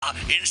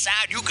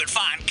Inside you can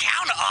find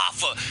counter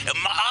offer,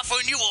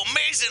 offering you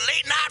amazing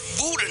late night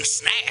food and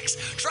snacks.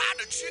 Try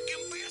the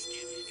chicken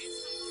biscuit.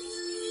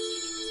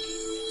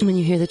 When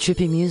you hear the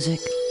trippy music,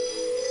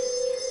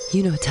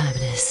 you know what time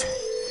it is.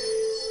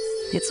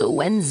 It's a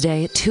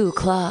Wednesday at 2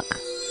 o'clock.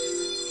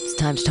 It's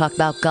time to talk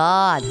about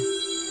God.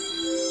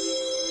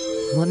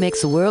 What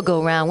makes the world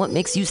go round? What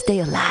makes you stay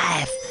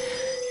alive?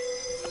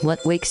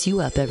 What wakes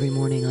you up every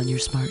morning on your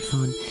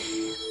smartphone?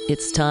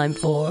 It's time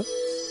for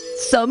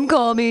Some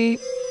Call Me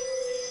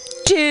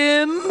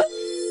Tim.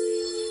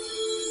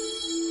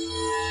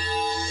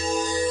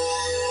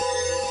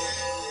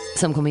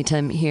 Some Call Me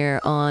Tim here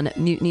on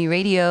Mutiny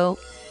Radio.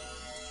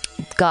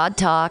 God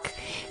Talk.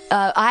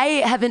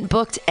 I haven't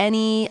booked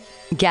any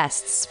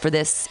guests for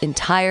this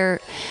entire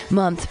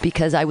month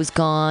because I was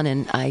gone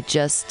and I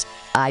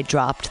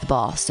dropped the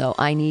ball. So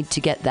I need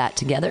to get that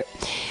together.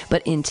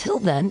 But until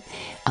then,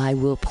 I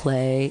will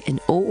play an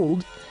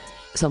old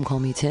Some Call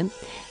Me Tim,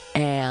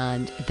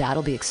 and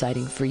that'll be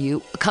exciting for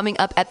you. Coming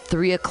up at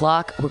 3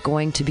 o'clock, we're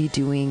going to be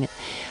doing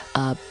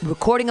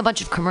recording a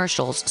bunch of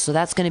commercials. So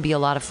that's going to be a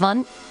lot of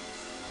fun.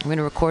 We're going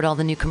to record all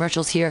the new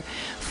commercials here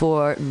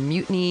for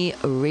Mutiny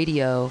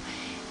Radio,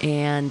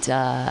 and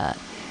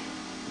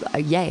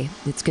yay,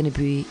 it's going to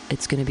be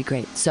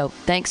great. So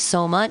thanks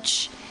so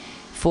much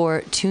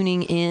for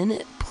tuning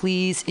in.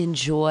 Please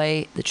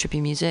enjoy the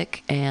trippy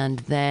music, and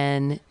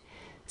then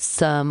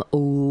some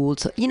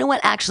old... You know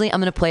what? Actually,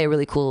 I'm going to play a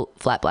really cool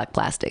Flat Black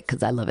Plastic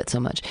because I love it so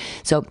much.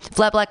 So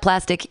Flat Black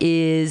Plastic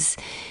is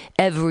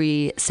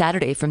every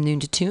Saturday from noon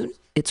to 2.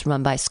 It's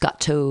run by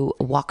Scotto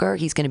Walker.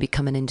 He's going to be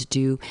coming in to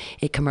do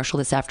a commercial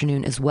this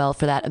afternoon as well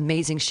for that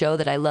amazing show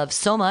that I love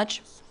so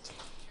much.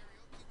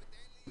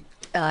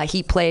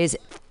 He plays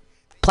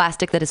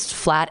plastic that is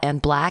flat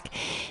and black,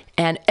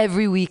 and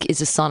every week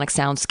is a sonic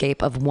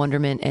soundscape of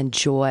wonderment and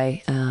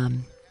joy.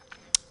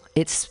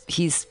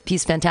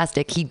 He's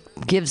fantastic. He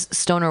gives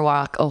stoner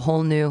rock a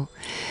whole new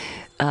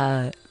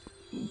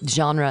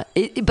genre.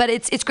 But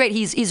it's great.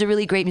 He's a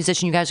really great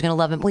musician. You guys are going to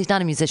love him. Well, he's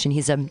not a musician.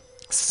 He's a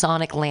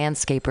sonic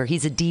landscaper.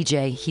 He's a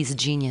DJ. He's a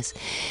genius.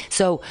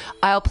 So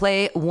I'll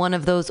play one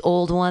of those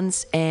old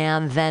ones,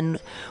 and then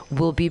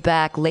we'll be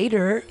back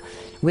later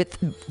with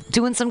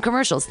doing some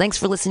commercials. Thanks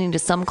for listening to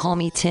Some Call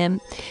Me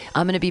Tim.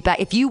 I'm going to be back.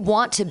 If you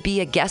want to be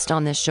a guest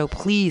on this show,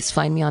 please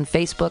find me on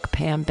Facebook,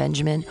 Pam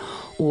Benjamin,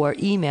 or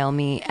email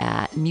me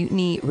at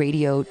Mutiny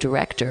Radio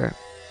Director.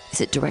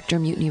 Is it Director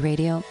Mutiny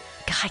Radio?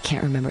 God, I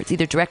can't remember. It's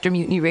either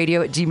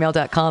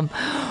directormutinyradio@gmail.com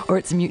or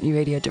it's Mutiny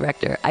Radio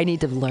Director. I need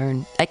to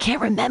learn. I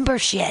can't remember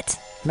shit,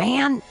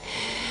 man.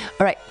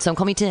 All right, Some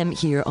Call Me Tim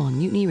here on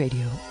Mutiny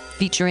Radio,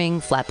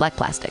 featuring Flat Black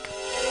Plastic.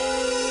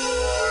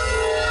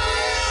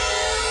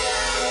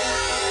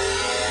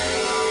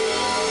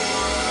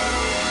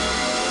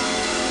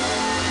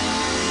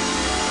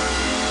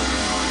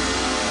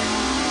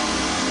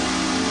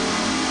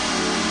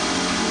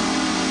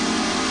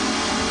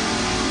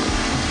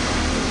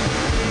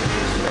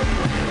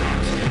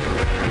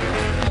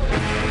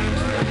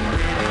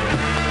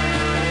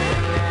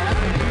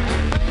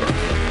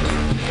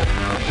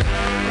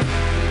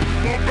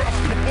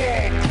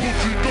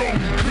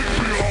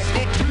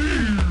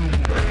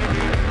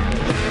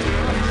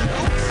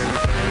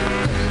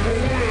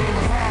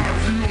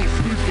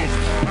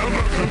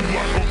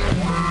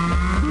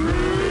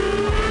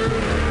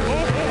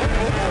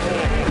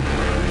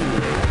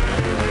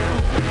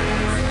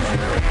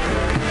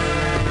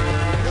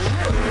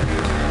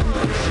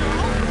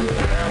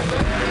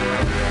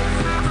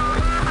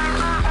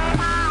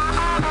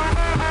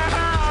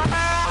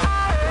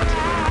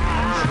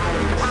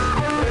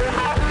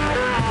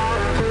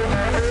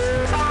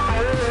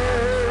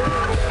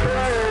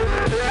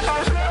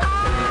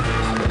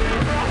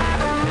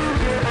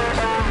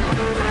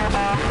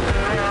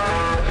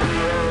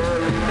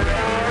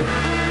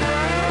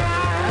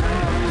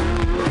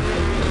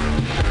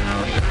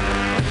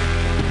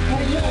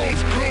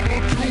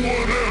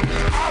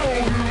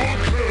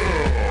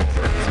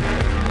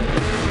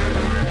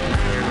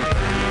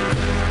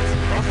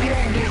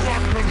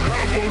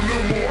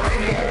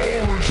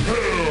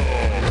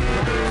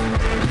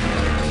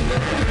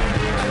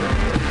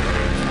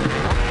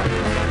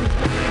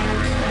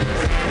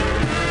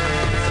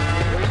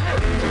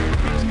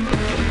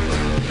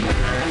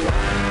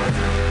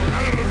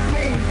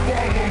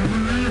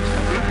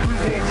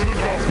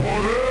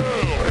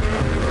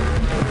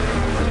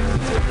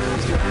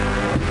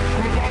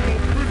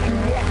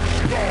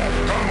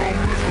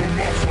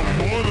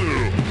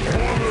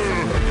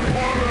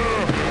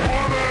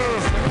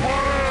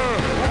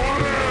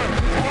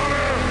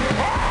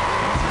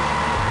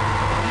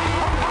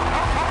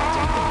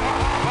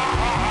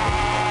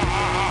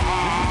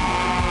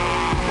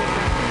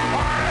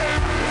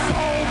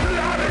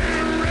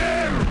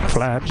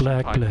 Flat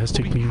Black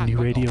Plastic Mutiny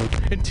Radio.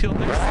 Until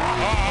next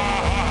time.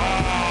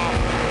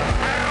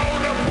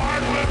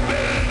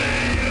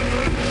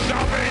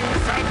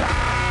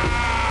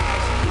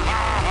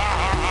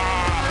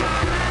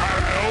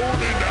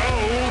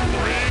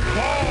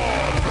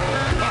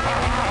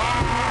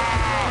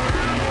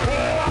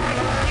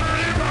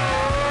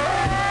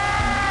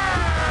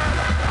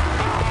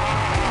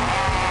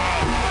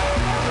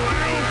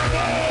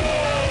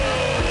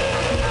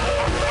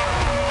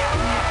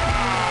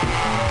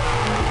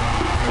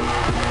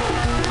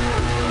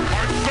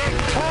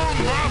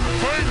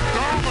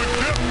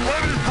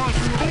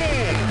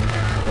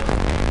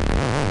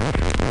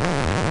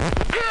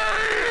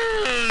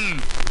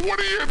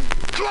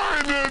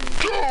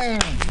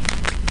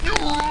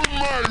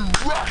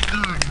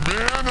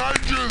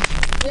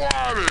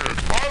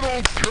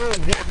 It's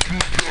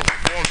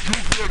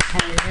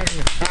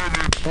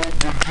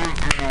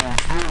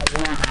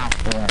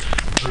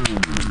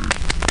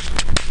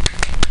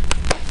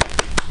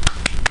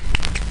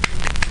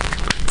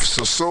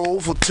a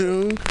soulful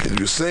tune, and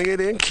you sing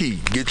it in key.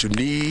 Get your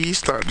knees,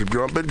 start to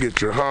jumping, get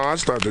your heart,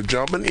 start to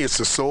jumping. It's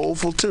a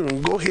soulful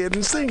tune. Go ahead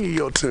and sing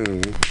your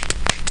tune.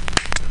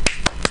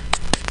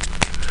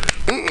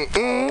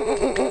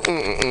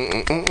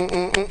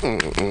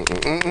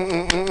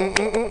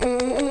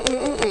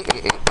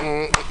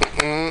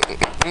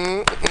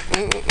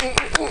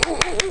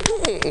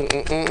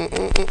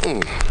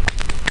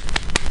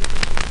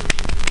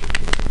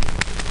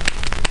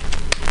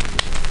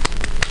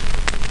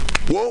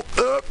 Woke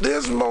up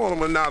this morning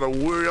with not a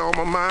worry on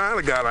my mind.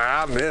 I got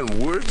out and then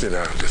worked, and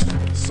I'm just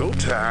so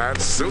tired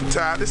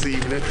this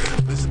evening.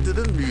 Listen to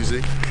the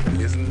music,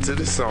 listen to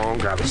the song.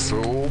 Got a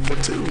soulful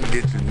tune.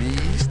 Get your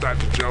knees, start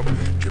to jump.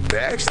 Your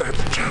back start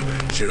to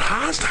jump. Your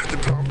heart start to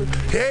pump.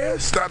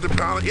 Head start to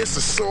pound. It's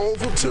a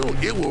soulful tune.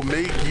 It will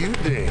make you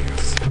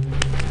dance.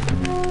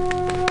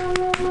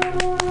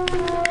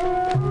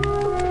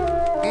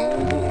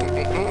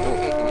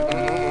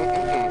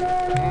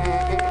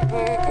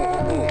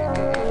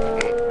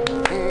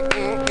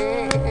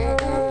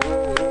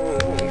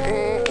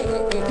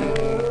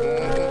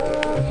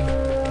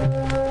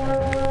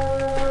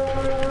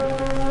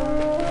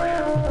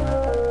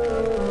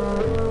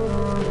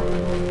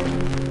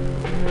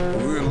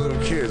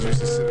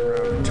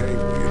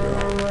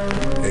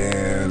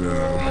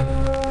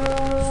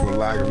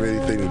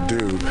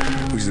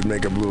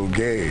 Make up little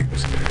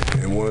games,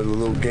 and one of the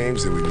little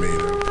games that we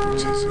made up,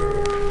 which is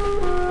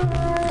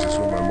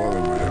when my mother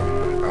went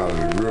out of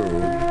the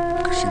room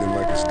because she didn't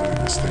like us doing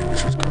this thing,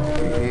 which was called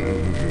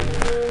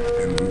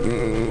and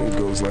it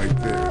goes like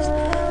this.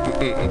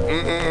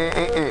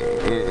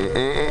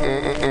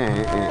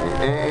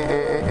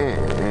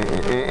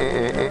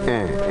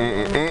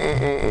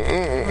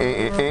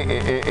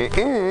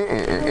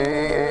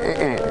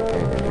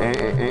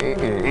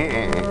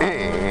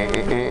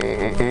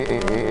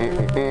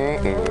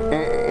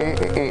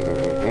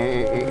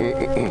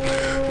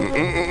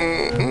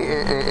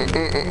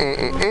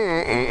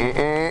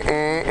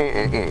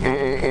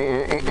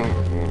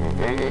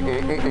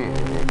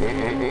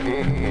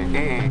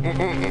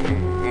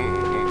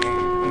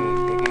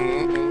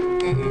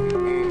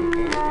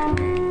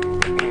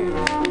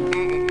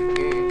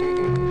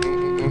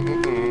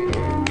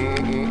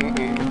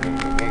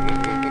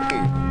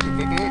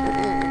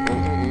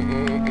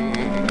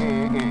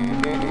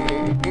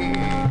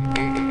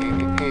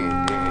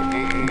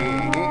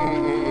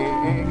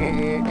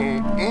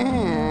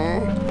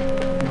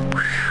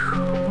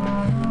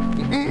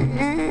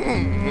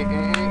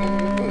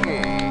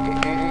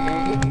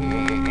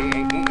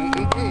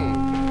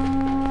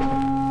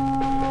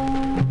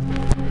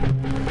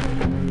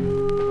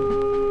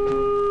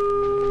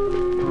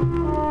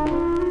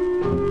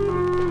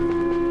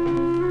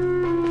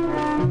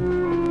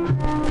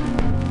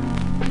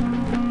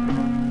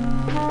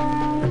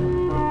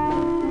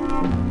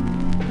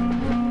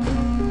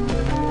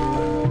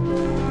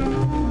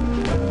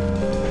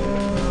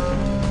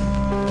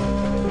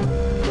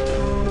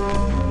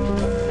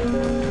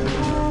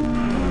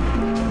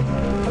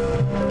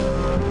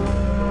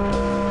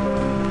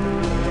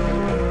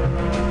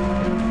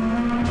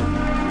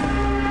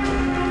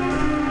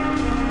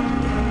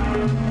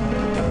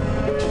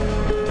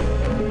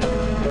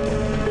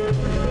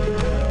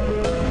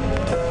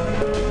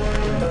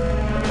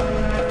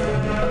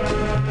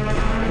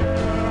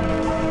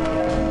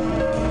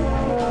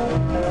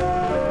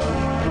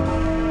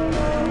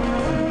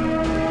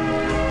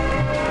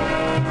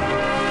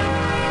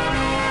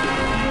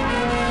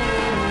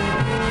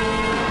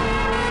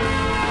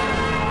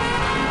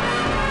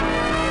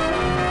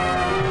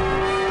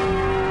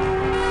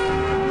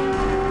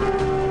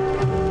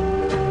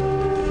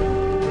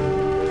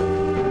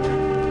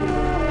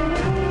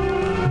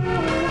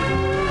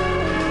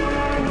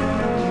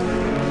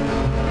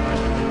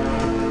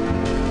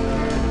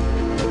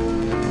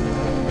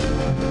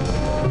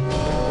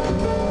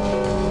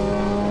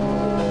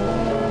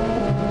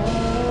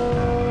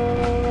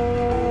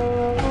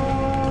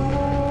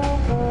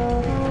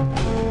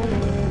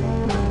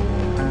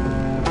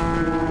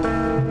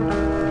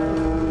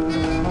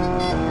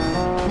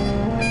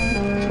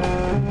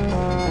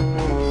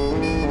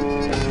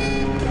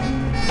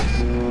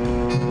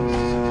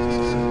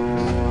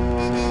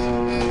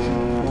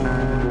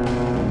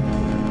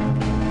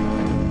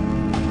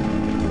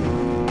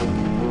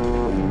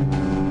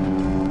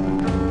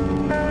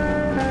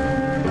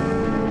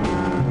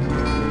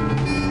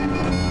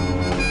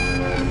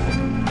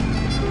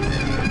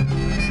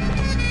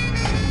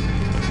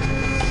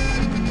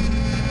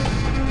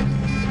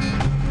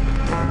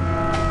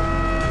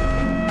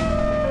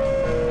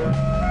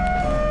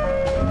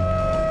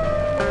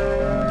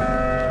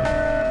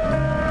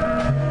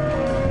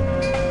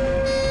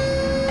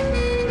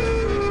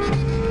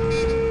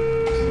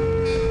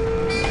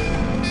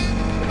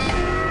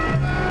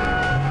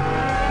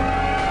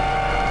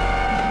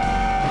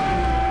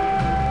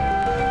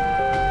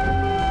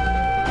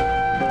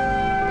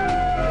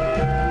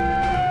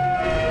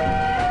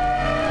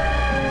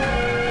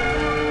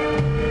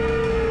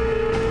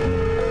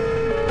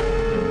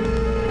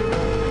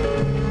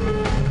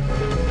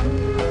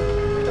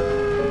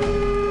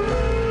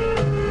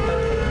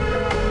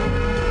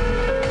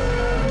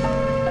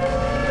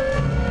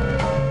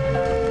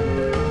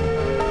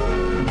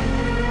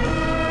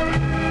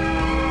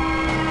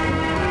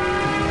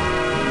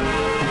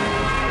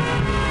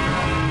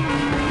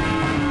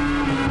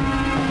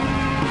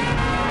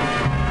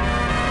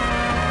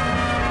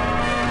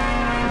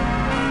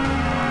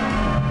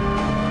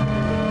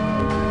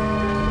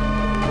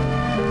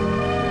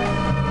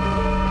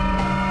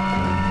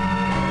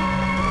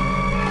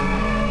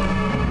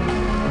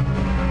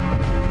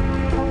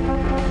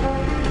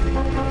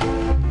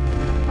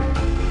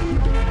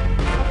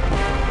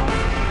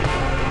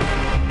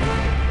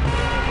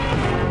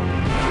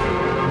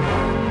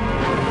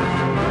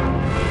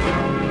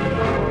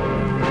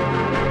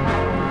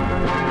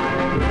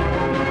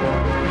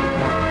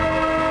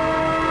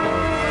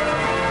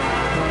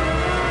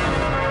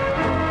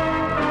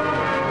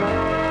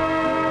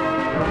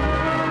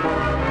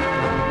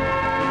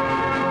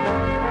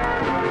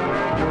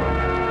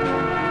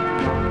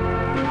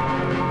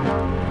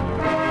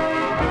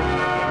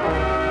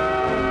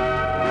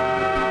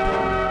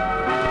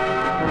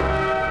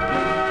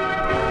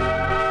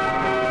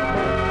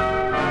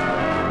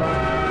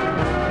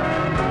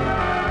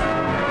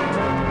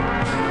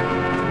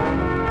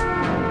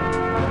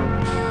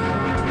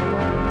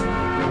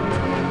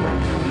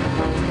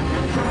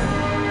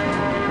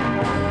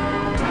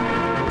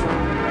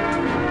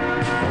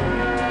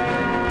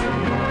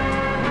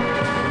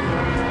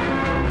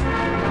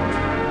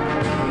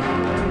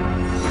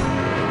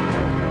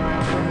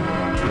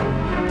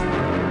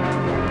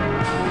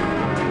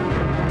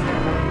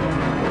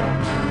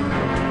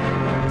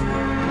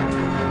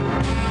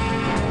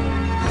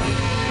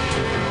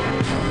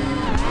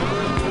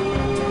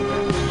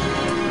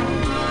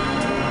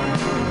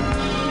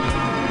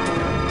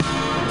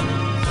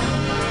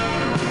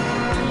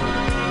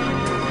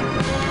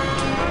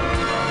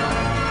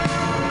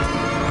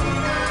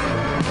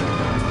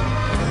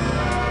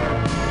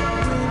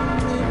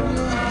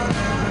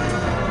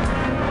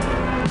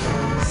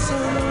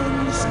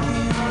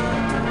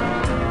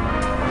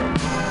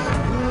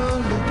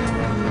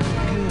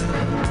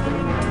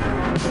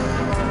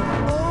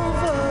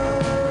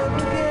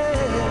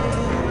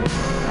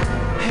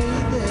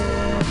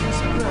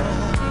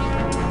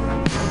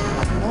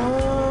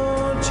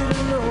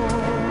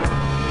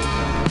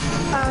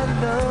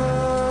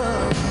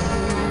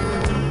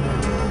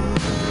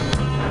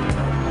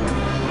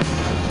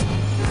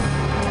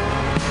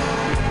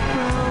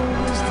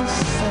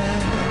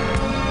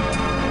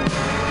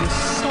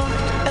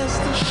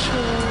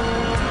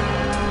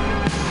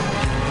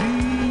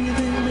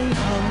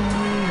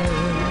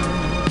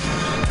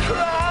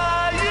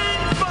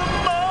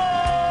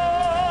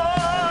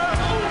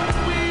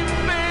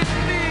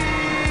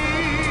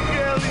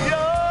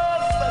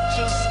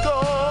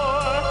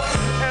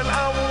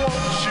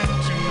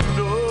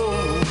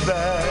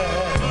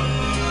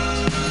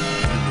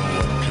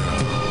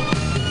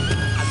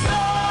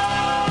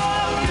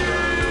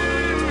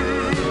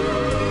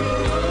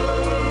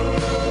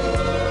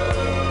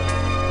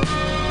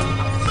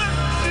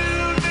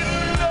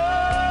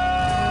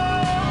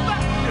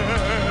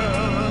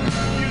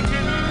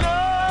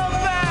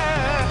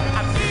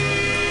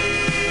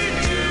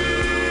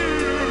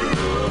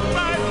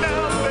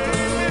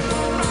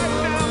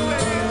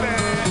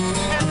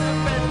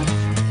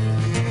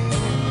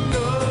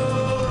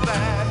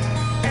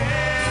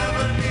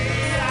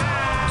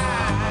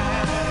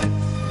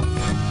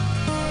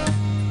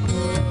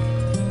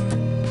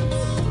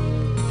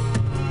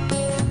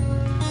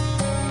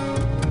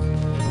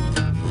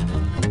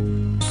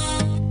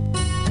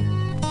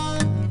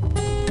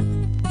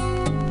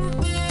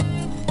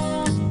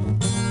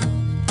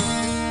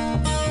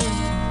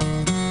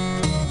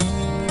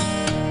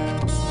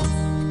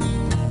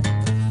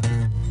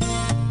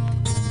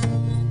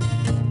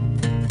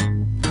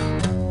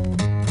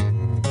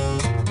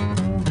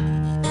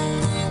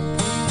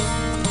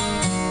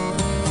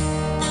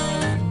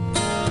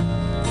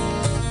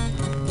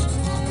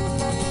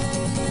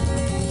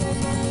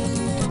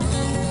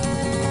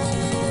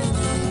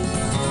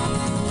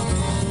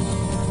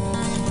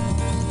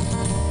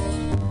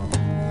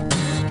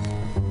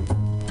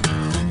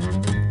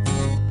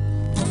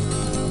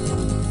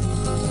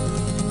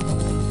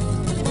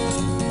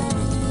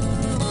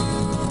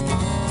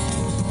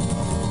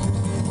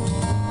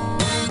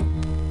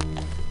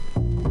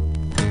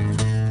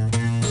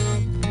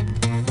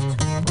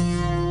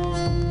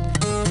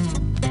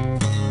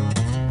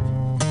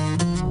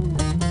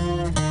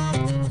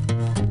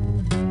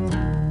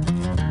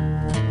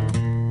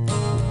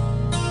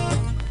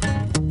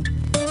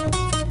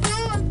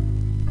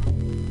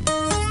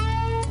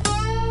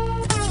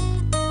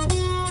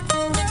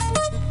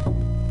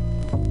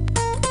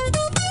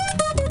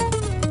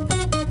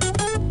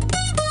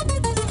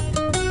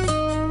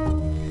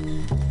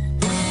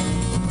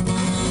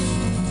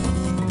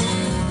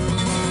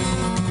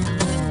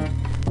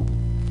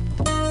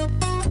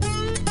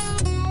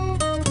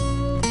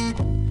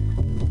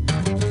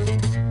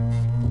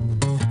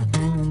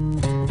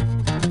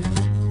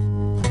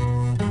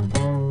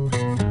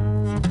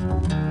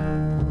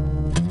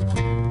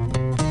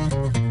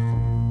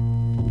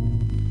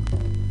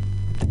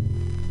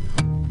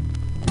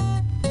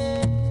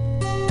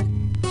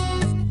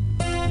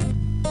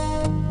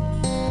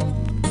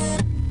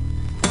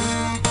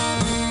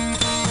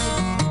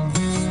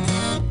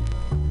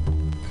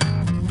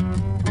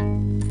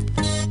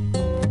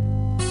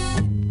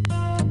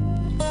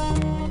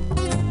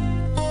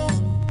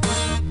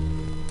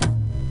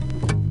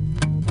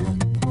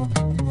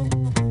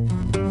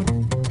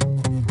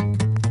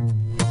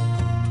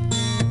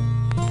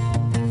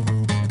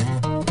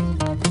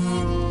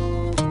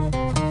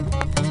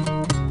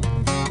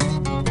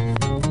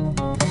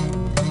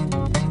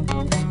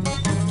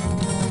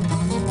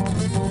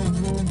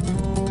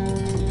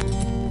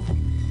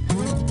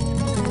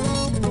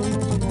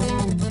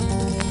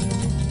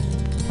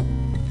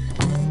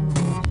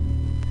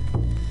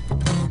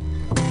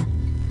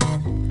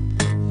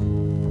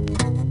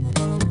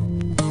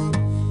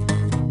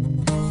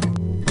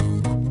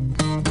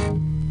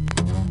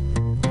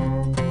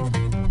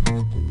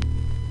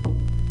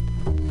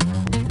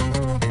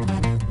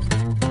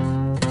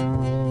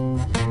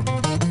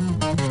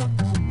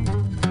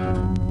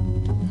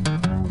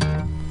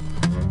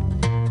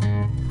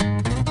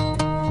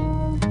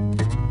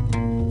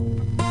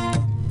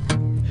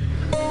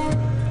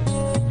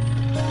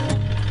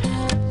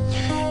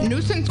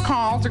 Nuisance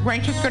calls. A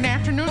gracious good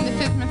afternoon.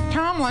 This is Miss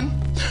Tomlin.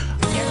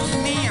 Yes,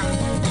 ma'am.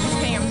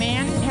 Okay, a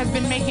man has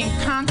been making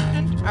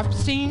constant,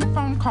 obscene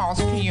phone calls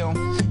to you.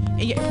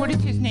 What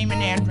is his name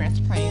and address,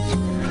 please?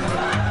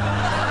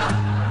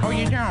 Oh,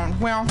 you don't?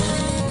 Well,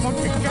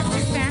 just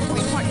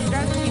exactly what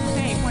does he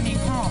say when he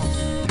calls?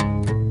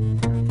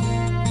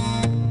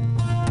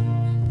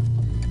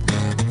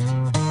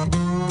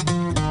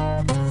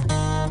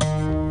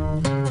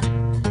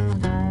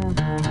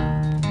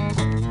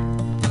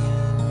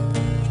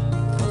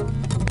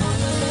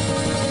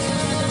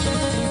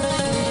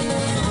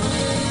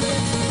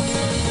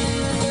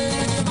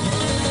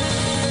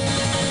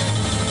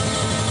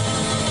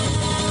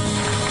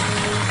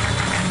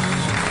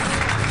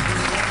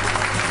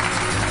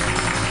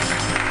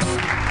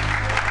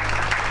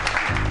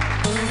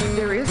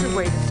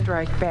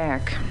 Strike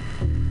back.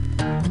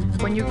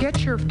 When you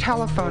get your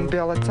telephone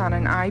bill, it's on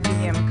an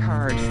IBM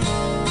card.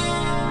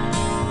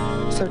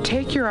 So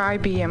take your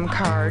IBM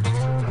card,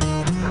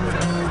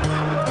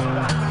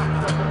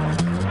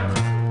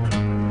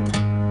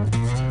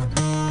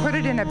 put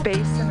it in a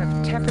basin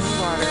of tepid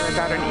water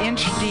about an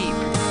inch deep.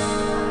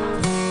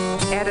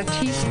 Add a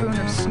teaspoon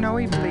of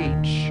snowy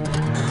bleach.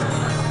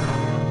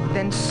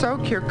 Then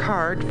soak your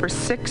card for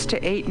 6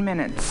 to 8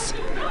 minutes.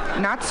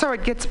 Not so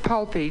it gets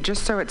pulpy,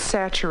 just so it's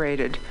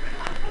saturated.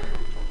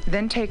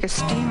 Then take a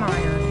steam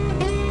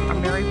iron, a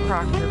Mary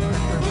Proctor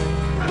preferably,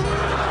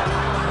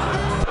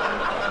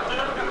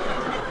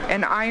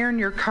 and iron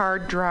your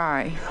card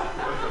dry.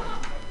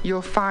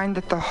 You'll find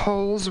that the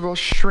holes will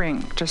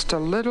shrink just a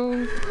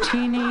little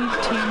teeny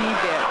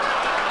bit.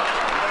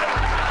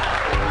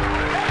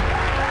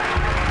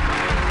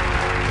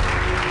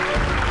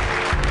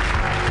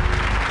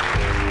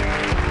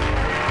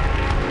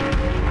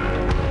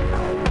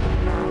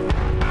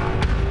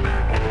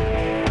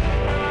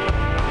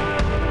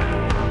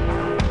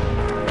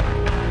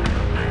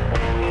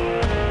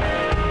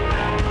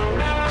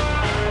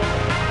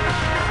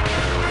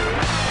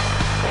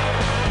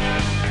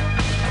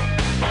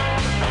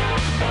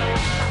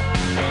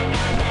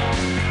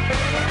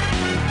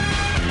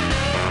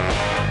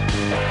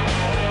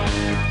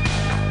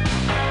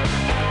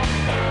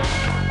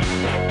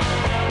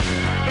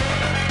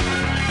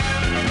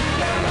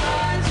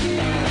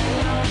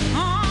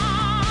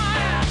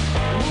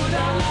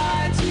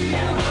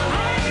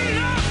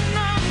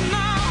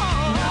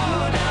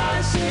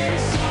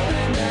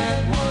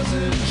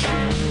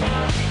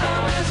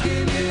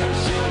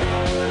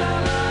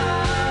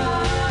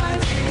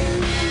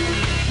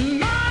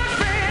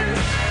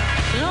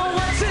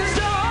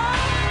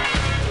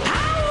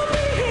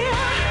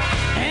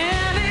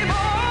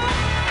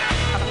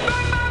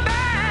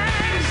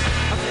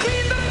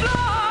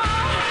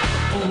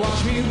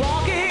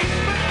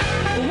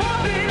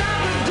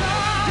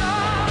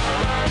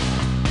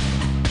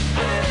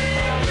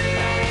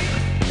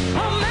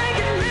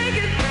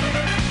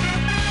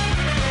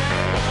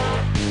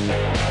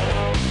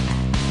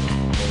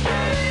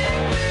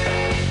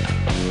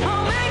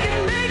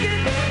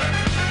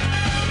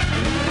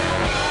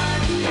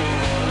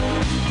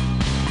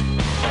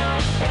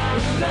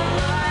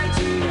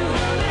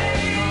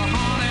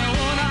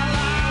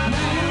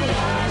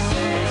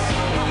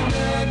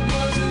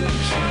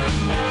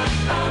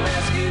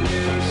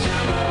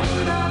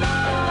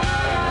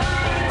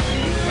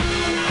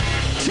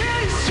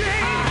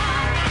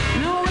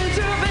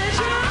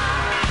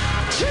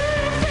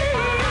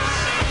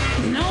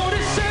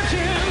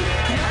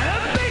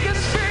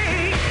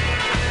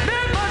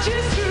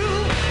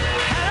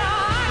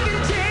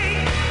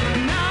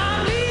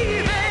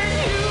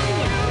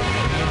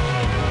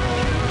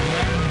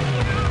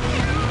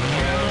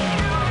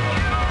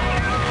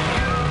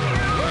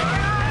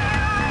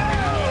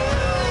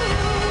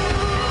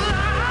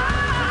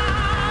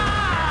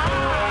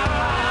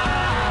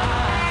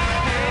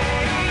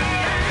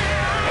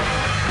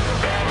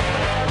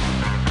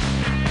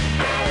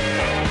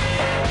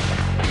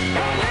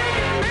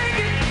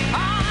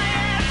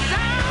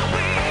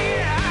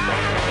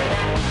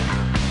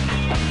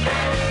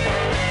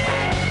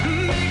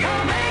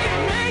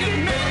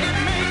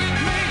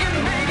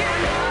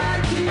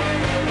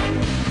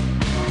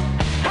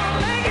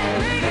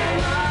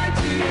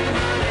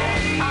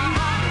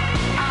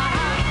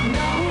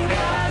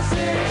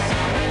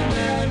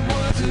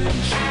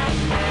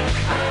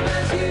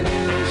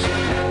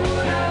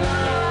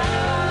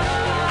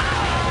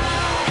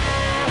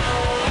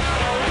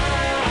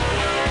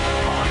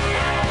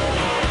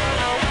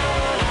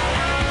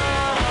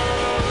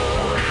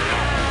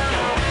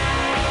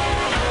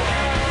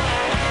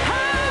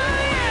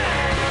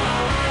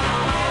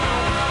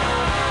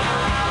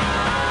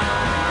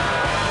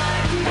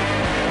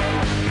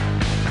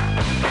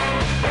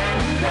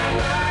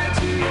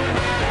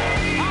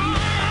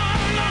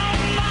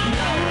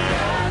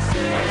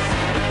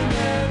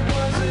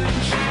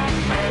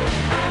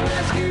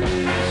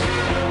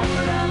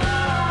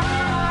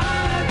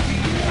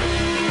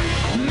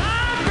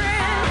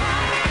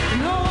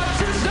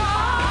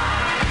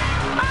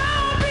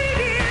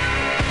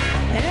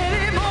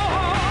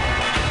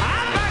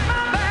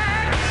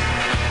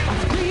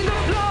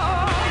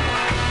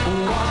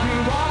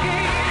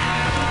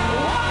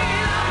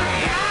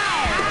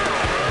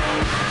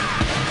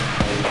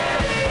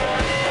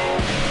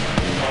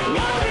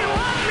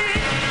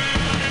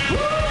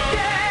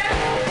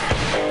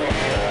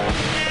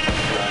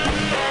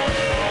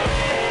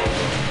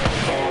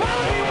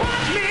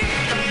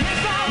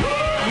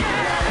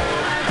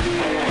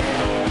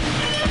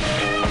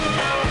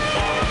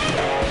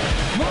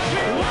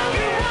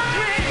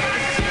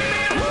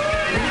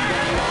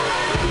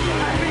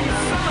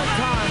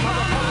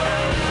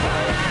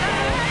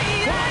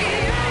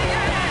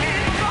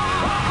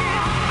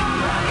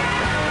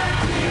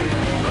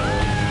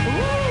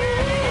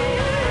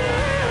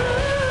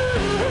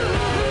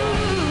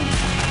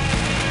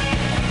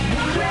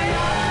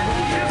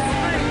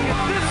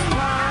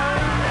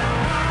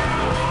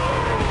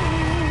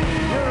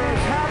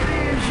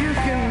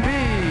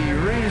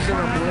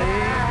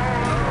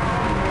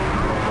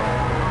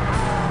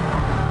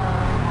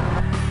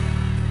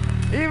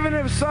 Even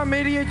if some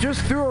idiot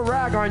just threw a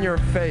rag on your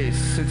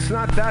face, it's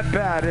not that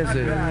bad, is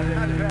it?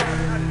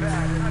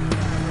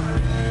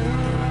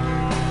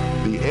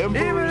 The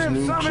Emperor's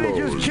New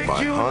Clothes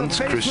by Hans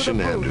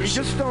Christian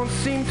Andersen.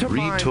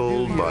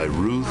 Retold by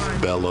Ruth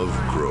Belov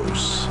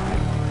Gross.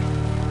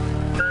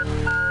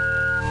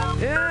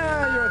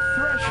 Yeah, your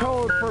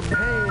threshold for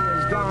pain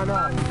has gone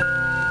up.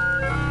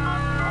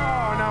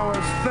 Oh, now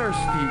it's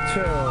thirsty,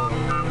 too.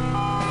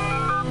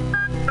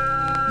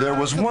 There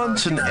was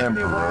once an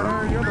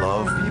emperor who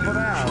loved new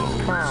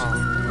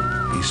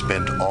clothes. He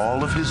spent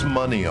all of his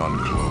money on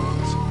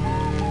clothes,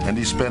 and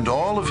he spent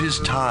all of his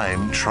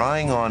time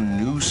trying on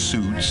new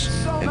suits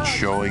and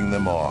showing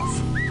them off.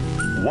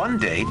 One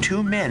day,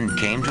 2 men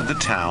came to the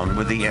town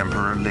where the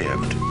emperor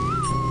lived.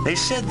 They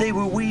said they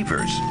were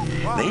weavers.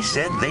 They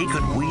said they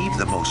could weave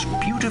the most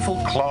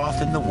beautiful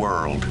cloth in the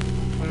world.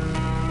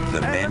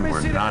 The men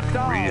were not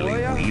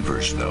really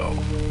weavers, though.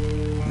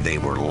 They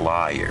were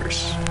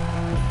liars.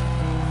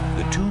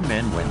 The 2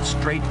 men went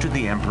straight to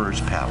the emperor's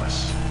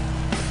palace.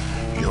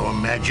 Your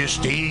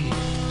Majesty,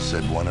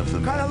 said one of the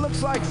men. Kind of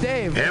looks like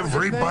Dave.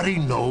 Everybody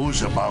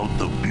knows about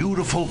the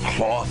beautiful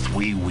cloth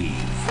we weave.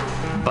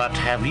 But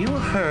have you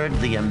heard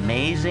the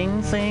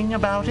amazing thing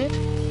about it?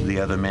 The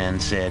other man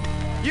said.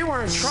 You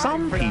weren't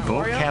Some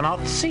people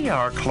cannot see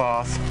our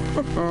cloth.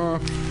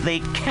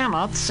 They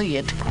cannot see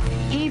it,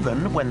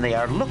 even when they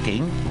are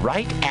looking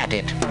right at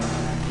it.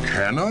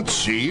 Cannot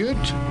see it?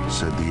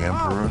 Said the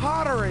emperor.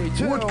 Pottery,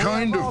 too. What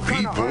kind of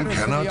people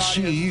cannot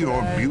see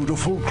your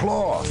beautiful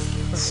cloth?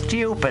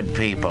 Stupid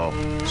people,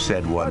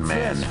 said one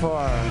man.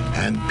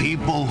 And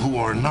people who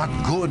are not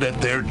good at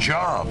their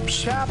jobs,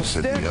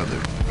 said the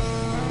other.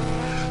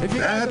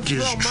 That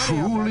is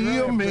truly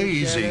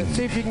amazing,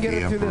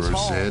 the emperor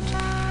said.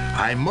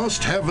 I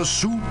must have a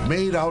suit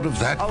made out of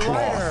that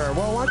cloth.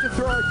 Well, why don't you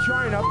throw a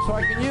joint up so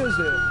I can use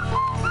it?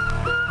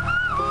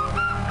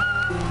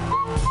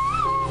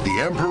 The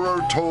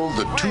emperor told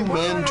the 2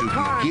 men to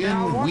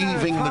begin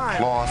weaving the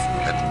cloth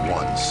at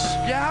once.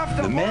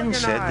 The men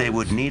said they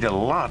would need a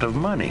lot of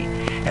money,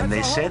 and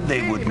they said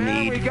they would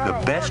need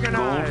the best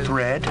gold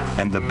thread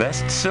and the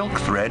best silk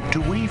thread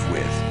to weave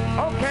with.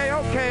 Okay.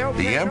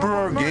 The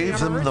emperor gave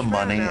them the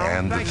money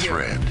and the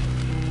thread,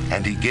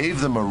 and he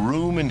gave them a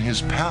room in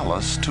his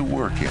palace to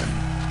work in.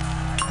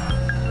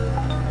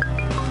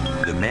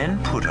 The men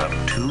put up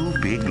 2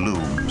 big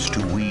looms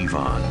to weave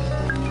on.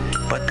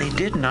 But they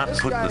did not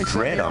put the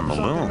thread on the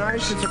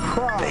looms.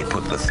 They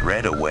put the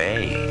thread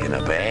away in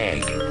a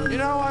bag. You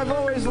know, I've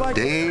always liked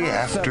Day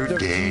after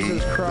day,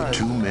 the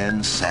 2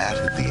 men sat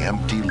at the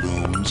empty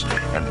looms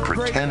and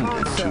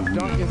pretended to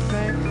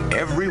weave.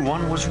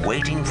 Everyone was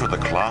waiting for the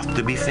cloth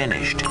to be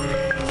finished.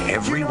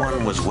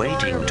 Everyone was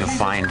waiting to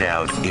find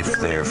out if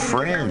their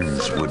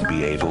friends would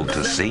be able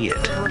to see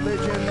it.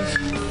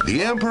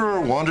 The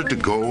emperor wanted to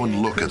go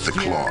and look at the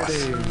cloth.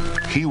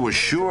 He was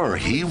sure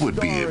he would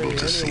be able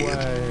to see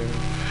it.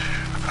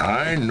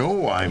 I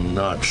know I'm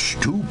not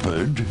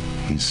stupid,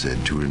 he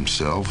said to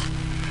himself.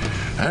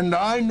 And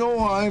I know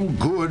I'm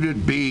good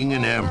at being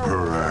an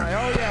emperor.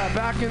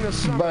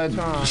 But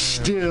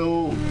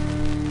still,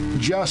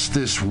 just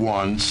this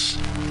once,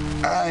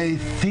 I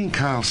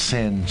think I'll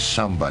send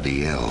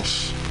somebody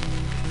else.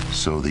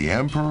 So the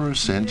emperor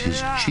sent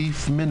his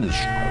chief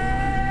minister.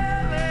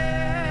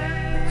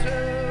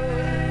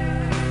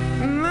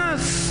 The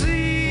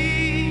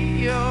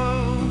sea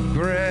of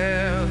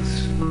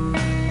grass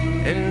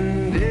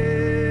and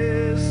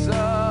disappeared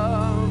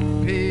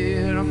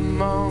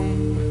among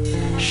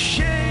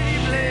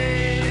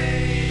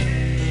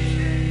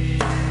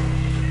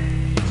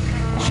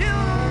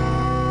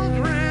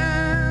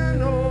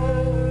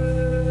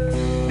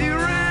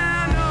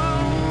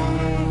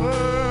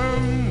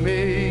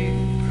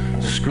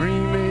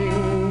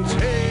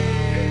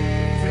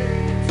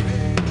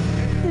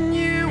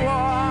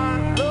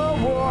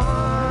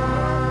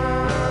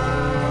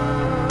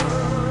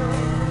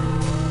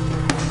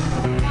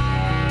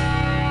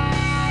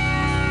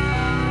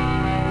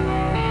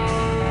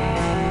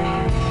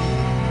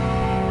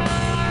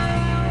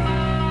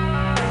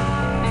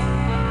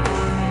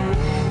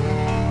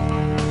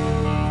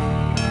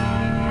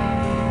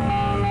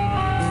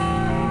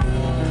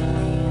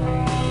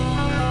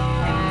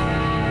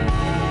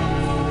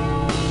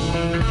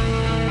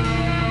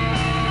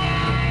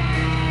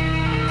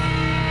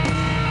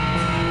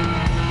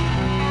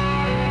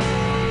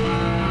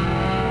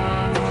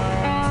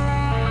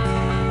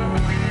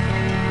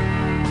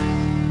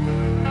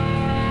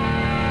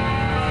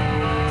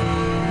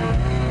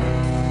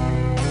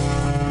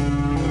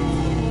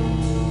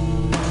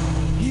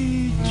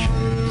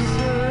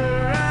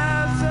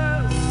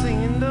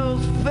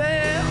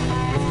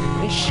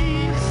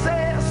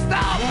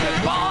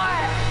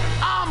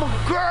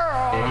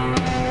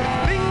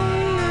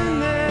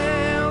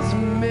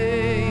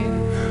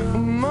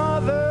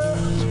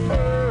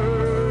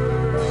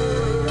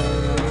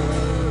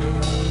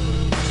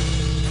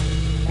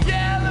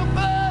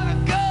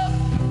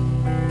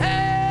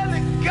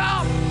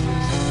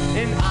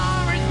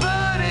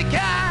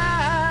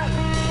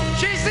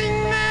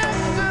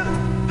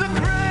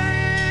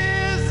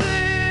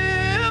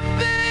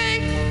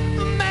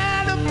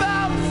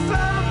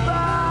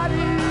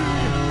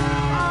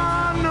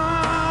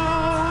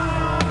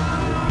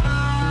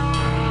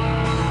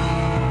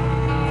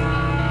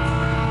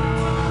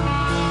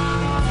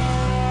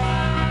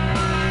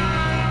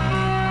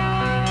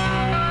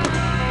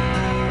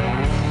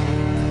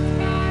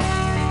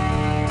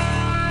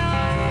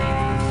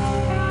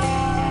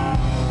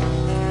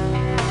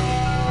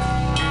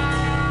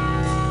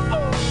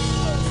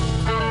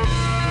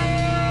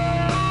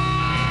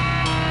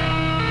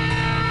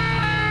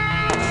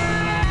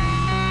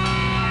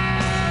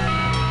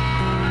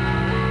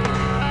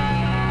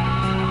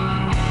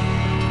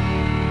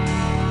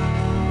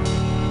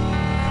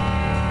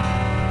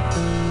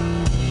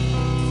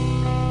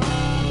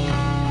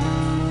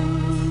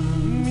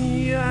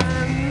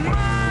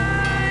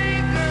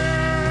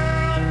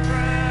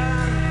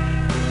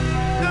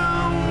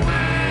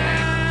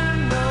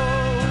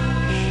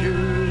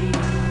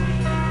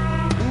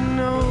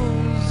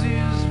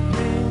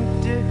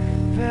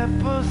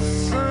pepper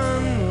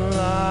sunlight.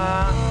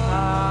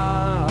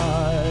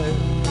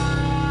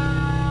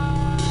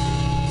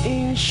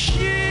 And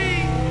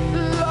she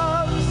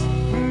loves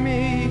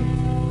me,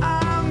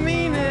 I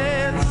mean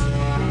it's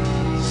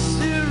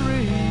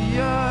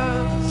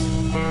serious,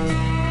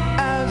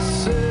 as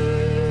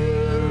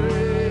serious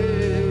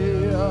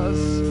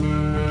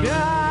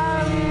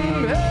can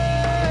be.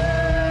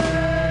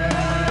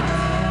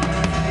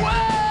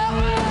 Well,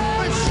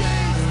 but she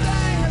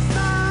sang a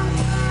song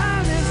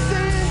and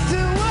listened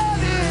to what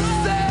it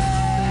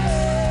said.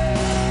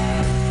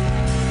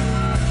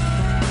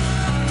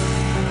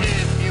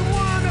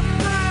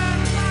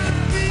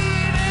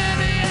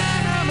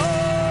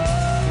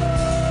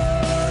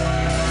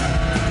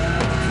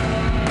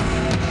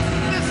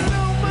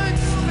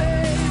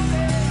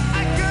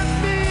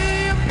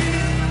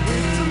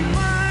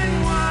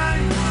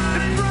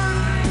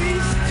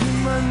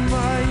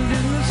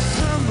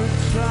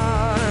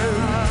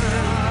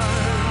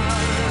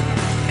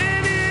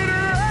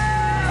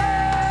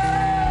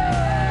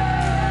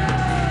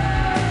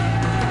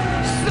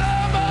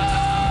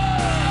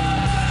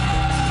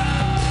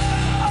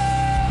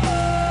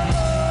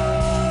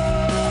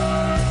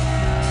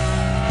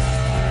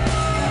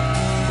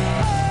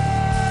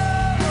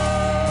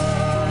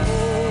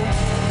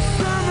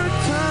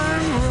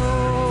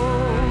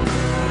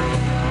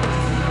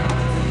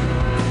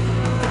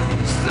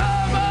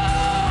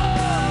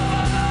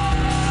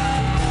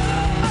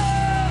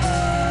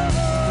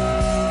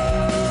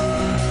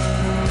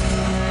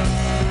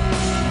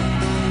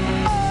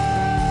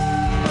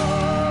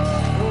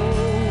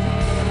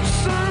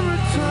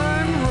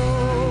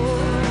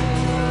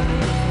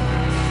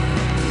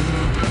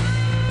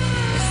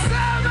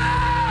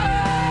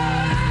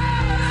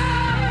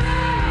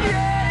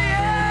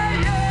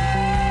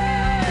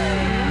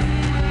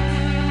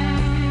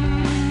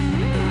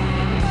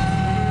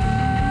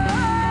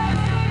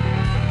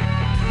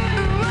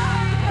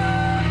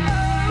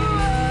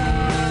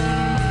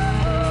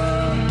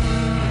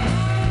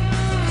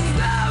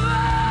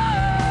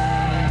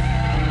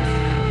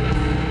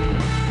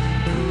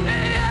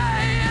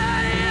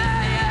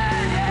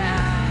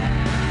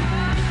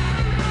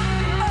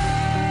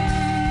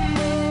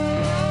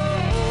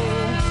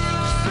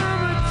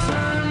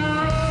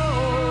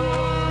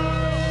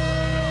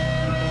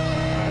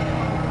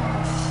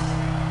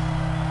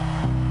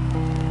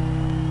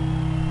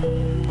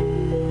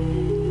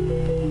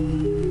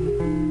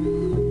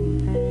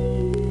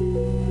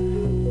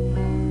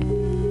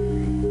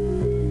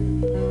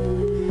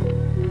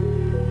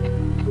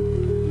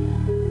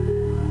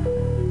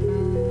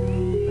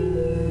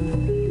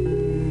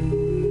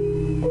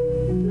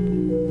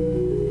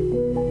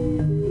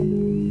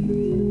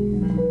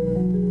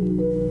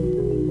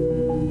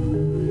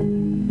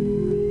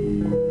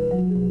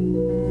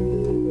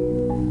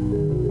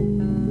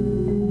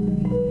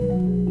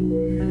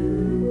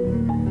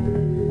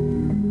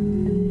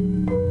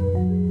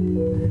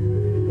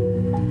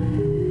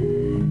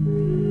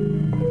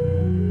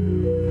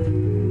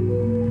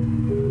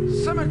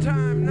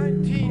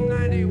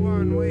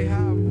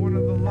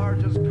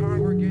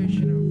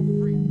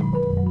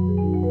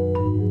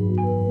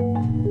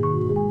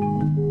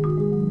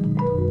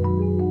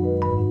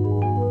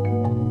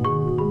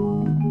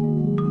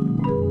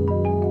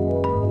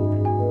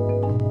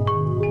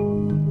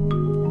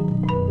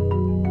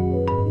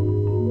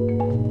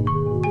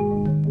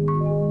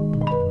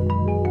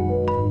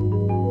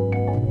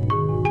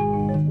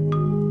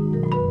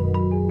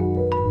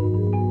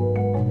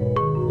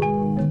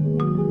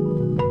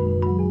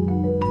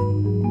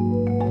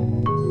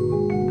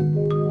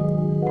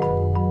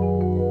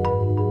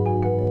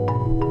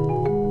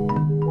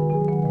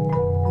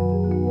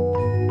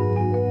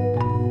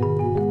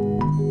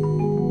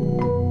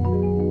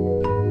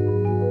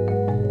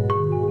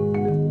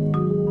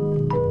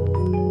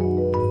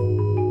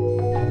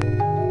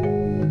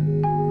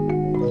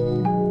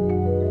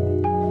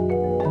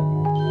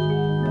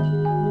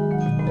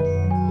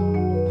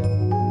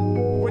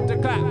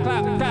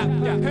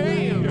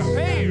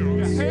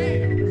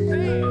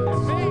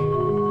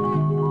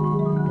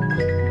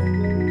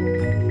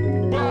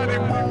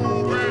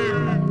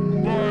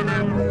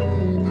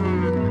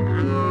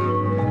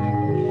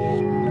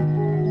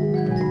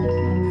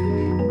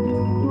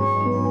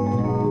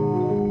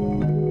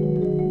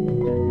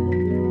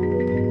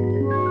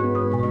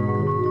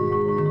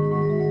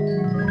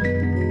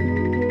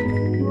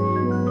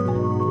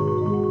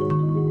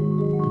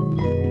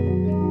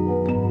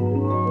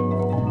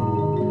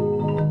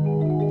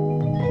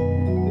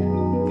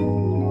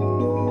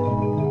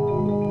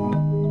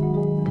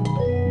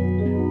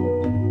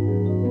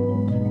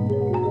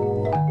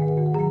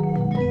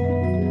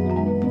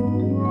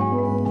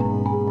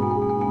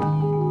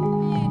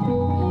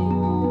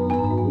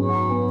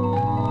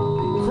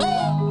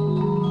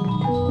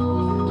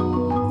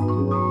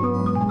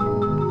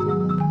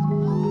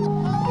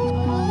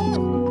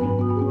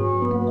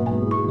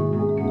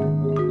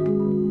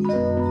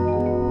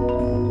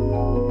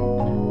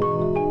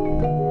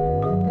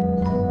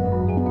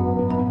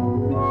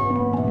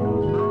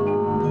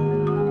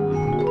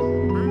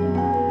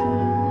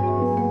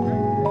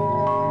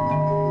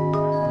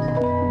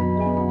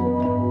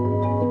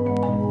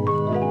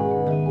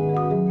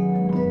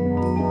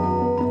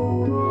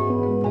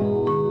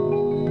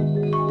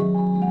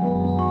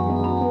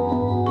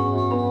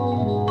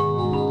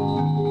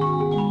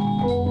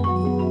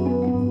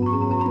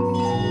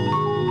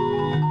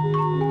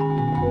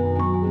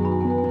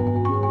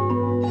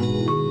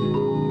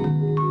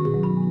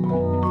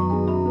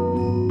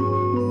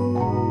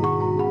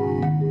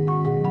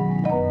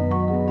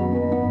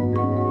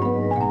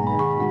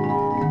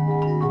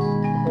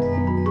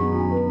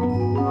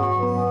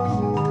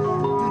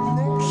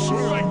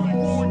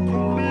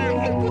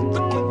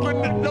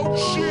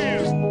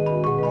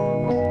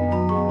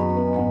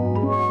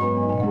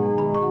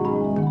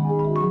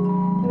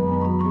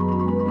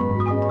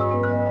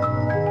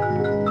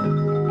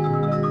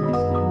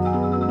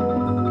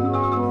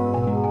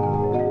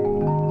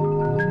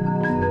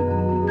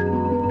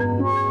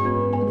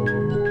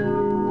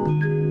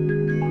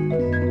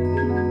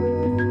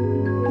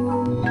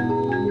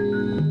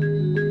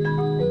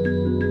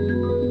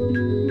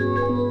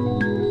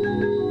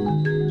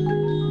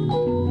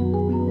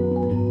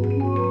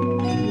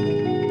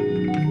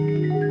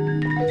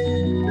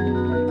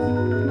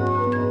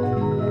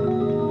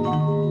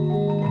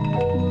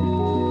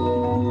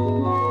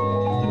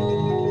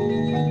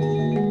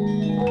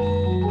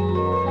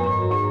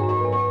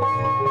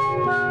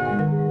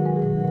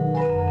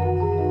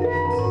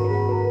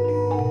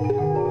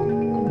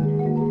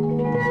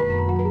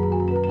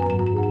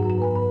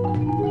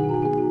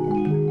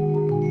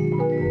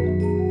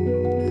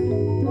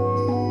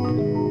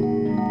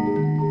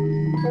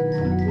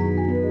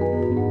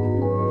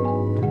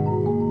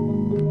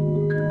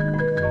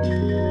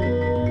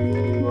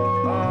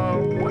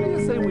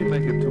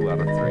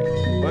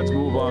 country. Let's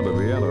move on to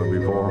Vienna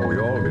before we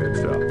all get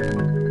shot.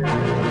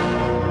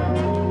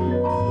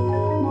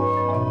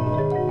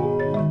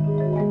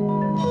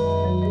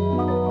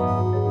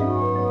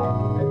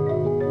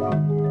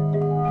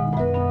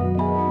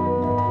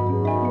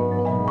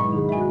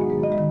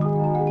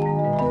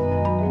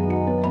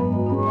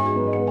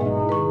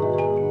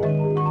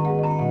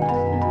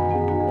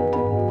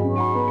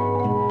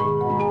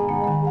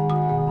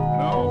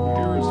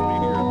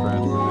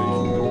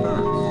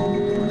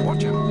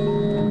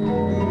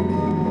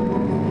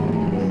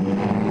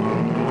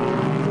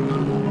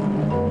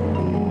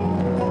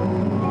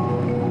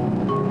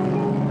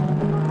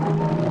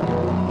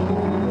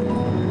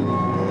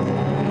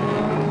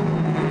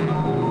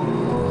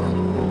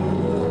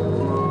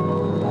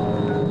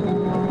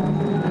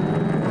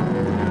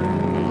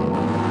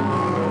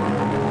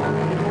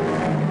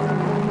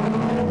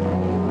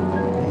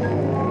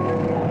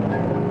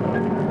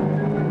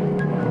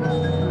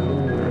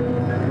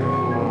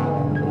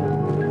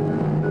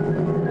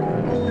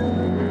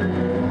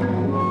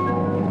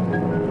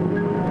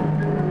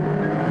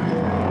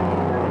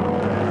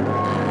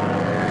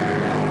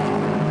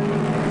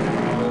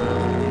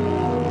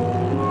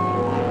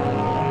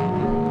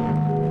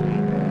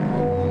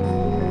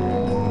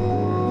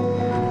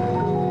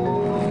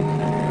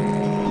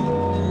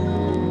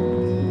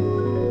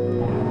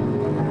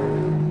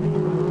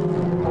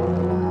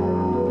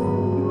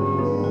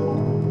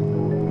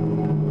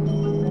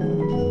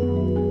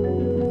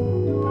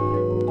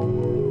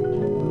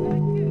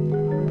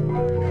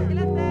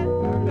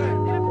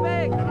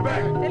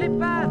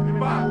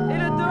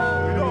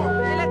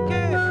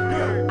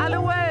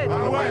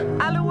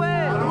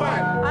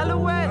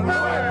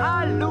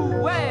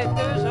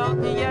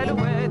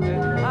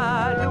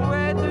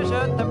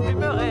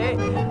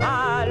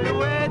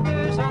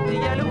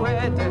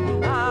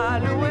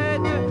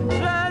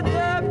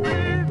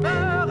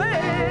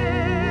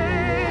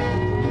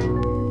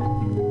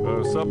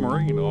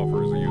 Submarine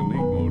offers a unique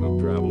mode of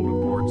travel to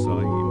Port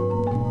Said.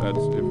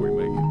 That's if we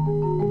make it.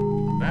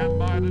 Stand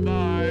by to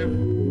dive.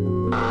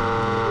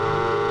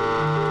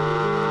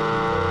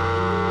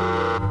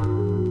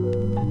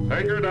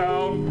 Take her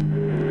down.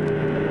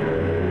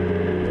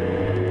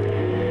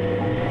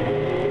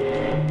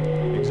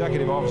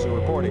 Executive officer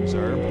reporting,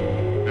 sir.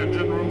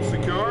 Engine room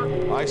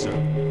secure? Aye,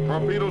 sir.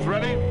 Torpedoes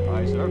ready?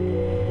 Aye, sir.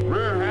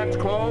 Rear hatch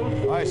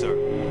closed? Aye, sir.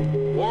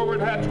 Forward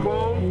hatch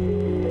closed?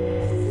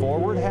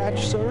 Forward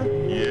hatch, sir?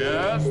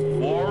 Yes,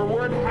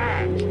 forward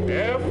hatch.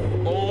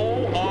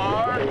 Forward.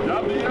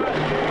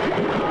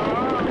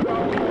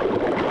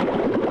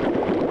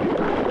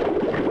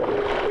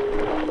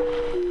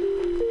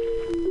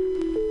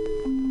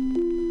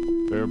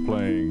 They're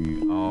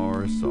playing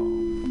our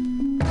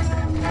song.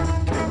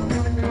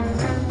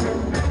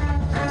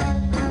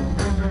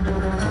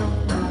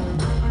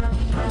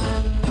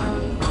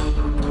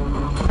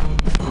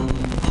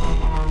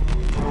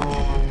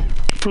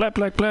 Flat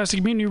Black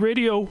Plastic Mutiny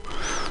Radio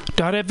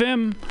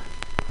 .fm.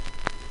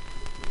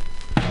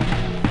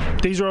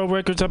 These are all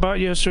records I bought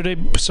yesterday.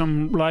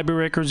 Some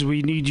library records.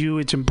 We need you.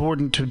 It's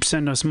important to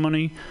send us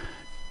money.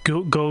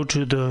 Go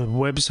to the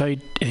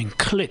website and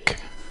click.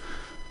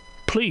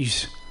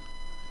 Please.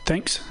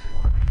 Thanks.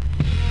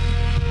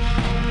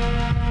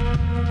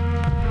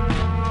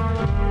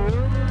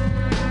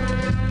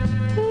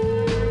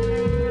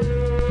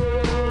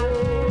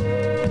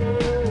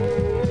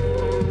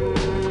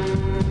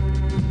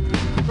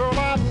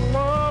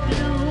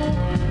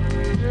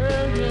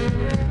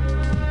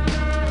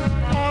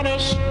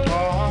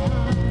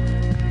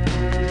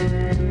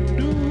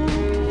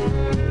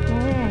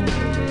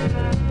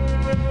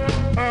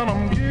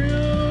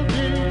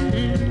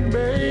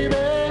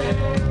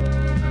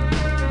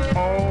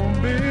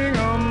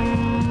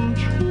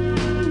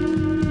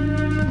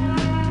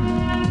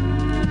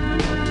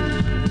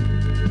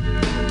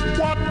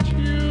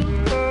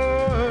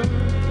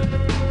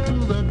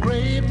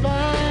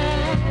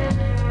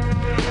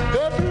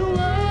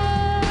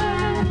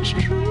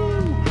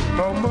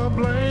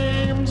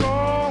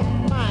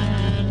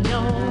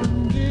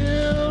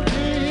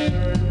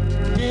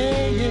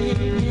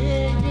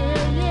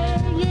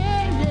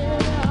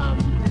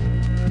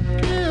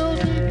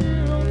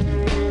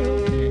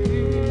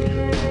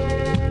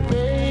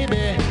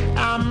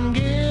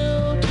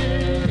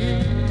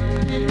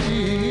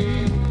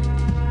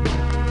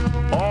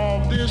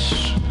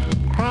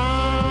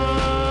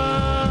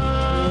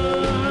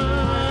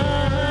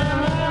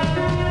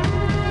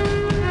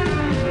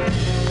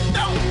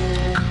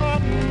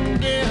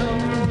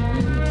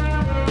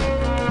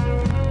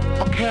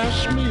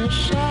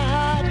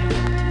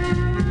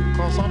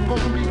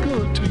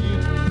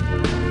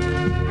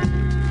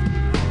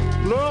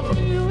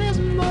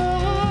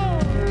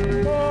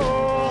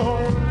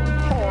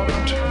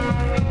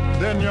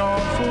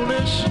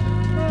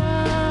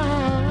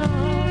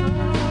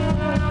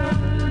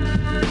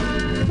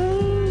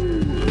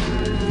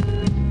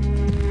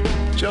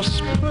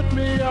 Just put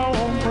me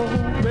on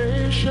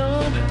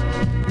probation.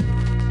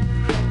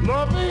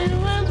 Loving you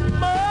is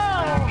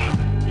more,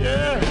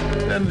 yeah,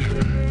 than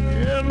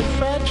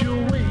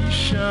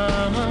infatuation.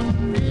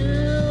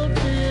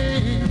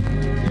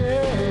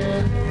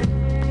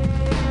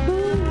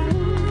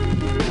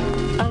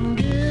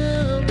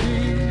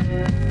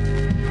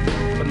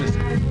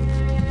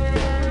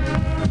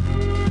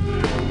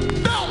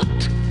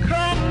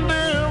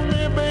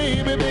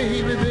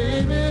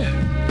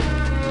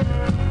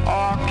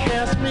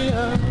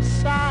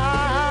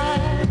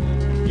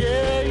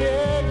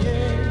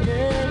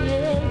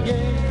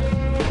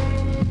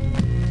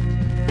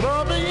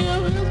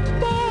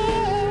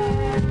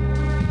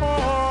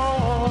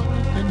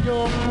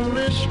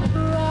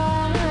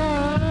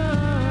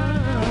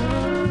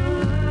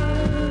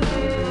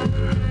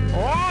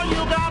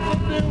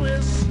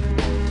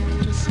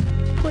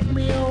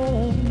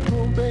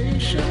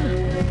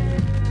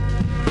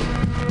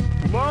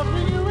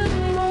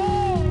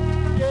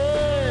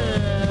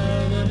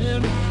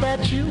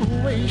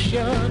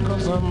 nation,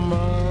 'cause I'm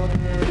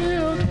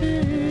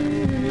guilty.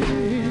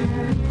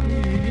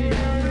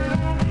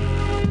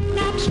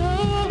 Not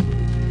so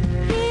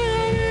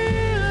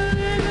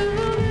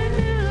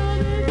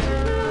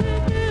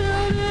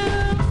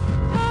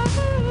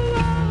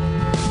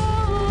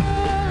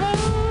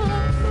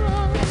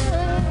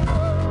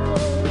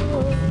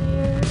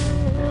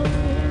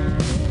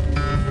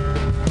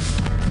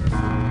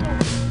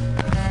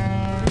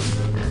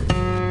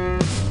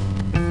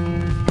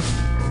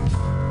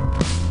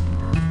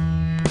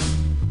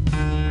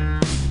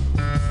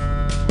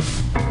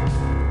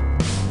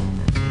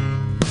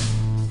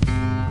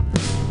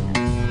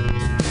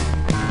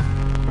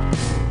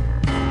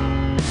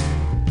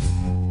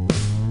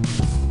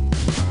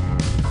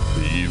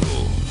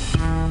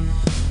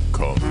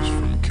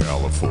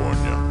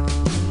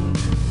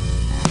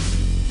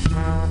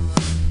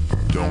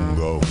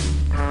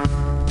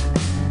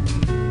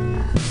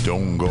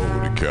Don't go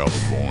to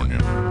California.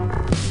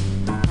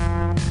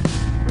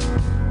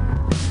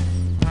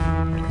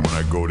 When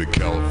I go to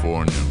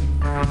California,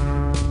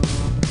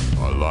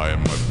 I lie in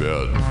my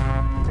bed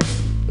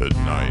at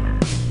night.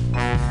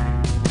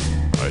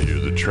 I hear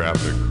the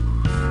traffic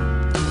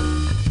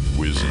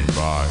whizzing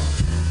by.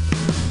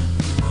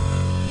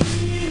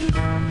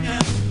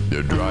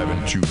 They're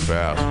driving too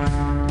fast,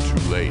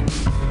 too late.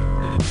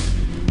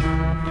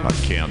 I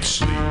can't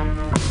sleep.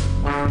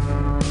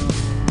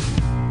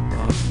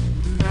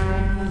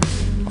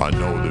 I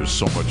know there's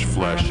so much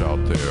flesh out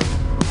there,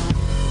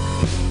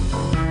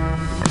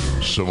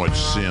 so much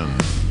sin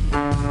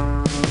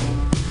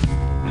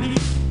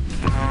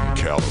in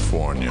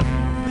California.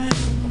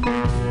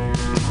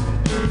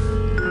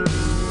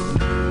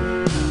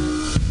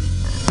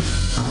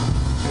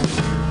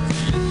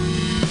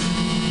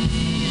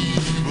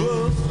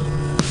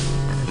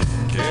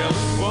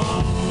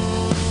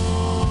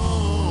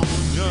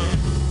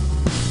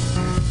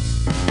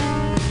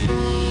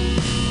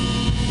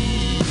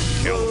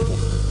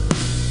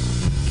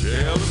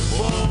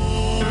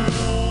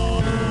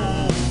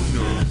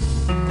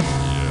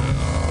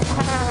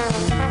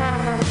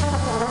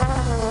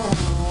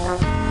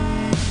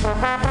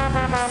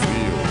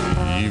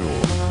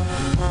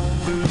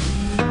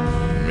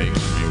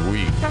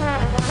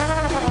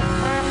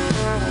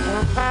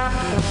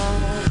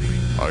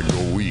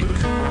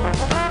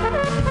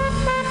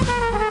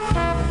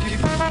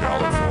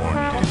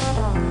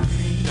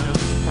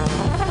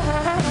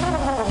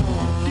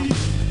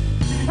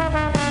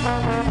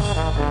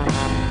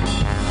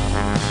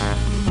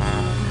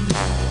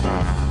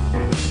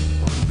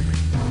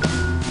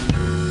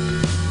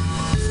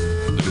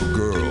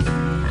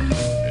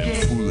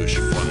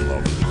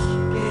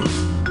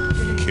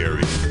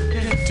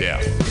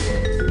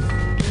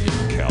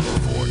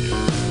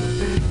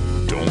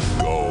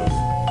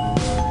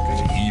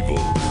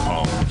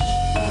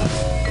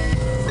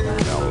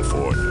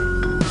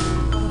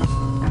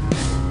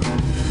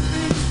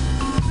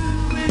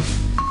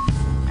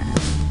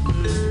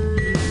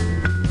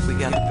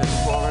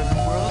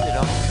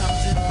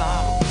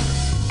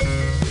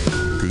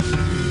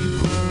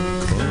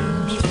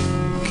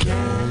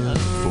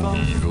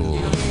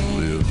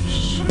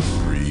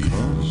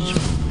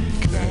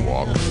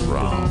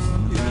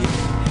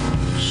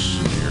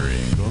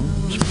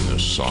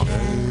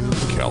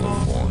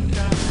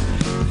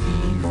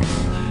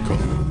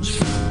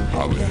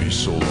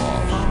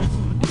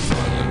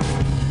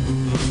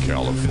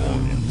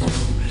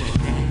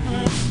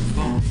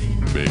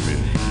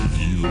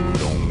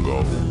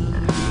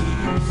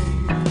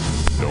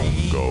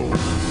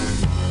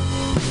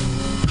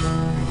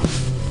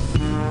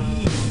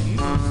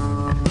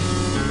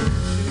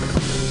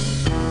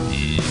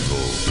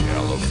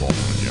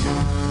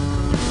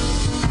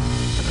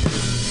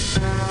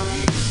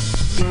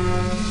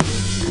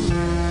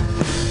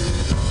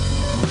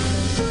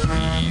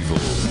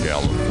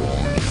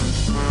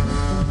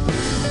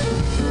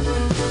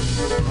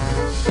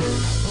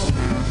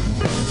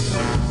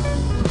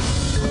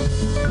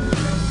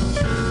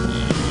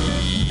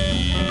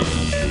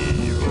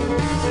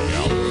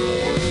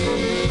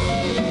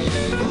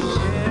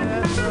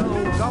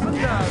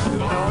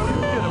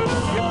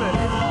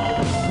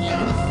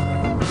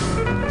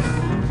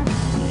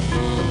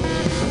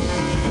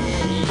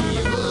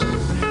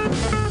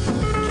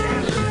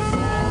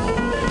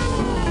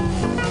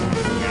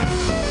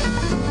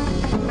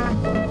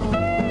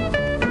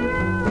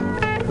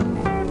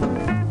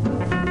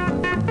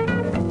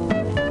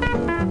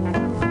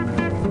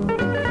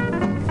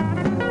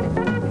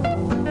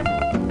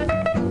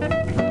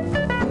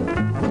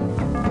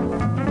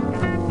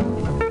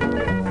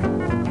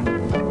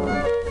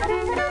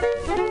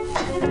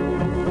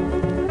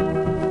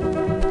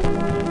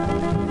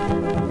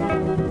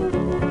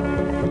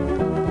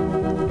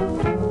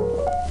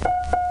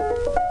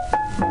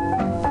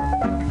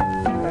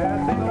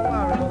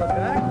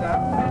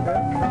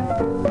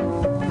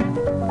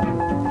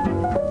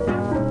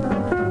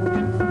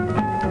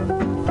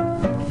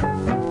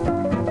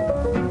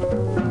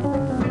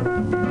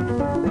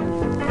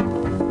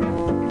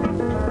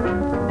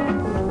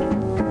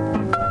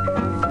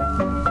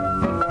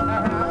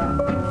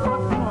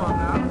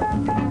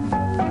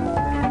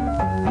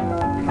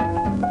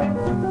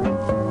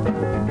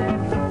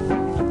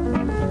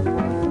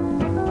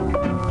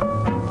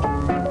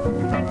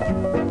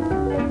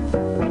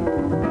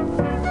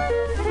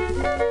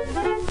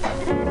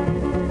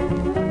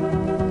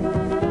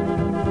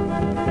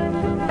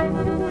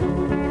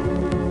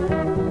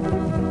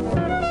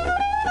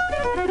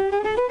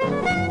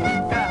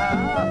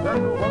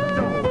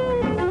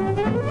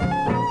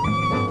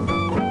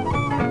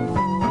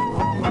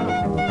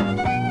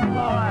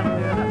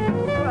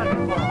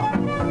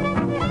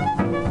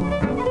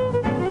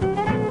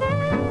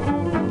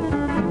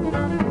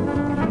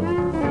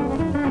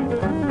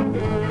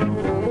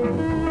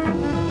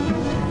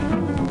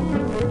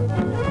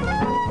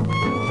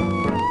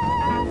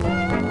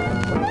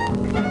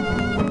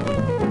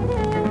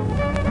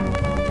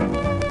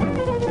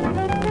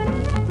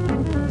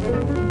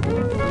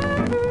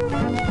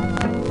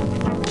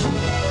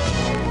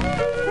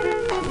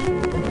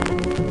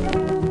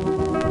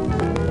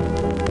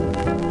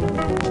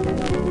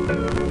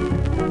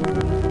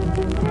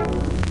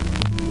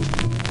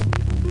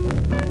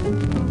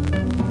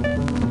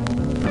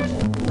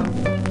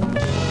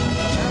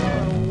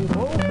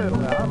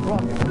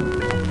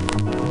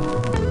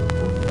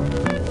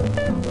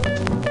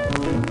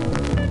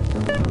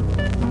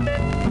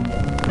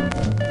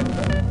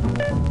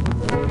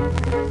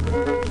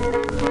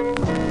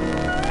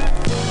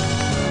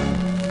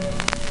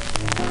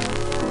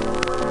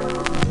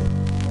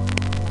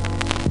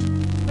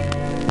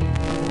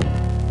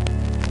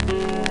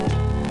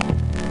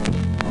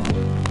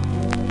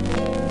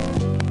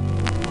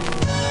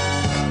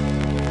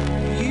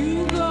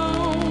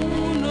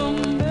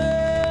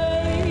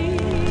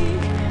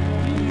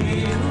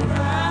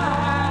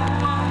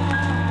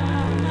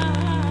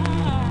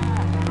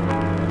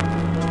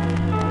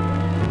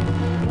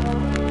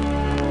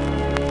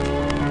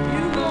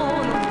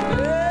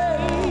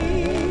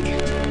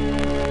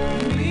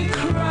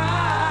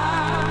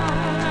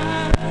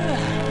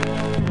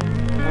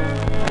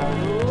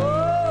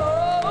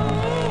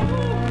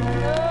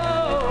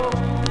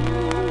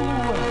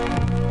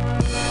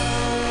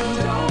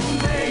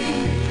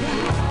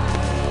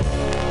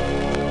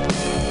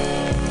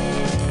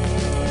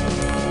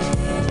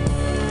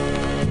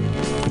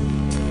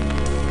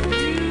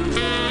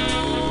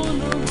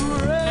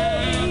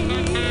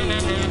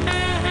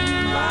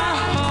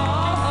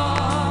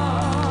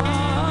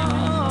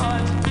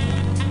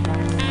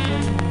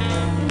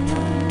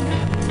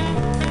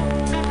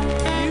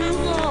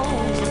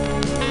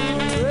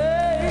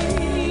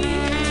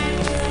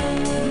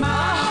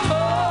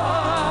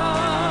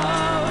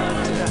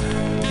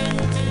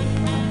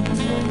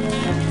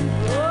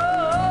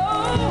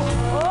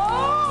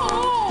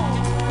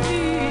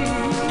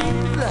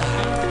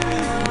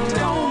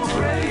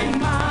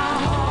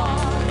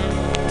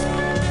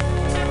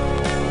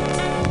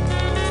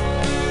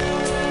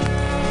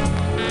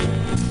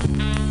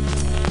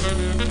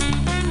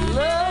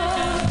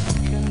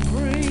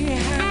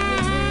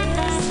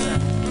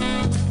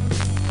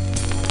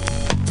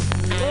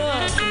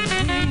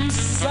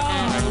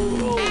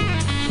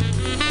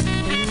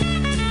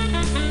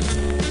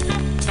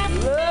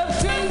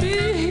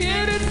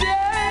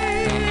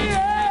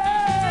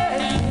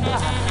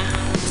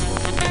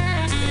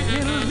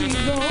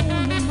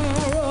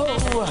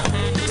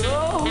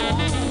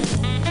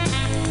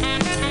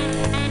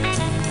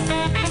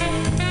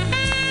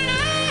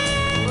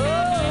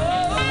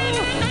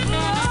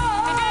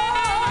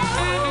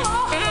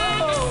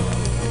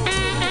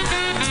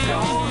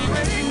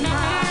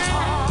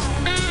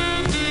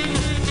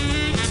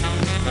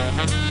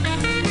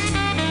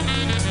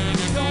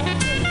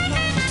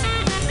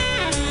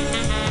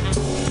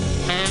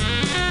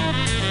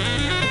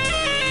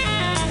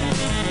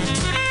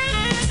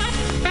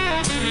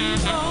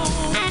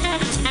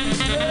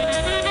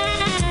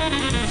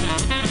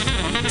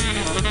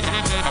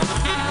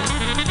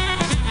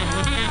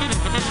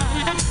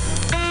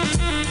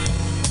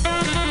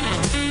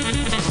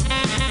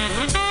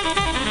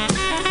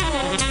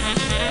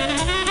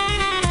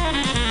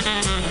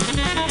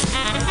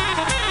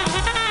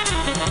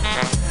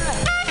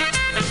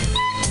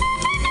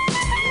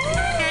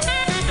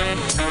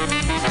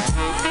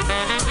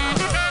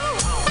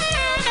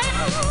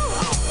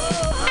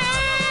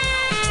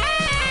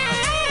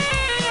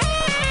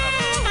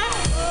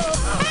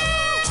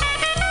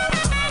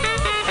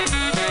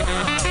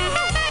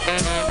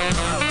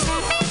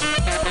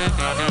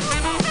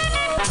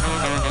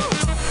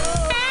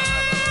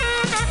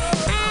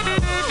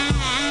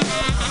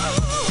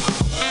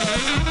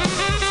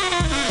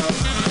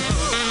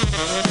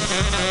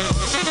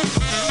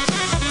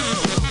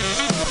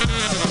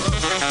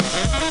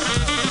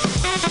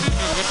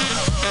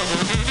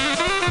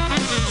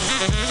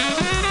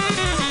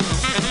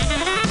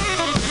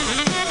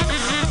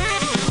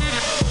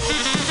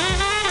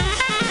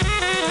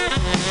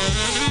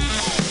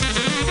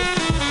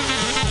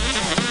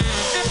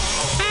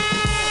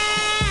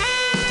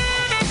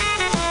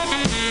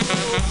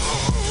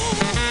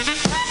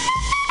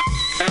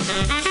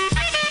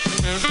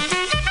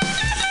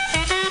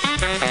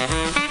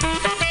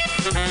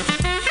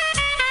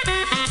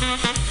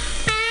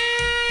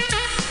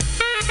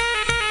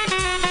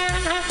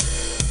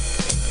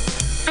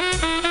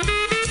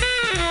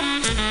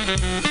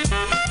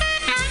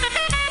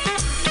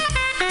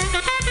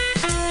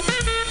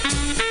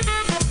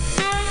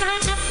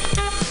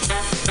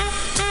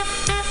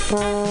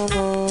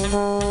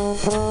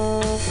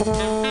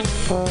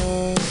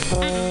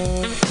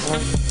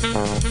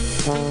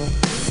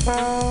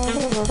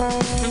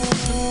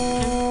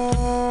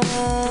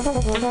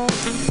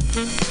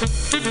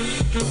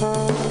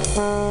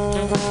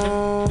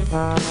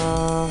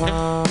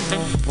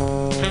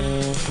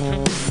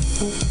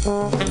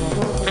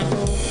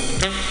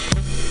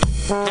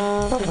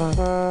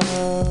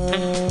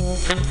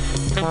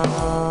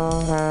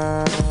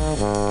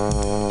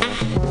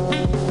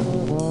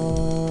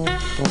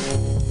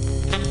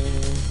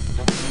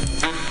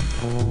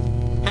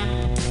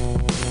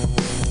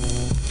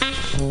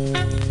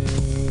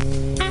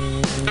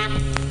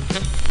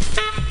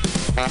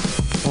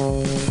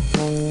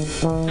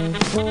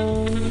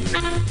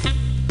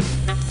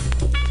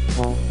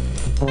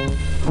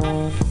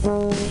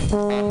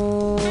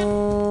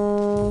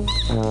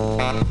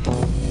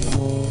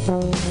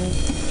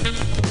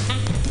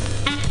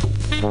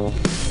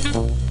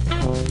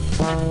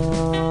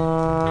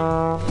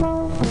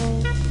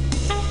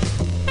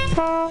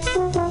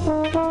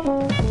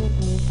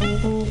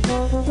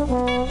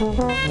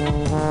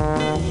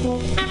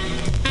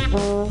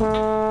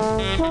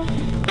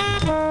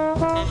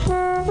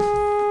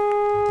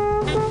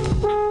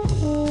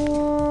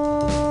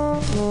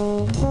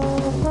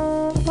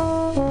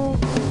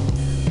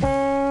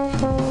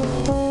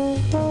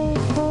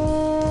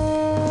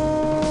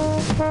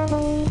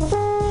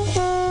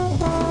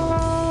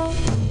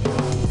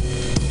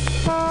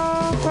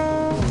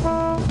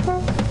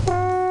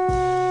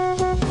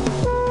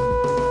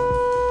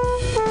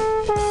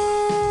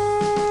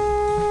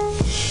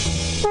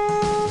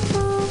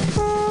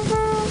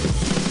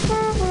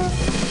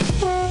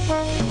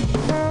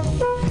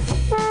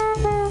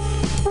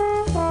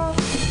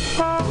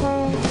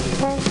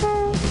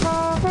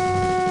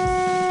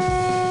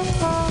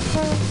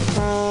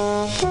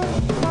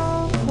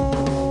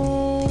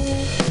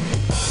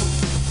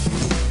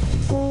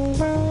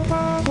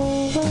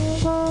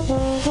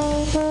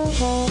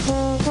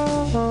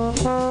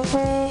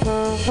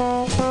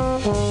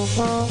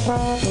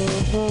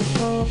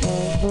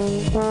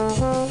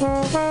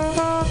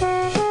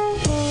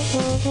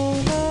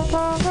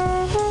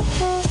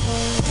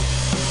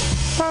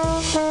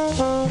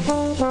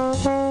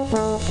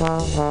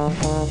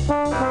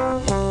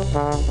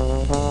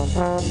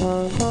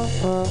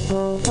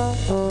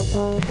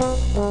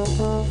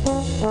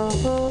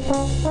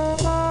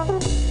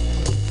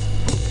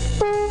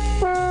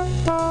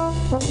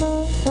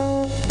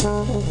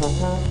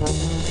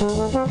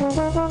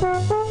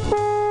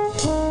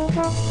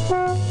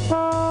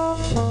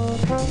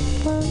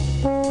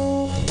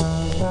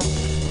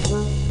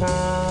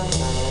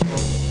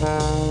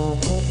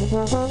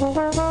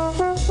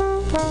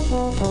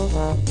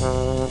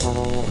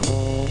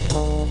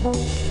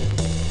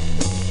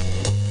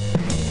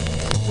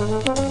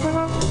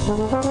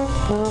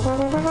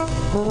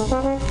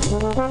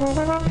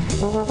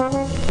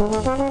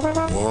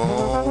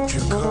 Won't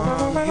you come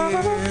here,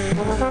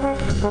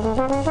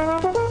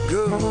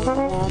 good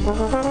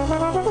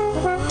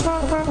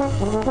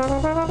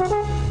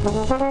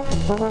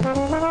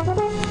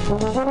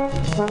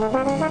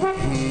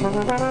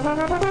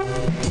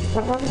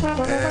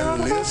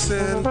and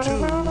listen to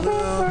the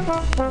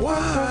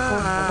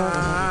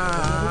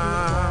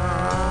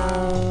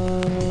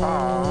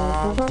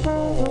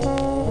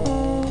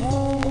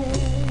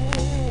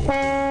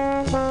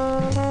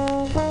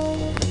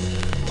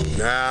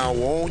Now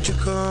won't you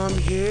come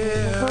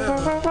here,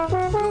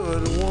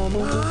 good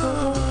woman,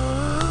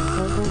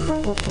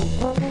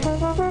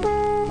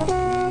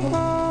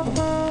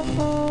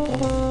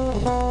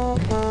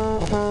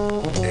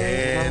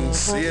 and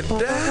sit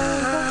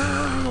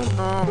down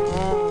on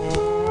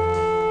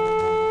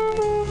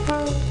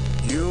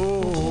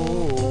your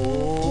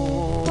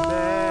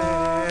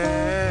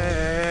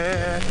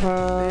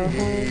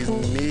daddy's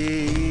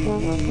knee.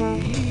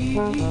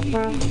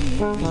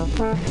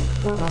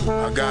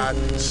 I got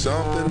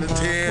something to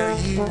tell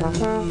you,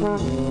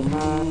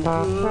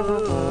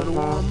 good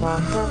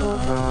woman.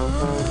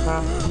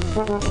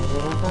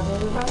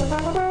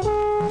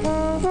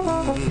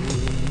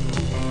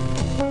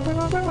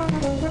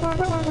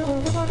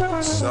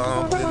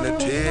 Something to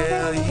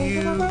tell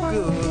you,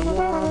 good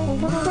woman.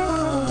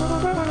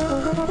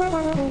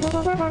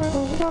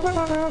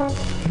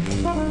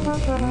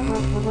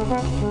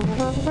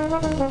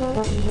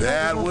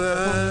 that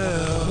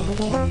will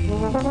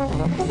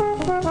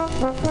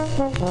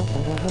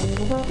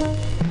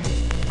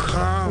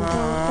come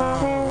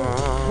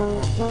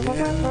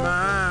in my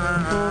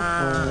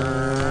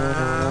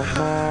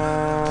heart.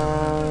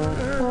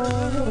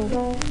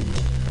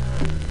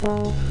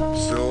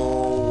 So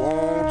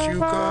won't you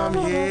come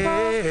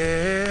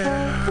here,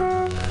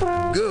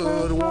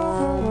 good woman?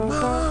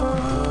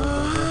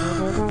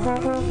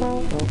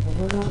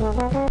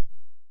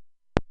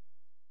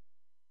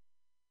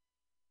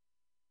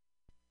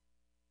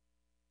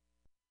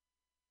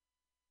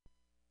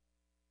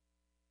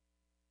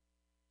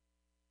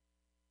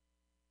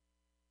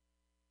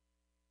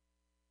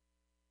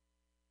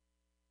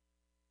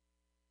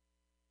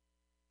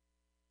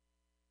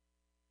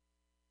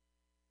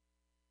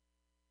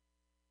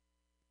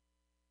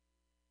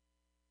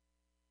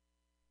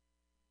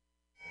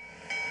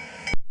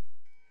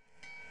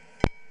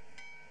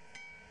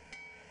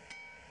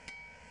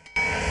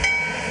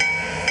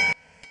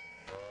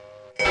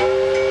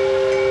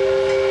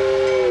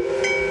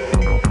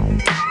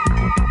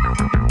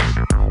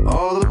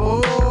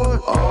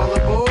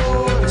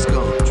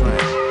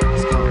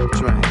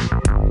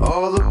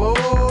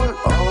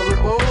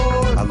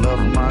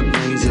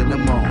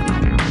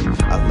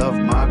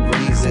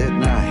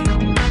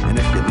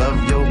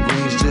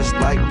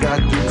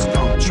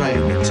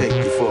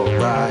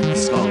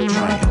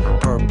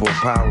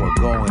 Power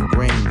going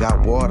green,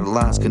 got water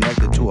lines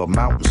connected to a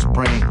mountain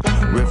spring,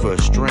 river,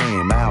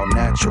 stream, out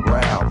natural.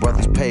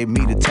 Brothers pay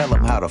me to tell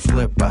them how to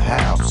flip a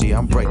house. See,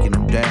 I'm breaking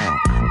them down,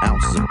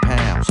 ounces and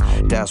pounds.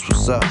 That's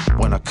what's up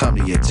when I come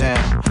to your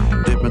town.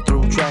 Dipping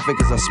through traffic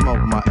as I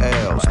smoke my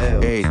L's.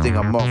 Everything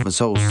I'm off is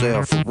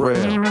wholesale for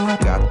real.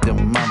 Got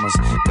them mamas,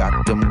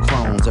 got them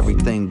clones.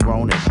 Everything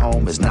grown at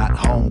home is not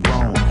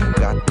homegrown.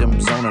 Got them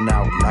zoning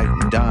out,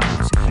 lighting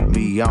dimes.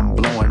 Me, I'm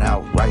blowing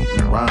out,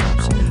 writing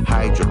rhymes.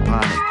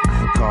 Hydroponic.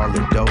 Call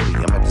it Doty.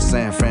 I'm at the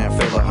San Fran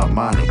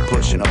Philharmonic,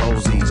 pushing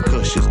OZs,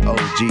 cushions,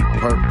 OG,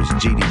 purpose,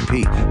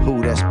 GDP.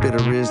 Who that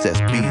spitter is? That's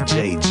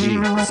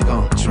BJG.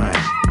 Skunk train,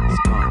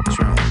 skunk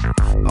train.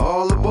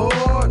 All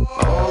aboard,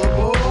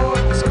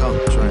 skunk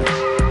train,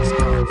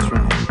 skunk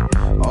train.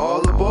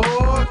 All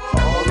aboard,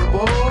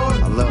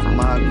 I love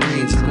my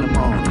greens in the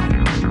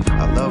morning.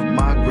 I love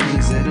my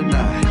greens in the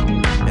night.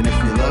 And if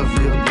you love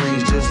your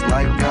greens just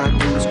like I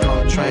do,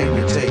 skunk train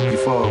will take you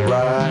for a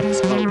ride.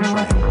 Skunk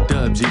train.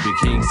 GB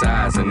king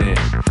size in it.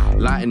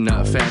 Lighting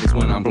up fatties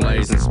when I'm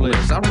blazing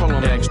splits. I roll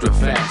them extra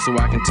fat so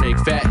I can take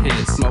fat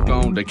hits. Smoke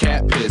on the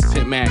cat piss,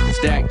 pit mac and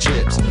stack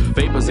chips.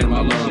 Vapors in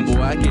my lung,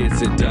 boy, I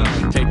gets it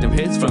done. Take them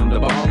hits from the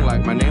bong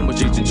like my name was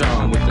Cheech and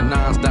Chong. With the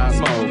non-stop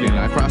smoking,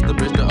 I crossed the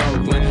bridge to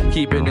Oakland,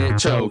 keeping it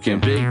choking.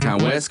 Big time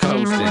West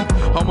Coastin',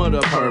 home of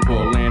the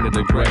purple, land of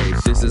the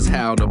graves. This is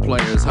how the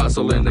players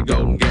hustle in the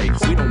Golden Gate.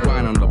 We don't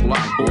grind on the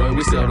block, boy,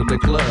 we sell to the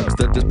clubs.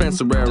 The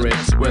dispensary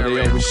where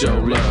they always show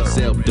love.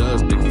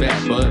 Self-does, big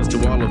fat buzz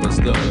to all of us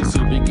thugs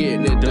who be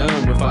getting it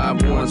done with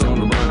 5 ones on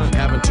the run,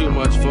 having too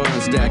much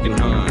fun stacking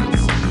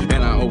huns,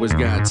 and I always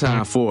got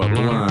time for a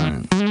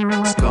blunt.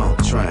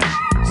 Skunk train,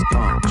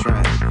 skunk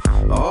train.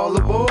 All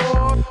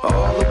aboard,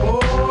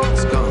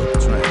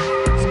 skunk train,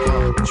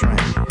 skunk train.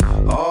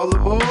 All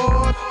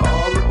aboard,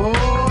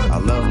 I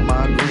love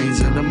my greens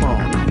in the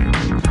morning.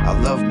 I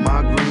love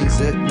my greens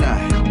at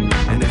night.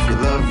 And if you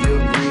love your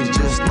greens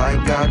just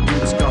like I do,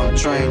 the skunk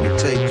train will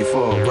take you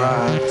for a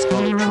ride.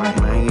 Skunk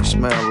train, man, you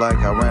smell like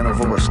I ran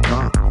over a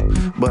skunk.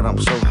 But I'm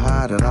so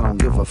high that I don't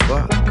give a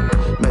fuck.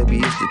 Maybe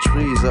it's the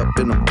trees up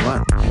in the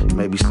blunt.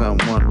 Maybe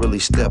someone really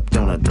stepped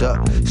on a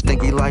duck.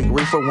 Stinky like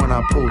reefer when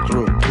I pull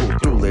through.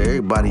 Let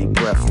everybody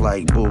breath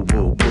like boo,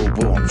 boo, boo,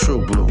 boo. I'm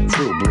true blue, I'm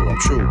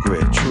true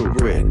grit, true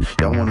grit.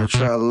 Y'all wanna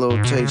try a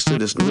little taste of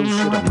this new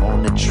shit? I'm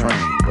on the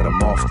train, but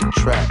I'm off the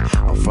track.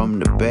 I'm from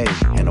the Bay,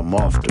 and I'm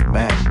off the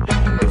map.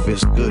 If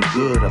it's good,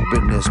 up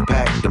in this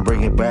pack, then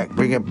bring it back,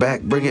 bring it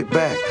back, bring it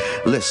back.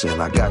 Listen,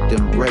 I got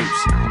them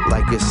grapes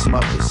like it's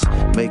Smuckers.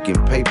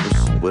 Making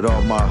papers with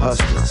all my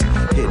hustlers.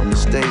 Hitting the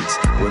States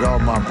with all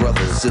my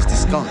brothers. It's the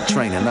skunk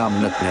train and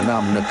I'm the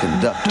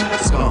conductor.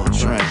 Skunk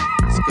train,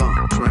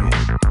 skunk train.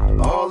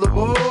 All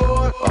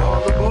aboard,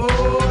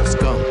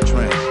 skunk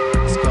train,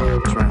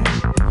 skunk train.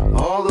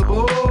 All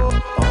aboard,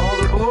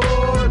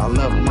 I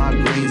love my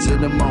greens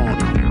in the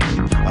morning.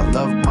 I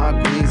love my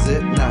greens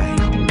at night.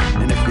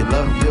 And if you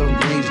love your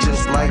greens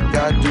just like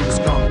I do, the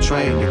skunk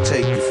train will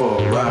take you for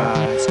a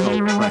ride.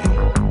 Skunk train.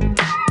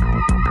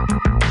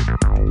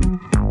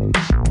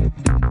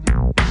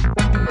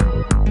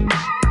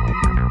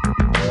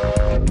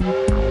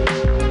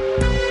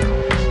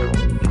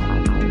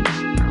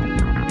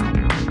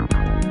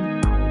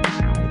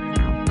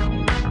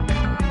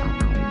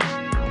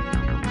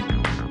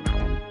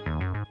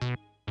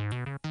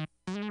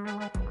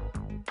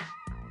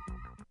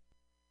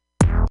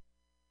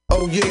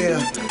 Oh yeah,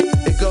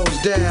 it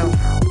goes down.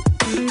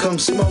 Come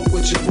smoke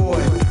with your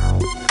boy,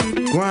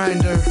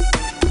 Grinder.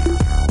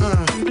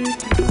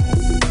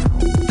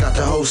 Got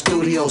the whole whole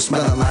studio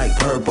smelling like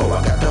purple.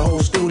 I got the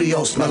whole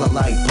studio smelling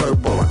like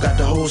purple. I got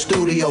the whole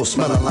studio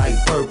smelling like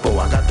purple.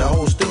 I got the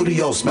whole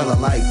studio smelling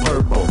like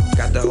purple.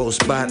 Got the whole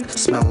spot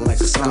smelling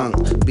like a skunk.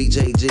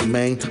 BJG,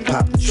 man,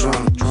 pop the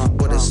trunk.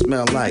 What it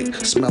smell like?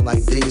 Smell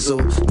like diesel,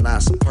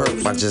 not some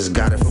perp. I just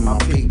got it from my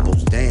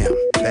peoples. Damn,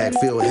 bag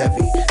feel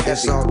heavy.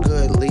 It's all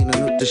good,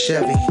 leaning with the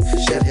Chevy.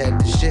 Shed had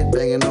the shit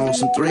banging on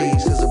some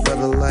threes. Cause a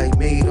brother like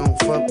me don't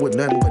fuck with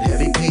nothing but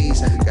heavy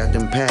peas. Got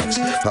them packs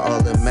for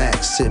all the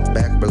max. Sit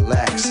back,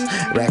 relax,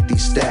 rack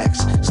these stacks,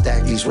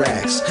 stack these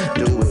racks,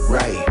 do it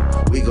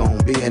right. We gon'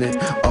 be in it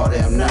all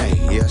damn night.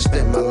 Yeah, I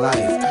spend my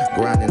life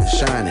grinding and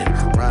shining,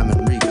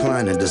 rhyming,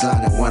 reclining,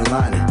 designing,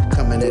 one-lining,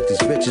 coming at these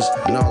bitches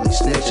and all these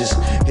snitches,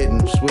 hitting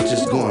them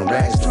switches, going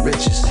rags to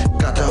riches.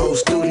 Got the whole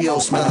studio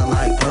smelling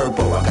like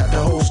purple. I got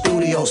the whole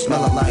studio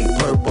smelling like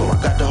purple.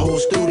 I got the whole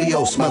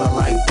studio smelling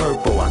like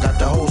purple. I got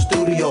the whole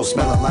studio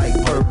smelling like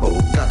purple.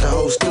 Got the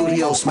whole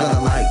studio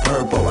smelling like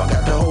purple. I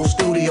got the whole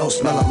studio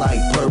smelling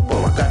like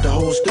purple. I got the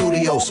whole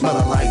studio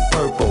smelling like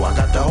purple. I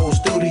got the whole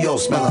studio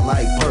smelling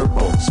like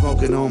purple.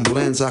 Smoking on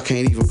blends I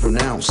can't even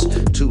pronounce.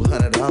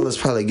 $200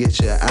 probably get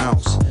you an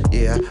ounce.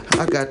 Yeah,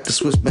 I got the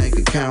Swiss bank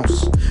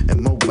accounts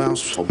and more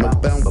bounce, more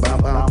bounce,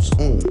 bounce.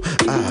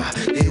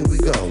 Here we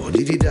go.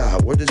 Dee-dee-da,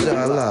 where the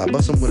ja-la,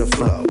 bustin' with a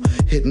flow.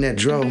 Hitting that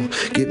dro,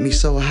 get me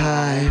so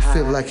high.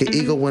 Feel like an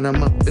eagle when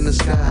I'm up in the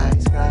sky.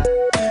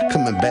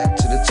 Coming back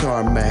to the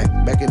tarmac.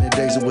 Back in the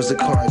days it was a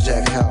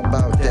carjack. How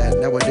about that?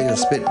 Nowadays I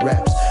spit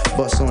raps,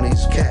 bust on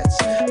these cats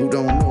who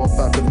don't know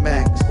about the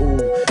Mac. Ooh,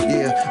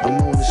 yeah,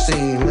 I'm on the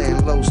scene,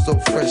 laying low, so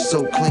fresh,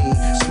 so clean.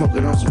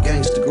 Smoking on some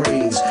gangsta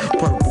greens,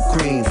 purple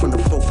cream from the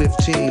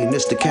 415.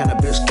 It's the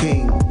cannabis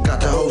king.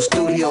 Got the whole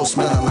studio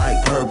smelling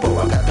like purple.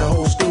 I got the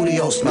whole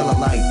studio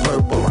smelling like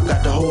purple. I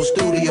got the whole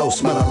studio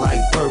smelling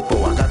like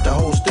purple. I got the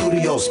whole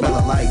studio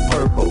smelling like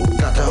purple.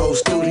 Got the whole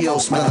studio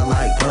smelling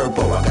like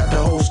purple. I got the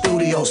whole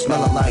studio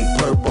smelling like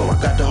purple.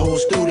 I got the whole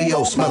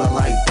studio smelling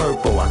like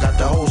purple. I got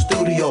the whole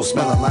studio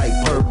smelling like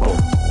purple.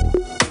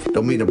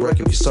 Don't mean to break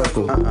up your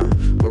circle,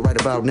 but right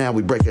about now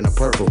we breaking the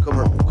purple. Come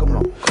on, come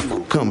on, come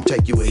on. Come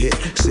take you a hit.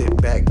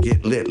 Sit back,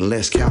 get lit, and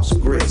let's count some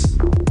grits.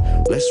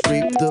 Let's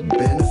reap the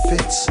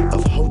benefits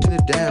of holding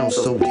it down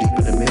so deep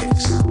in the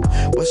mix.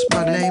 What's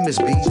my name is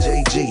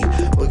BJG.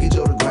 Boogie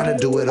Joe the grinder,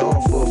 do it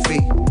all for a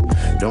fee.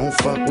 Don't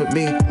fuck with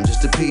me, I'm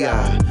just a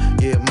PI.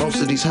 Yeah,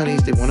 most of these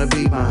honeys, they wanna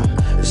be mine.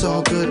 It's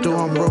all good though,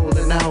 I'm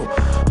rolling out.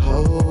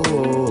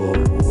 Oh,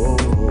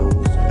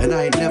 and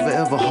I ain't never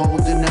ever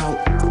holding out.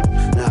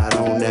 Not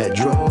on that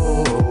dro.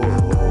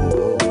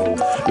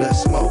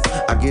 Let's smoke.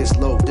 I get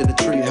sloped in the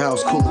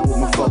treehouse, coolin' with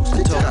my folks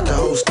to talk. Got the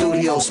whole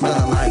studio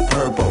smelling like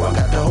purple. I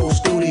got the whole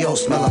studio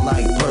smelling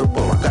like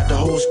purple. I got the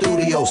whole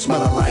studio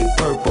smelling like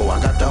purple.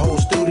 I got the whole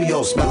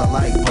studio smelling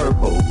like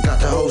purple. Got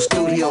the whole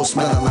studio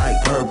smelling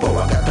like purple.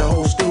 I got the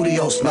whole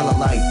studio smelling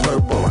like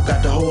purple. I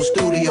got the whole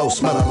studio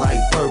smelling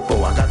like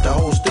purple. I got the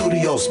whole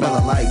studio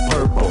smelling like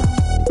purple.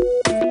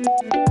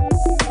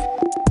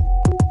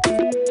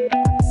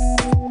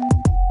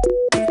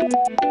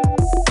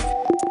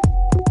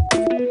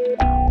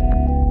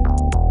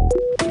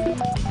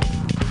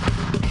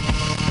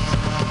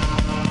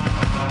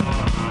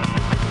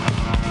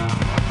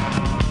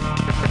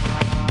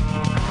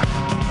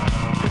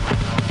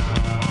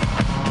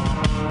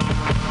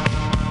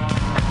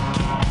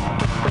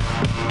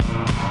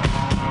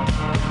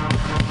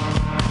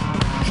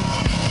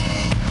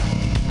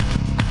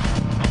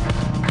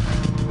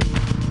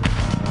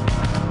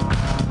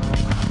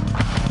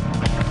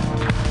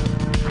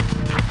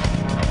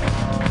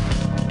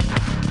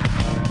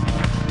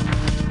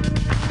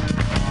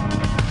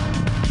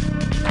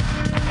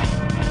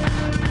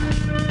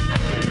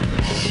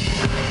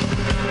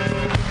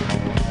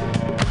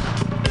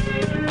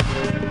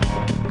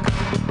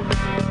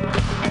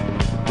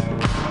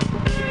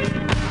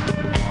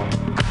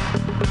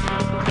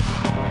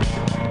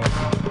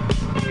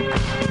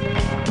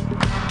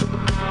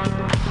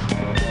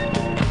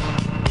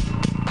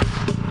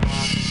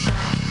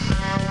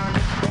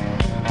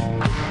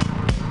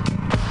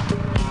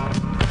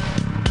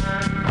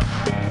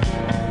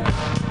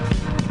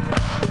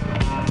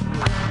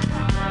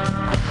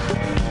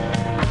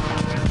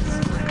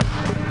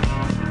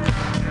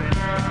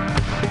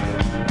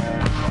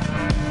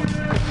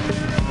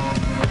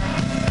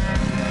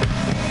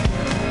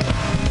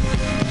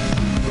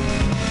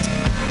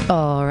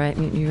 All right,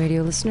 Mutiny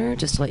Radio listener,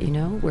 just to let you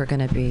know, we're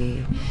going to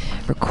be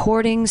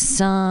recording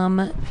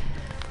some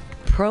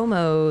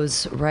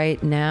promos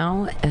right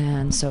now.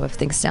 And so if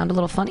things sound a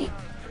little funny,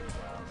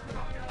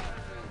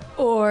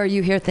 or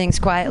you hear things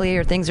quietly,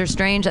 or things are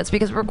strange, that's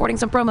because we're recording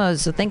some promos.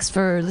 So thanks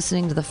for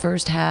listening to the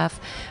first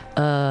half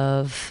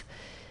of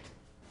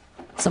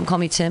Some Call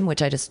Me Tim,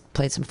 which I just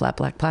played some Flat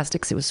Black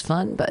Plastics. It was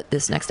fun. But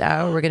this next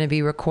hour, we're going to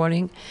be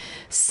recording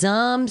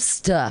some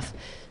stuff.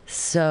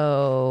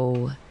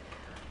 So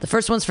the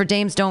first one's for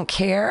Dames Don't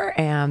Care,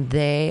 and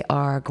they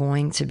are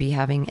going to be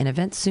having an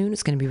event soon.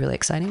 It's going to be really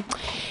exciting.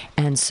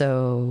 And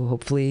so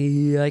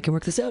hopefully I can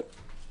work this out.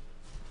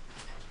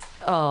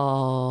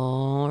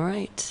 All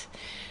right.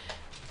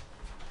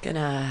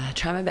 Gonna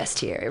try my best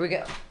here. Here we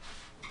go.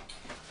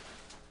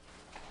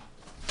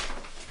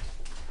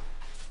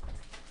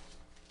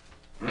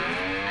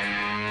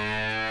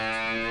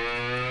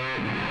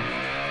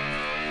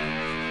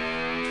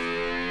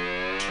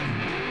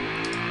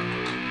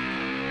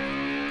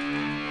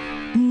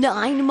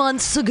 Nine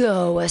months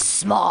ago, a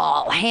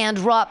small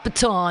hand-wrought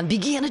baton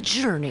began a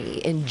journey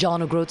in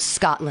John O'Groats,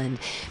 Scotland,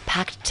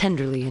 packed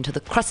tenderly into the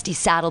crusty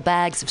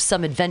saddlebags of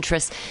some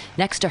adventuress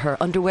next to her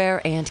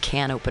underwear and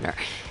can opener.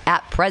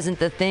 At present,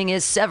 the thing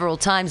is several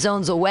time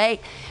zones away,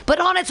 but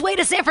on its way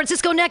to San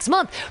Francisco next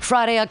month.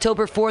 Friday,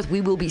 October 4th,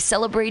 we will be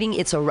celebrating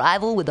its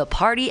arrival with a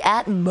party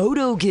at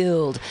Moto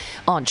Guild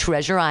on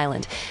Treasure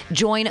Island.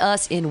 Join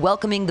us in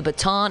welcoming the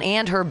baton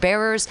and her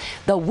bearers,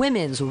 the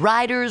Women's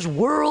Riders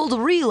World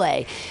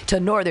Relay, to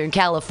Northern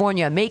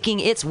California, making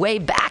its way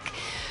back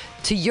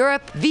to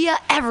Europe via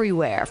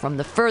everywhere from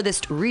the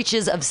furthest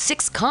reaches of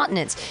 6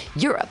 continents,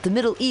 Europe, the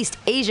Middle East,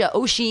 Asia,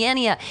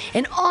 Oceania,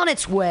 and on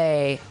its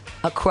way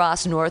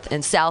across North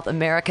and South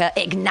America,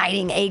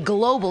 igniting a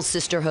global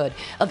sisterhood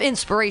of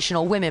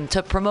inspirational women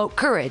to promote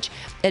courage,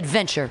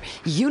 adventure,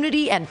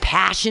 unity, and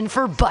passion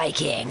for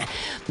biking.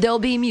 There'll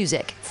be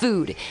music,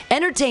 food,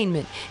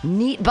 entertainment,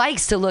 neat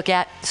bikes to look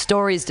at,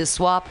 stories to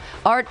swap,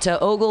 art to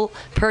ogle,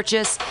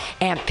 purchase,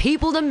 and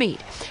people to meet.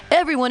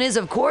 Everyone is,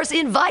 of course,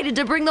 invited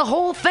to bring the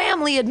whole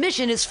family.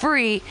 Admission is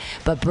free,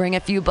 but bring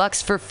a few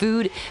bucks for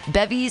food,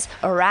 bevies,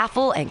 a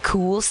raffle, and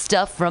cool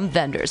stuff from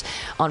vendors.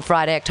 On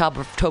Friday,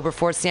 October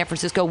 4th, San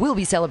Francisco will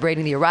be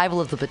celebrating the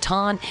arrival of the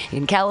baton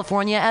in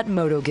California at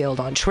Moto Guild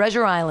on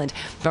Treasure Island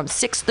from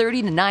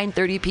 6:30 to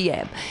 9:30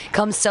 p.m.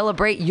 Come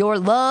celebrate your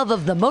love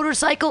of the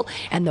motorcycle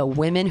and the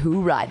women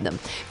who ride them.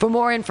 For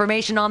more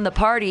information on the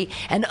party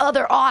and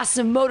other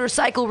awesome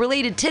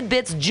motorcycle-related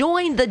tidbits,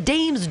 join the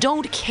Dames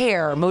Don't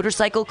Care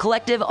Motorcycle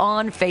Collective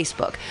on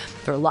Facebook.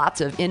 For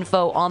lots of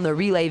info on the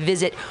relay,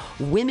 visit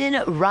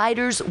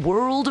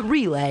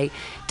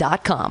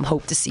WomenRidersWorldRelay.com.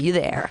 Hope to see you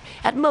there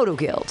at Moto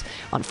Guild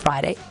on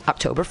Friday,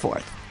 October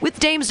 4th with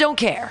Dames Don't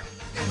Care.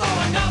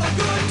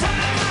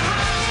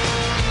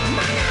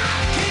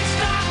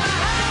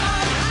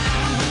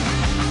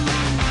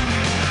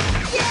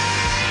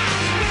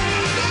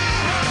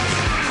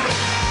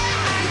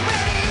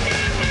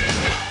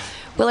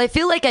 Well, I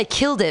feel like I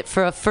killed it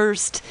for a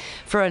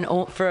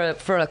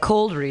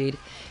cold read,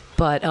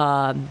 but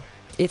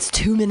it's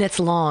 2 minutes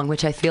long,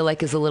 which I feel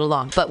like is a little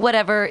long. But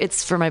whatever,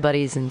 it's for my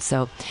buddies, and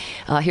so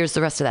here's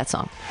the rest of that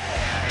song.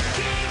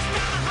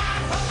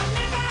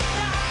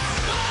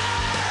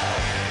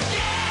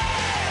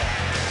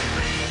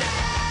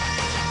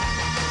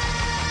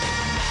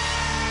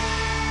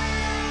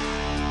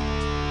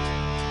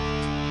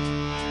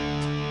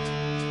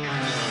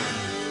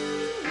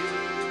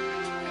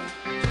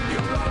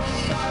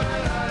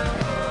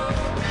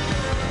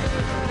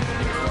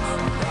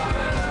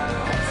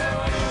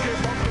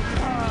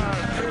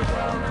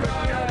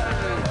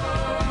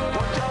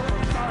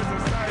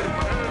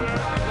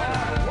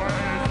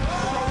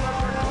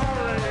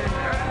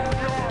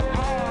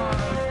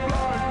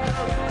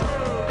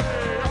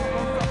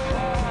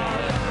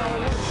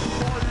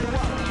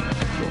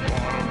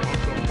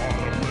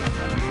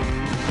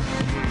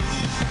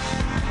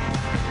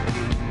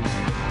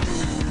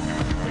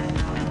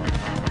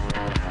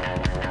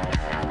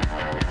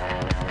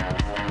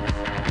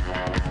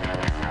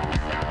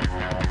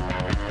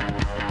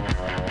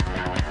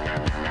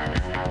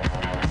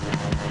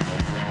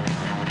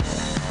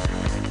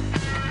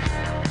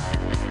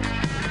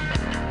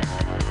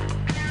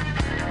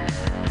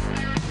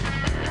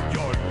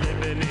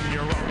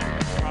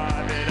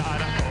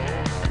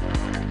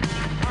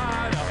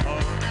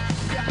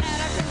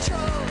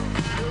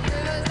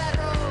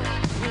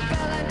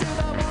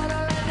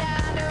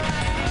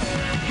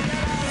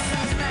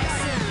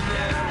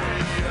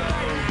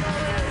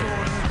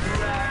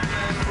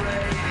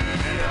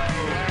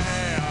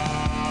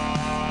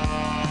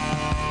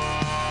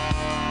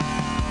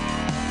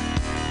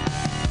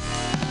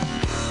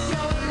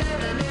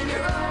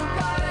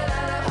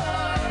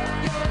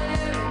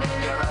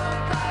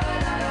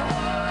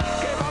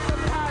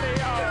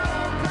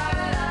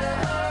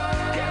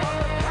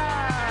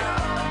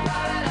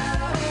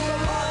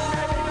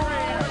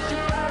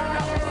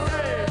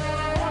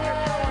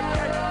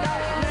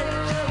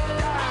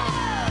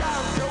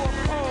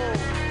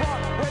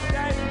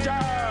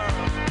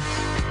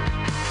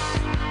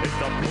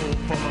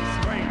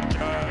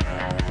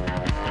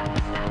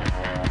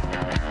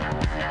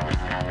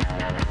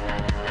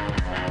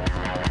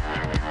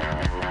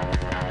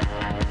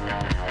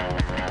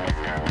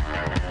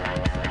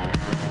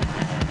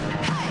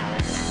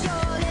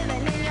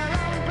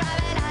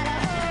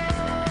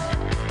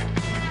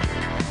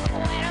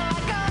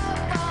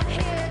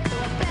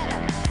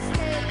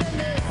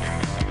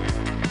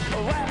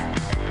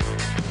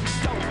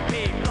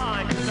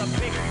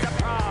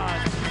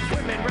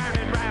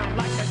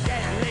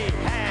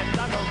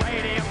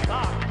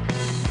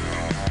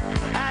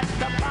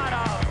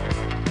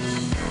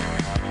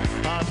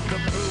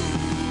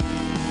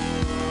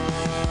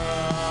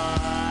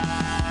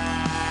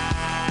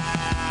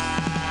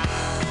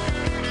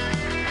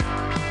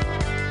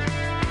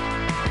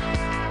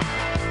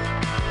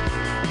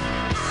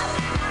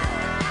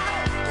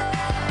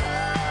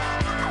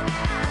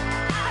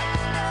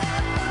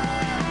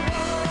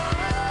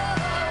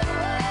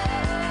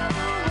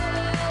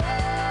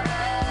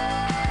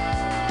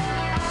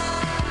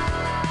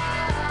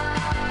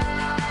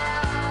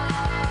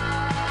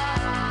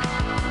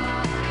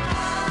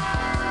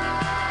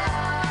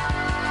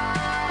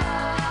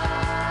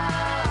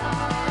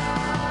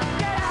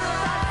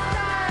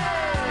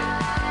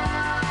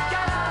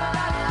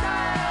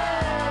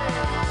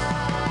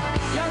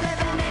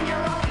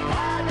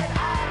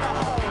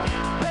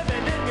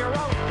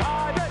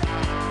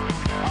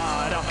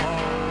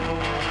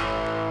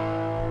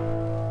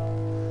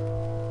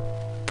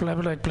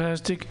 flap like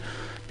plastic.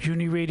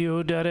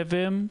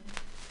 MutinyRadio.fm.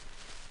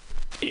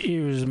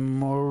 Here's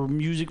more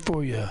music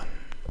for you.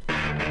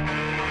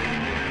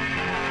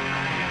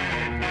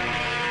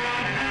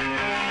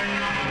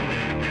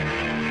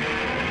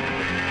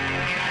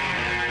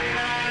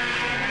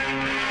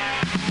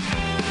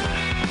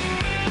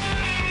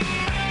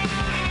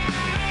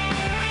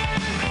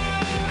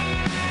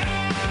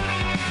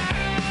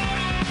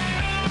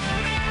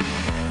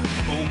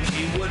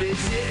 What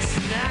is it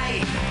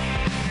tonight?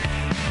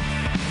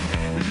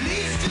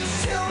 Please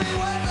just tell me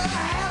what the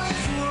hell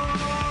is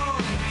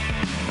wrong.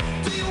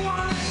 Do you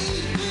wanna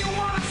eat? Do you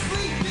wanna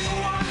sleep? Do you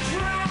wanna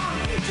drown?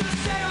 Just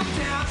settle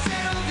down,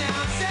 settle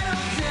down,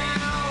 settle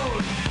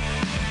down.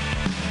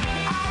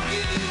 I'll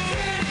give you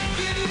candy,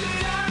 give you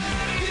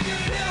diamonds, give you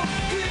pills,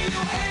 give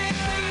you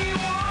anything you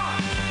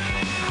want.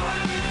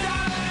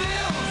 $100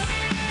 bills.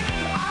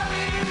 I'll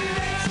even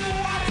let you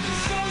watch the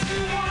shows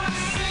you wanna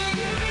see.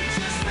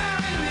 Just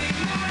marry me,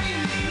 marry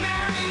me,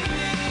 marry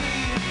me.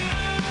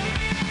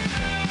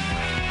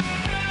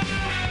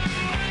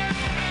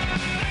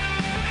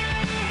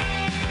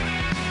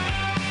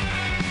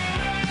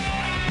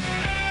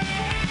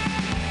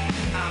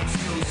 I'm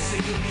so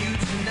sick of you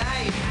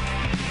tonight.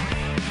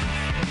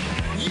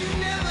 You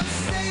never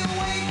stay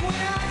awake when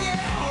I get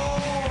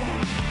home.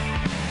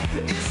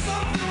 Is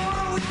something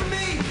wrong with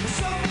me? Is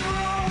something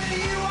wrong with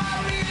you? I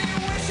really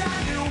wish I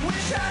knew,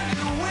 wish I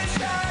knew, wish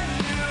I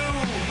knew.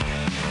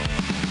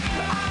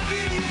 I'll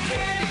give you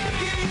candy,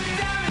 give you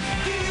diamonds,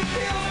 give you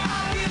pills.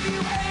 I'll give you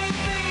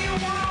anything you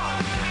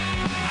want.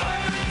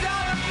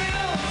 $100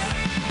 bills.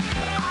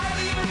 I'll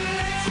even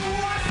let you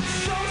watch the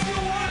shows you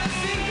wanna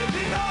see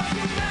because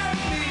you marry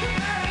me,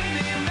 marry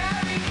me,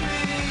 marry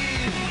me.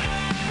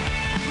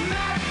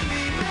 Marry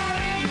me,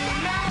 marry me,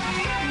 marry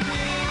me.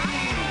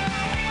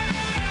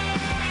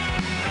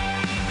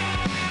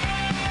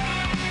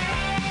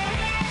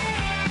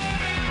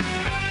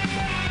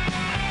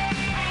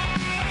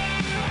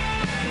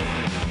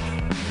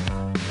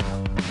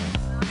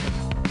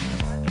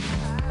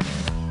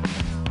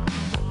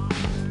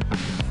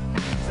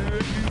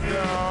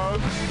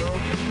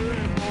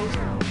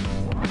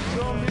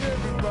 Tell me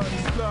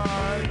everybody's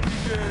slide.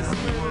 DJ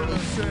spinning a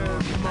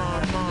sense in my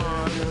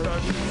mind.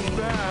 That shit's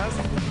fast,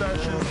 that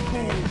shit's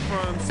cool.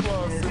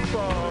 Francois c'est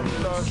pas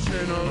la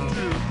chaîne on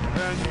two.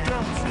 And you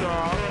don't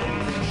stop,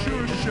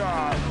 shoot a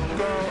shot.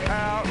 Go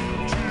out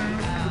to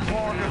the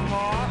parking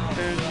lot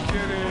and you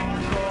get in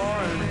your car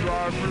and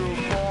drive real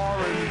far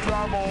and you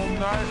drive all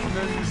night and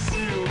then you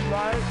see a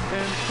light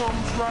and it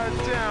comes right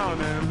down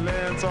and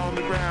lands on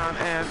the ground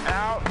and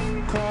out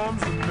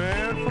comes a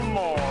man from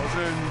Mars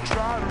and you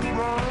try to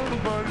run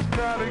but he's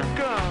got a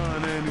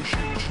gun and he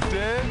shoots you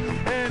dead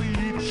and he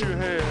eats your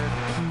head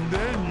and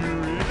then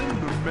you're in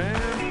the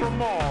man from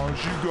Mars.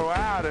 You go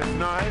out at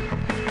night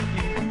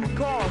eating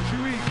cars, you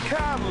eat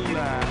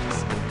Cadillacs,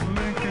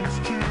 Lincolns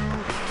too,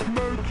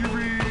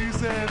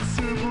 Mercuries and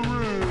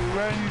Subaru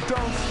and you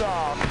don't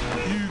stop,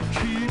 you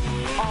keep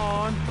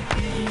on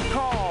eating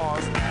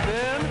cars.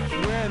 Then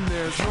when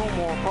there's no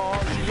more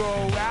cars you go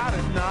out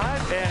at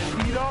night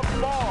and eat up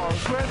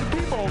bars where the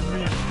people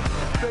meet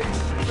face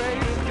to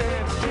face,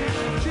 dance cheek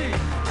to cheek,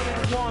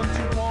 one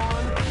to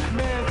one,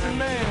 man to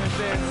man,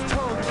 dance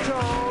toe to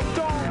toe.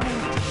 Don't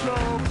move too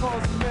slow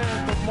cause the man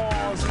from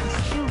Mars is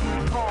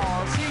through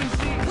cars. He's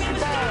eating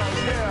bars,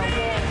 yeah,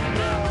 wall to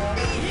wall,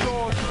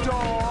 door to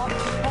door,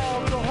 hall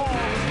to hall.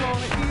 He's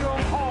gonna eat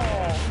them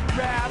all.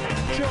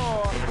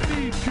 Rapture,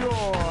 be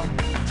pure,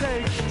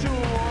 take the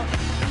tour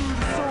through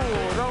the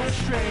sword. Don't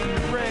strain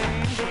the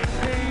range,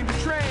 pain the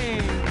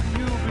train.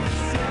 You'll be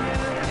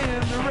singing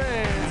in the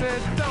rain.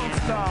 Said don't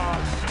stop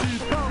to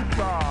punk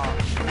rock.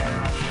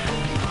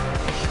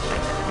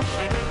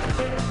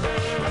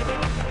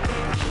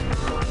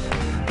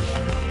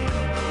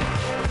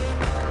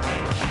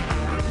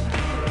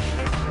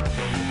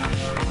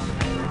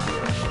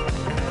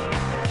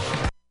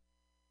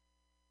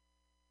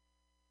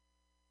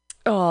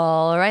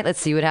 All right, let's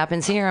see what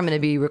happens here. I'm going to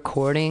be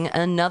recording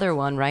another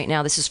one right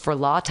now. This is for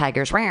Law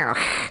Tigers. Let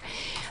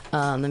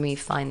me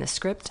find the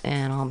script,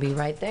 and I'll be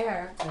right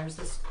there. There's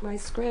this. My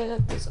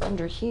script is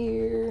under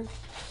here.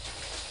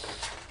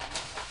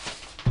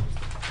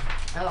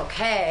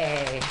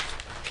 Okay.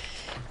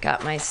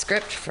 Got my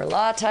script for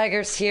Law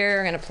Tigers here.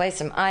 I'm going to play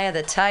some Eye of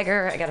the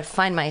Tiger. I got to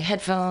find my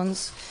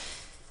headphones.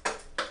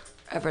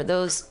 Wherever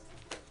those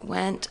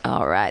went.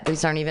 All right,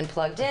 these aren't even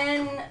plugged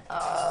in.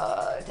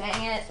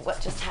 Dang it.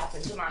 What just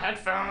happened to my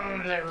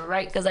headphones? They were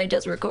right because I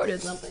just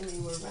recorded something. They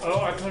were right.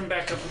 Oh, I put them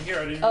back up from here.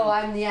 I didn't. Oh,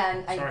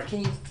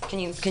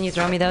 can you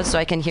throw me those so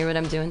I can hear what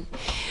I'm doing?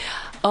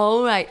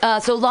 All right.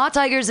 So Law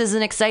Tigers is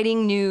an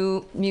exciting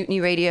new Mutiny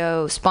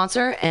Radio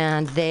sponsor,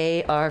 and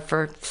they are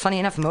for, funny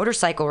enough,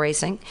 motorcycle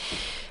racing.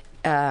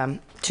 2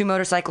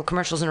 motorcycle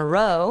commercials in a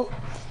row.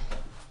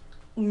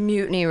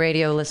 Mutiny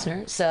Radio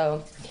listener.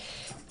 So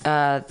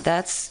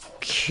that's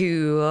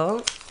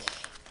cool.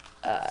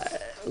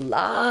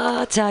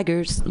 Law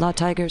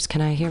Tigers.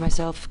 Can I hear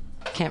myself?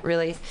 Can't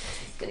really.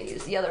 Gonna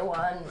use the other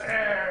one.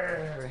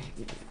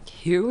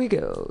 Here we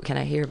go. Can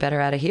I hear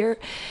better out of here?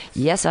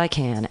 Yes, I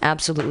can.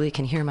 Absolutely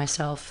can hear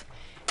myself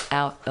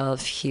out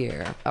of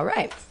here. All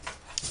right.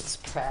 Let's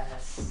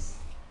press.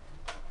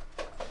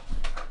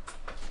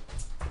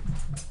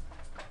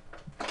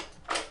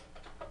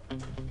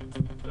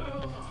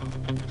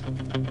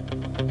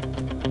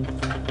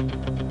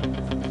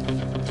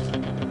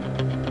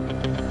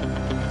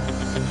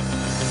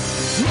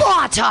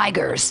 Law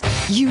Tigers!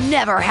 You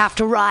never have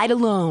to ride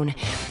alone.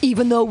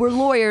 Even though we're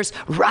lawyers,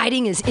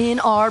 riding is in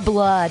our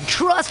blood.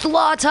 Trust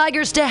Law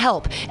Tigers to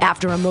help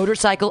after a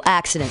motorcycle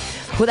accident.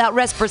 Without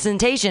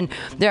representation,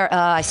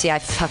 I see I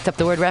fucked up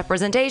the word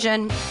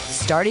representation.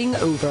 Starting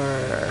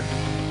over.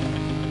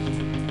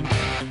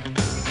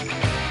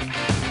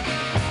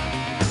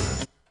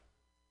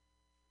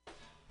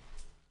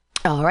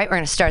 All right, we're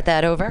going to start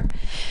that over.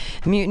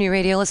 Mutiny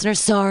Radio listeners,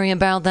 sorry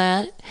about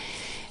that.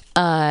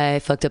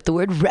 I fucked up the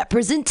word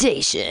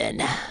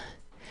representation.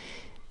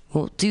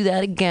 We'll do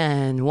that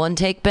again. One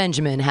take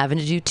Benjamin, having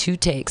to do 2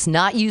 takes.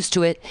 Not used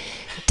to it.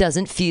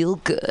 Doesn't feel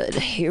good.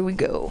 Here we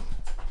go.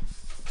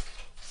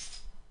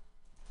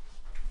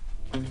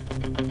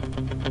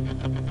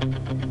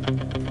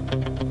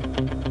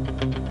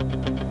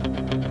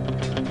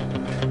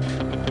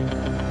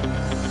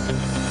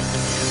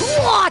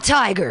 Law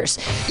Tigers!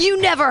 You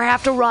never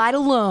have to ride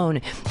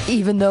alone.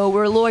 Even though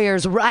we're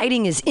lawyers,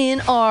 riding is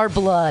in our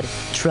blood.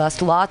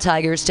 Trust Law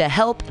Tigers to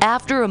help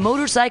after a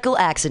motorcycle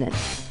accident.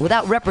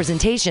 Without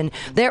representation,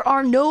 there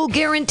are no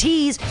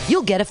guarantees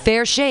you'll get a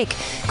fair shake.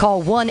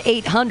 Call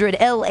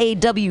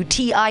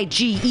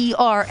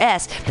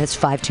 1-800-LAWTIGERS, that's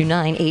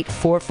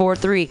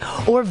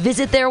 529-8443, or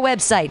visit their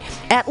website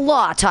at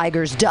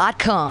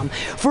lawtigers.com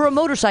for a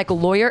motorcycle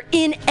lawyer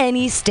in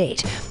any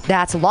state.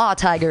 That's Law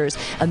Tigers,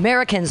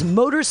 Americans'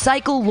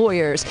 motorcycle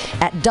lawyers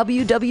at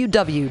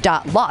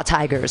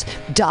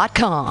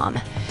www.lawtigers.com.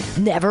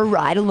 Never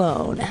ride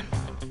alone.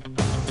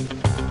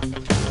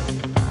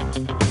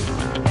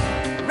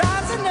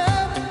 Rising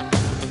up,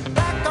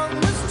 back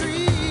on the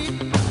street.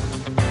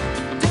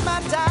 Did my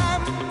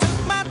time,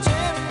 took my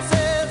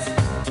chances.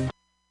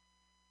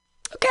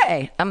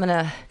 Okay, I'm going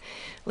to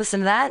listen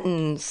to that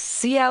and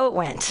see how it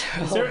went.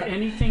 Is there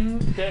anything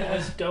that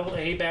has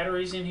AA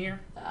batteries in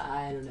here?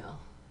 I don't know.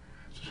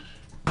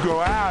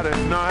 Go out at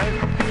night,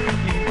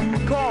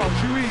 eating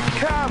cars, you eat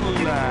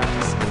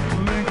Cadillacs,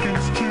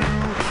 Lincolns too,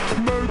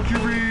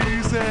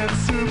 Mercuries and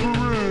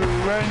Subaru,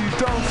 and you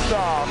don't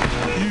stop,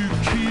 you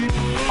keep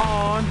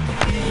on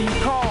eating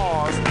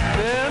cars.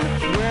 Then,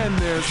 when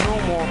there's no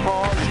more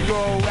cars, you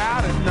go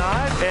out at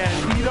night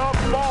and eat up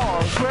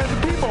bars where the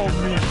people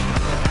meet,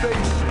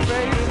 face to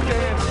face,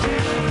 dance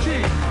cheek to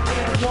cheek,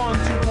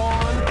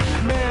 1-to-1,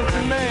 man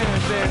to man,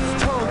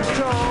 dance toe to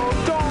toe.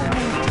 Don't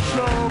move too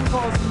slow,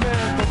 'cause the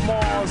man from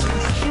Mars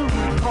is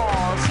through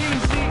cars.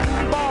 He's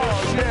eating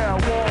bars, yeah,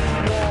 wall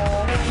to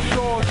wall,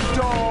 door to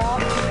door,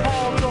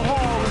 hall to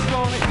hall. He's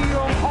gonna eat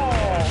them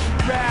all.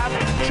 Rap,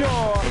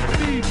 cure,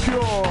 be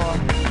pure,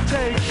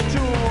 take a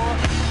tour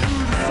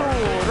through the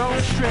sword.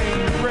 Don't strain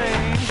the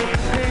range,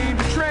 pain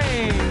the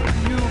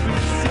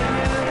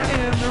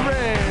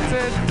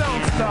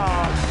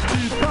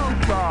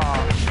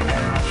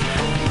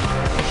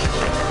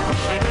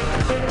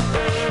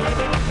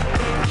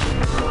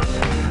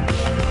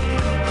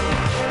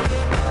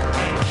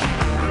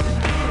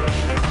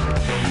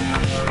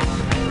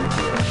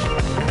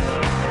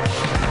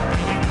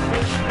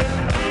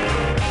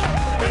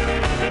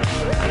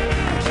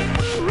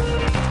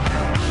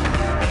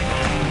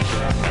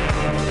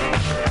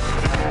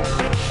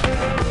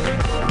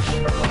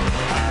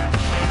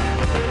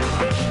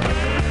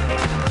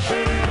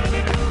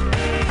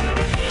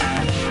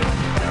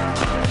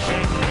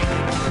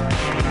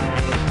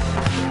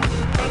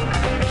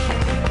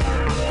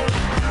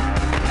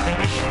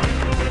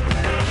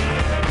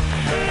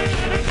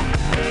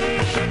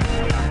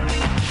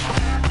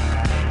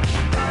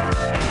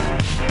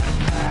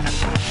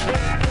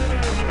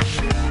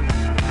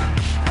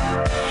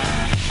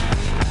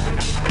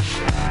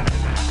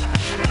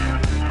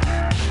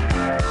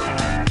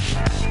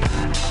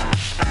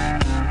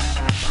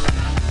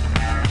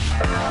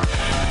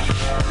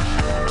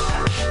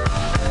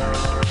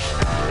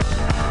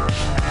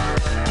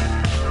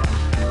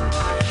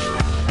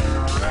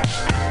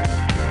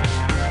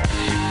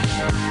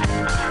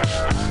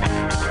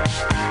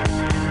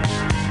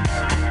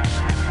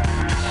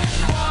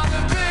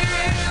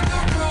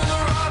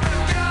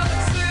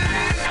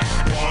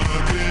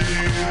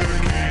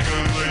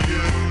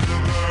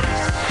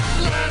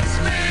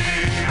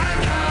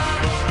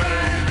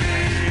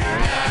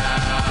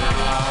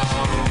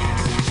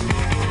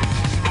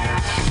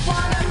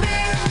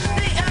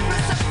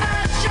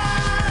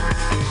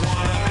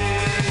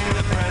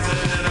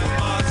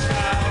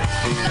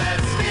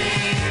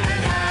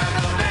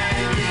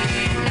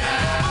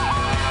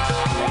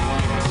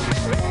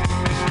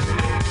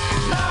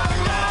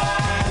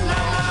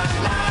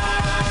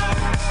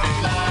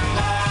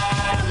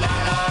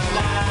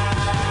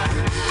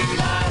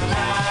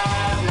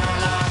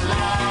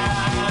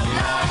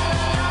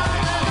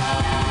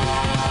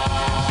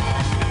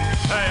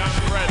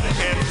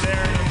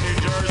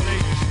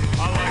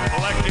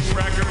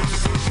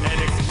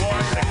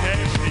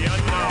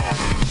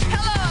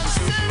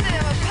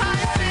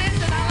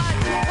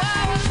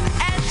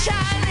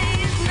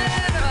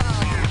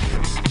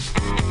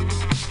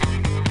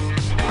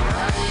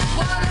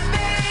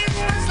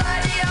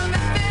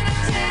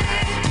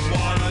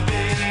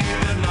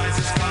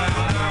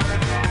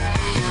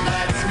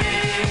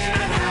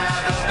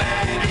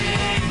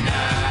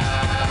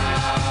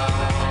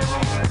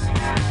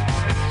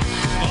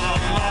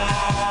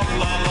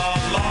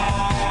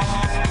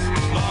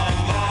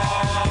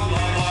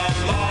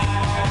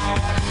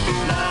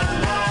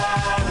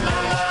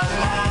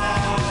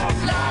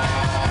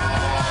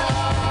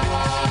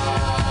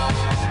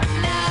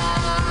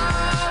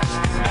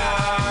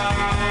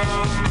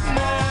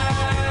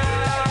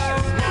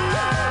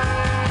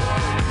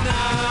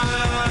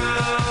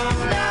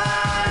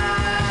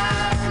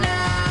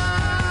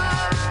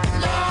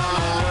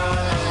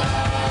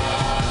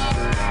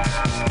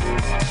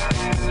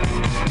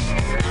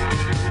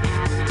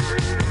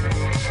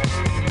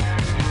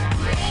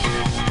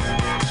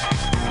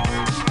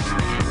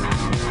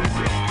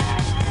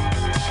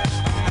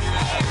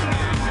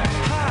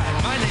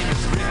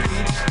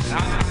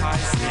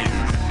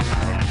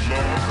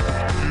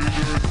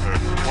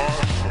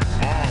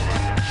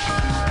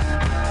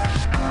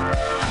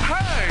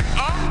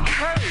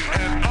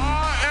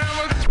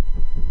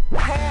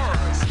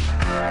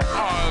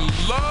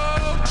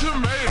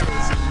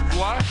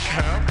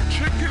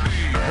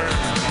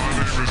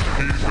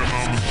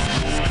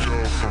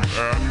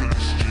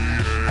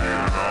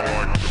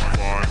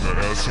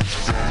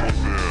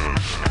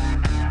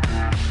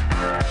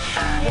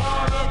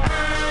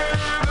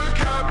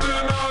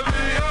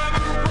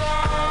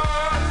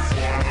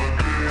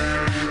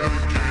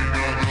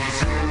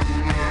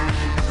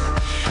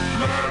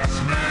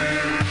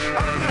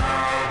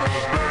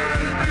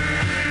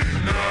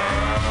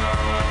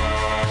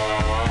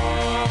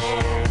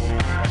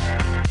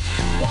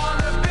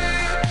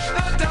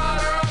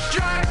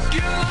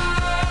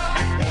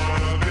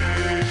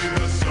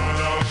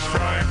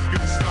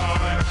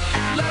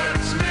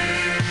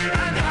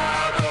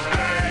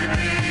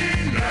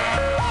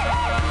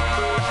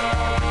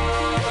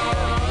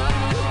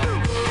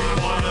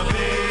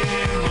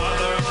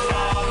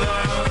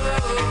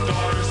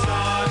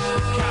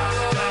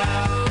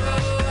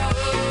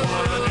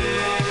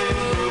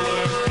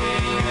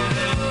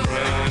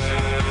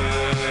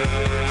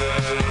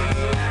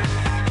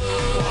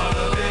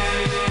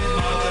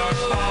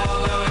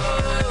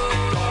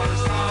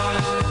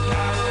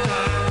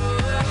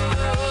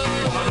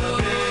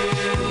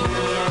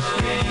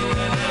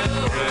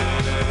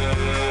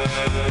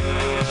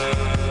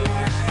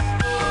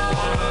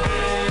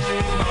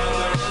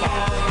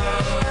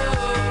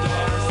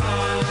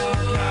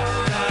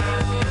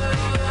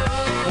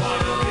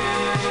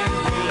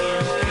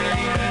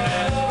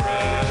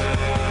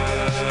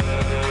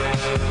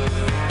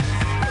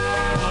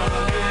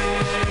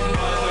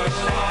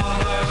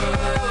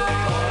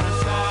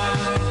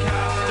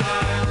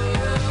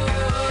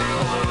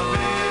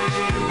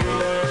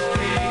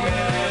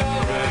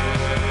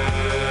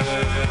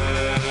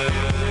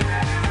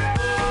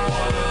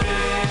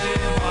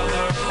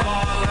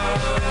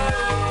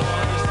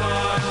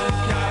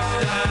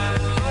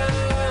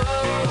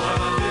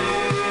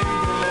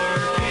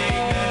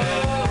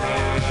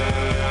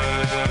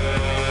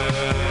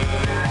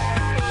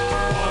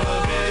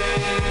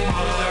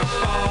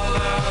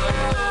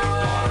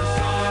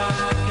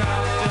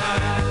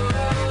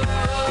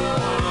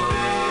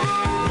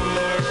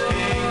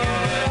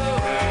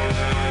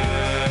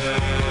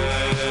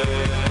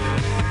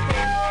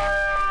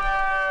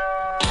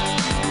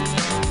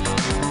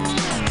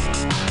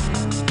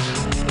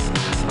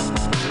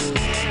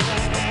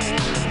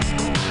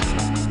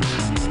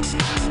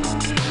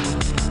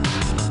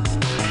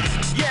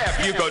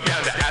If you go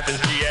down to Athens,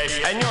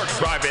 GA, and you're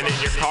driving in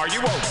your car,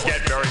 you won't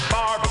get very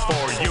far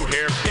before you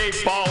hear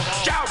people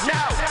shout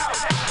now.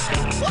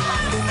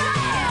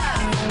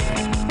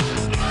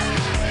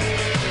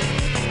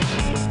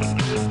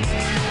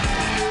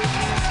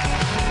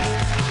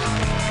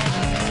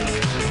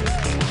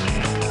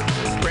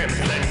 Grimps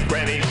and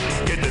grannies,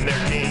 kids in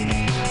their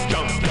teens,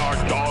 junkyard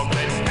dogs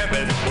and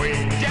tempest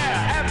queens.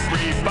 Yeah,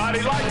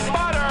 everybody likes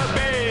butter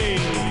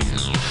beans.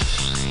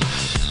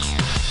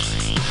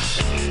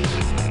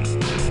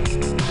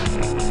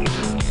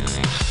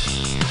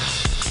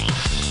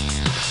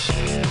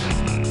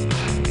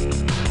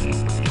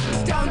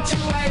 Don't you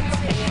wait,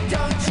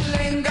 don't you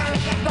linger,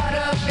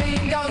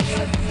 butterbean, don't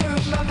slip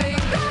through my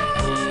fingers.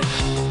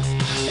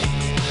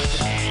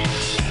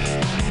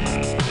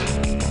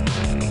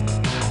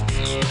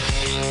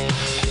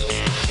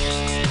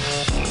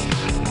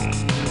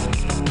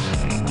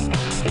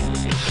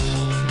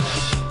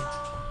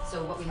 So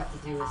what we have to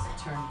do is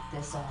turn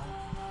this on.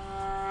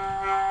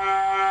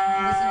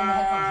 Listen in the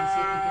headphones and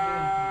see if you can hear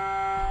anything.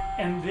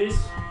 And this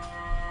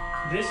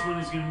one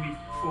is going to be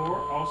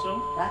 4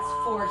 also? That's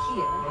 4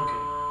 here.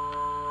 Okay.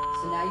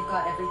 So now you've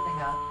got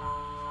everything up.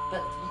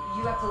 But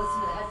you have to listen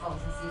to the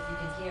headphones and see if you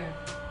can hear.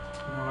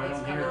 No, I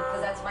don't hear it.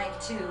 Because that's mic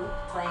 2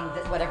 playing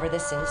whatever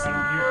this is. I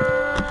don't hear it.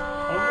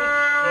 Oh, wait.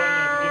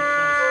 Yeah, get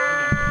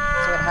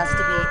close. So it has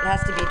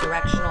to be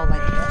directional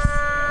like this.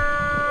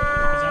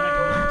 Because then I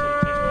can listen to the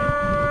text button.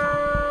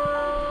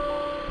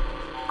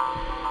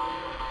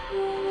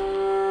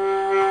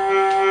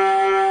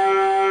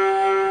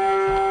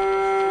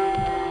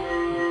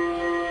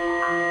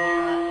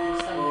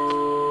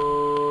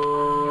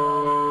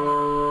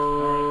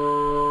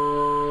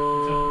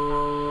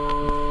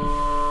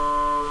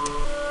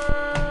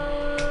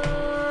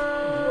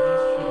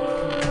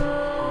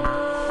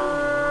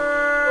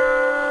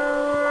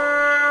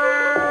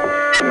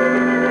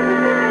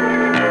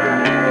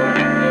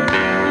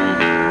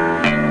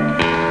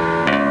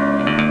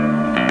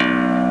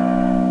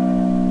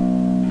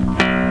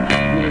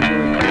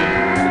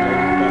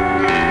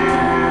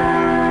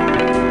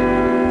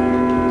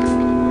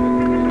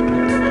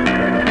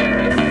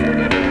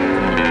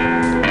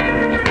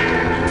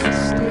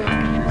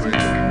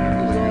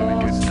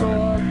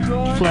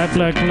 Flat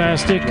black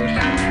plastic.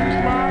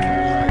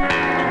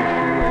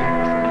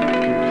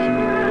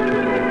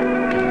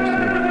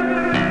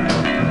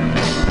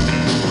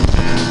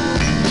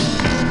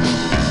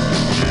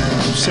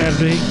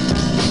 Saturday,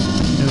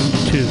 noon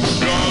 2.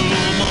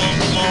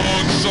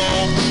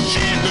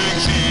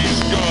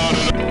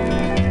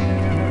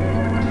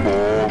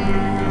 Fall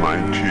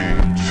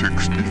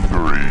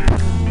 1963.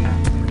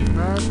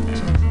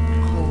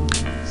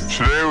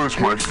 Today was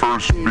my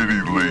first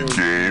Biddy League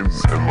game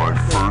and my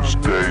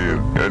first day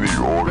in any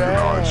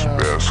organized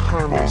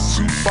basketball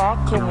league.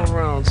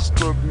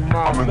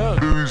 I'm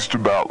enthused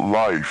about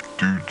life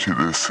due to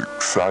this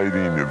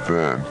exciting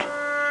event.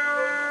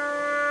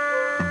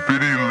 The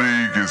Biddy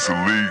League is a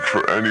league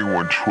for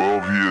anyone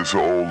 12 years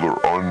old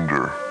or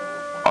under.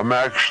 I'm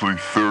actually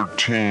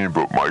 13,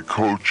 but my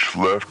coach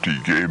Lefty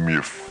gave me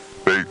a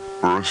fake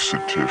birth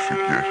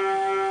certificate.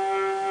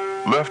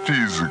 Lefty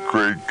is a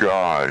great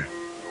guy.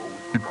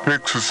 He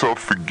picks us up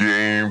for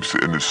games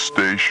in his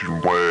station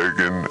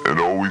wagon and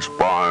always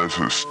buys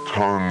us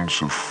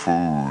tons of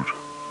food.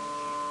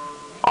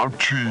 I'm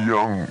too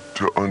young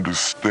to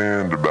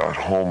understand about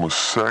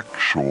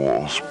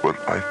homosexuals, but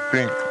I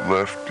think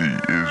Lefty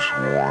is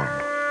one.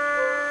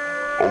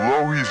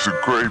 Although he's a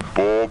great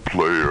ball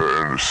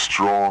player and a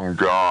strong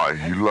guy,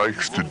 he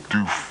likes to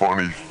do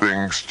funny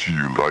things to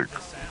you, like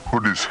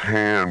put his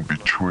hand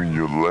between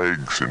your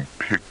legs and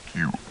pick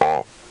you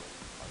up.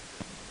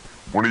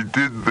 When he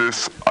did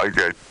this, I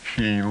got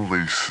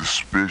keenly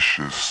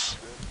suspicious.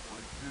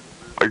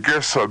 I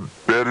guess I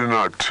better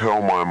not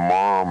tell my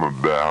mom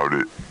about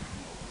it.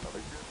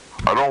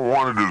 I don't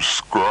want to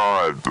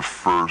describe the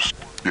first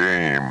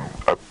game.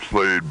 I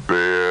played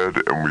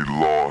bad and we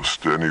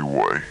lost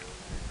anyway.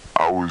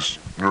 I was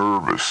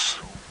nervous.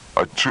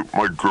 I took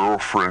my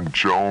girlfriend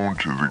Joan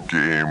to the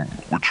game,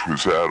 which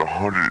was at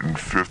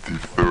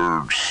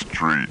 153rd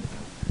Street,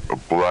 a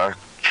black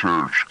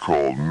church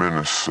called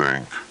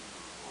Minnesink.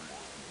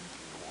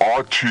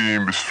 Our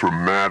team is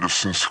from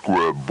Madison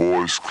Square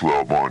Boys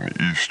Club on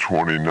East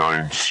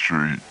 29th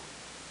Street.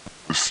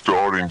 The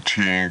starting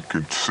team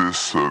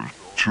consists of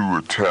 2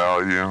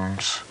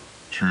 Italians,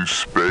 2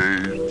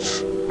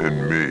 Spades,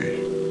 and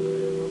me.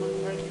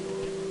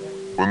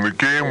 When the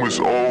game was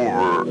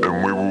over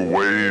and we were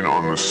waiting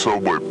on the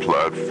subway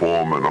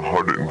platform at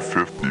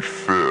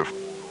 155th,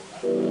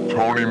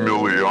 Tony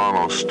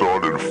Miliano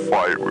started a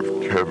fight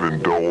with Kevin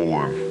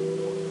Dolan.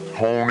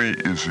 Tony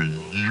is a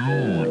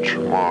huge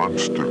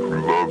monster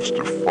who loves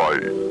to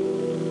fight.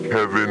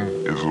 Kevin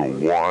is a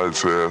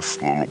wise-ass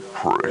little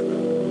prick.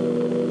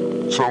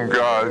 Some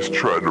guys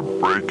tried to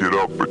break it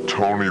up, but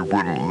Tony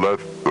wouldn't let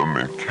them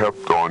and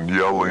kept on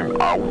yelling,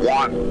 "I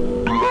want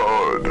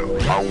blood!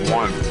 I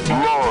want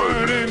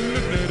blood!"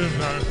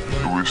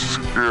 It was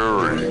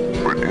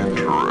scary, but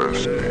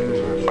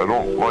interesting. I I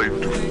don't like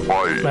to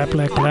fight. Flap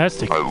like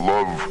plastic. I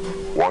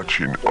love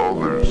watching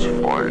others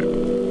fight.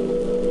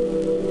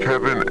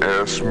 Kevin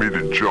asked me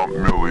to jump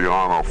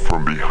Miliano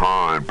from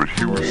behind, but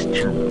he was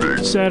too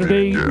big.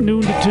 Saturday,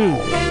 noon to 2. I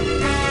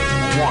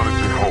wanted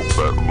to help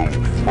that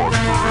little fucker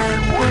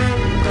anyway.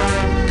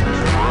 He's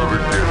forever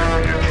getting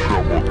me in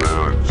trouble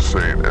down at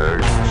St.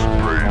 Agnes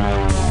Grace,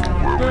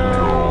 where we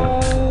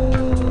go.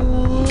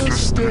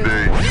 Just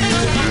today, he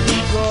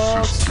did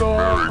Sister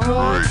Mary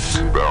Grace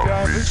about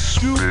me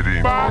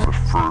spitting on the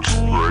first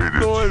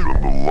graders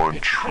from the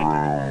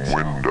lunchroom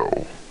window.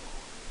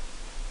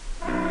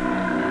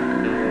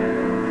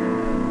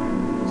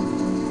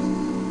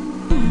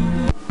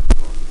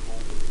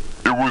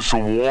 It was the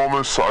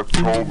warmest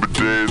October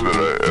day that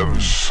I ever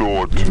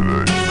saw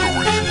today, so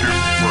we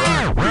skipped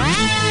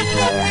practice,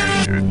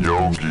 Tony and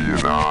Yogi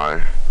and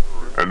I,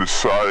 and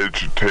decided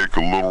to take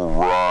a little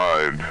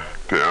ride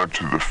down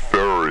to the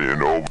ferry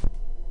and over.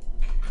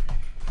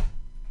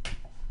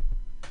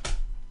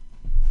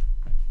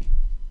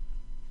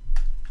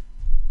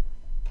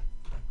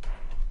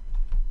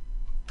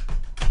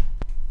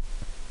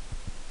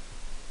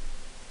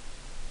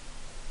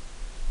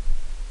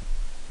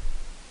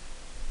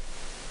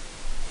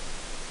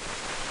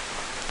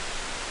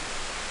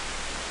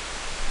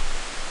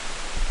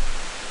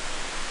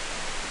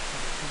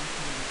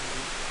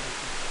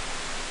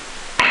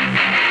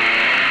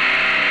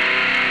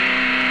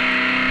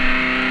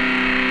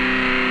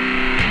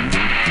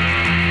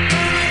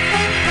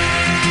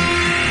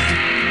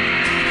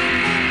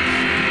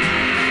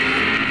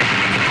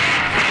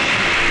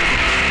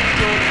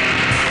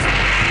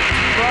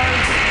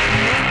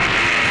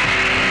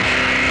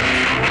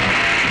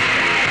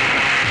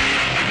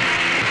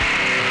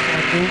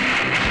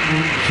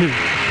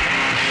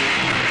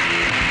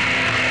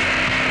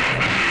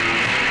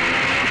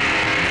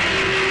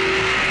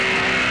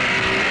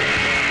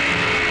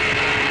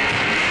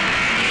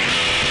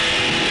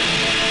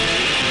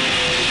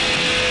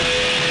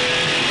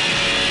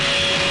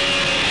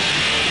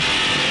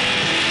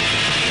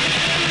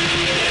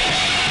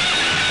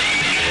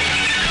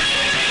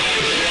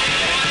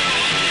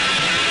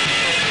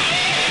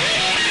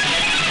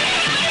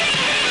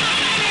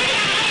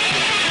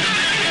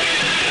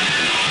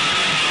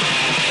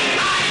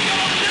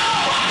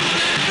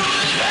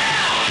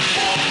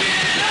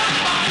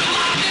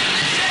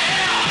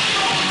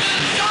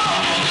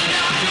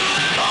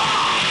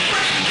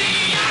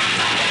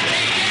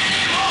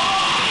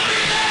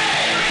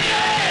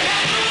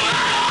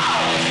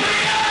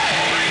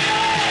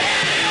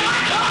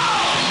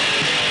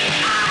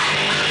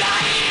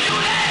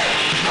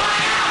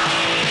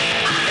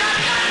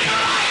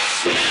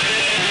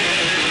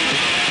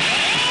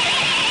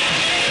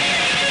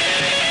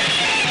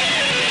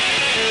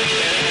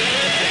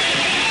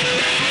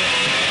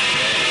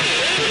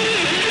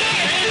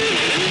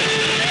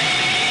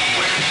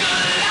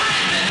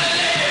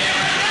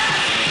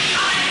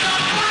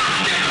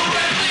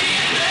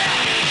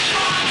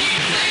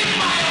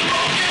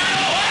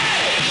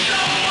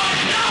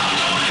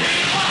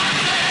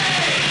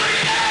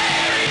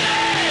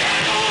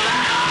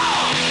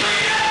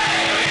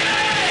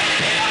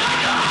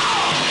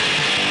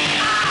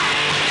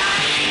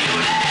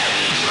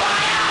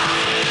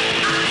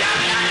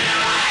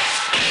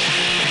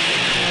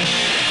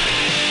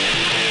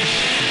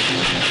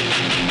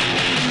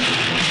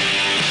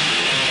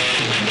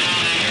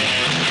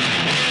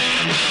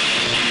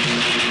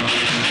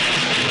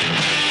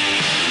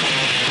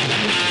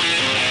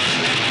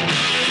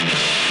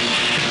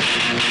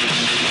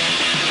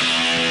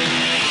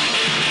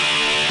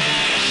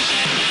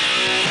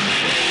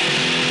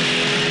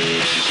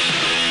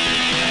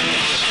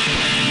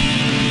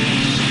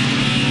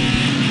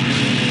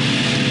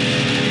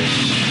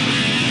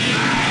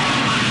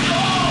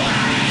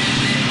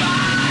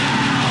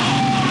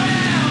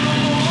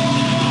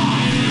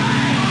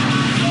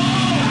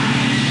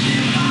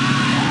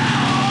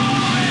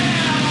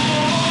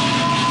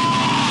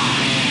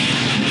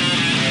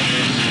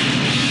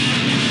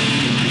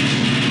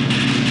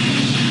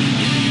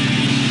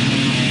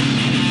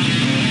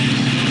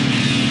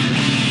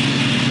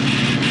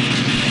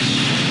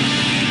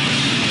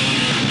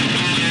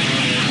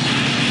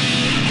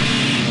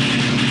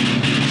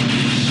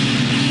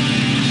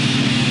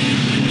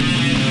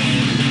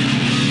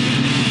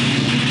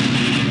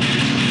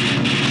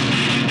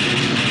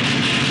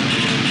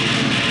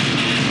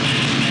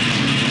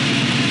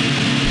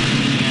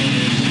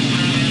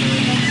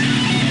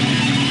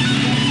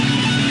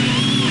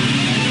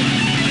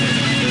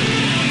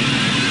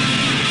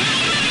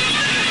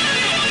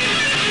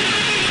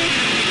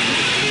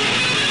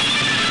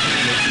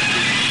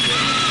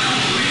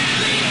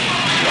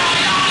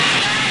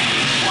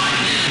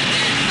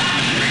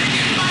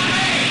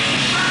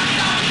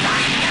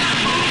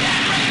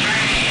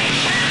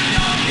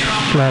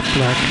 Flat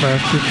black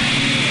plastic.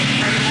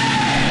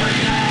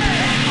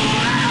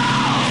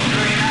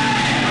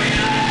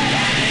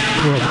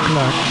 12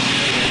 o'clock,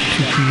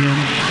 2 p.m.,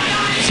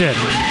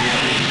 7.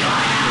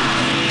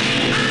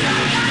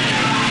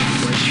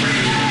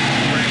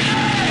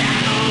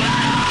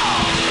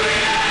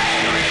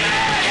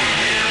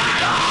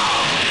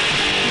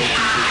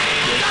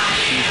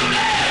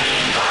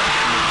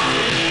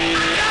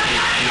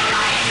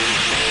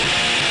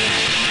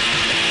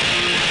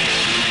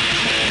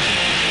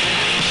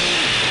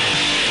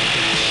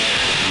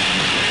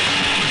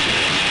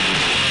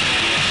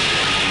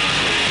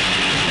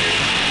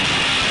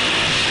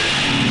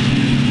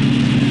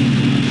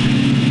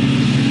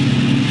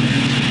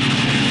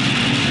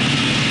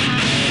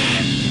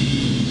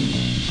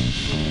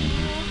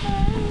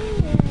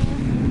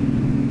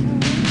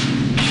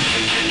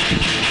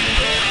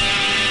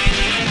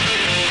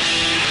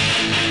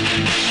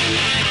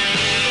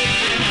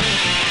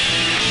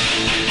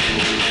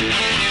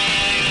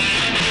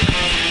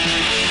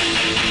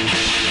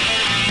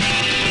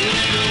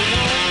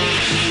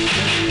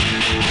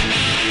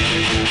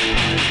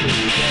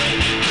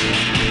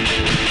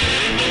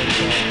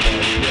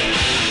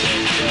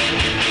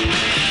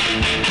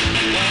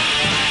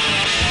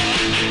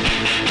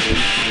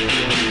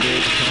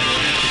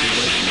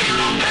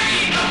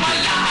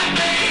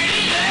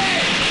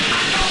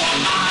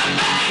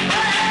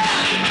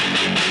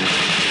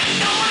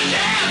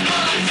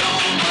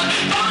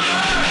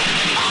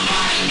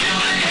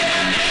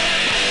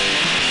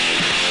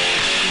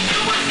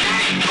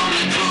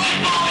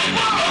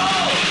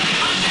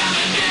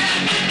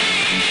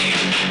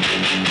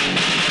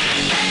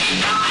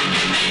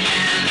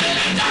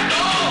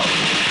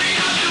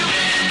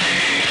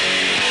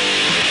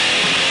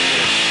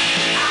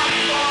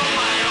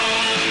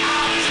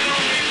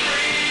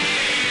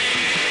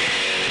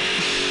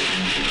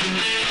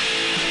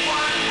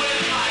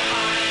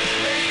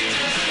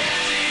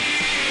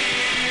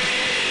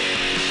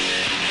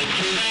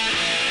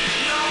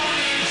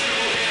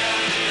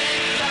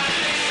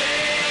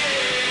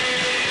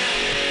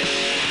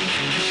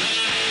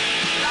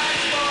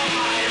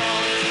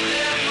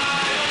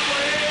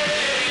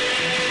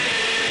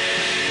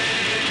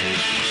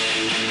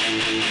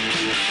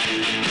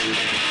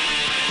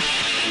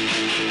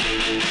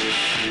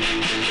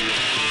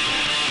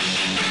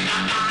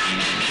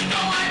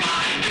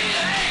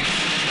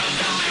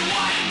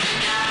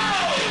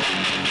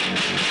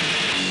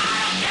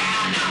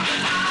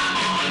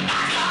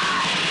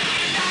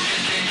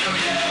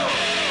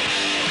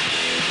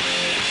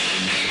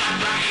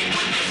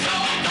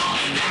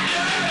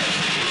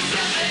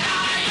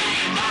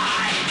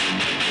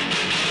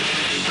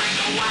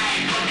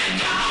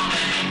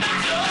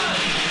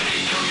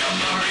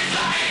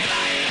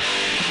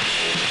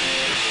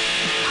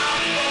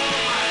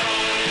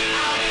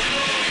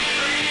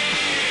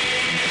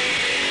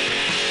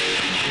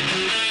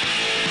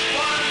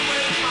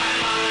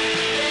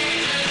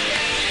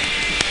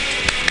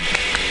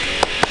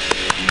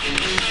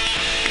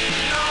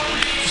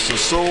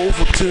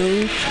 soulful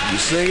tune. You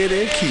sing it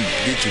and keep.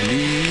 Get your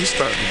knees,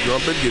 start to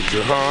jumping. Get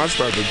your heart,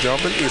 start to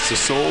jumping. It's a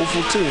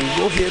soulful tune.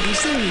 Go ahead and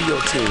sing me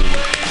your tune.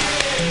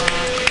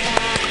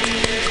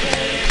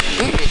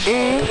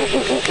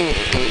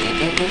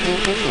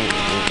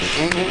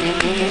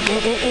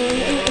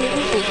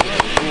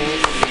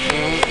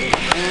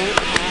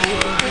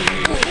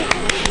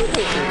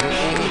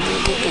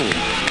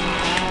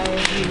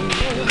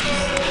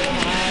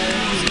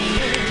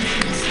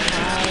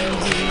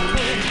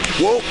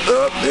 Woke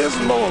up this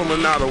morning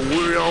with not a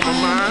worry on my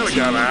mind. I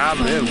got an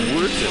album and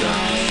working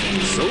out.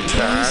 So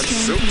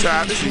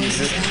tired this evening.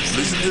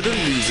 Listen to the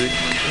music,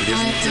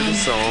 listen to the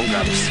song.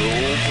 Got a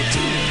soulful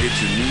tune. Get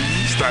your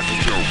knees, start to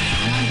jump.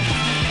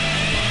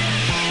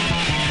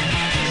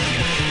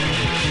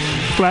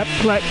 Flat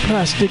Black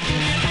Plastic,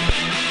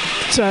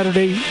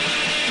 Saturday,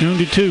 noon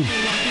to 2.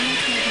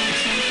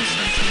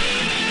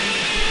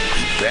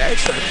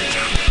 Backside.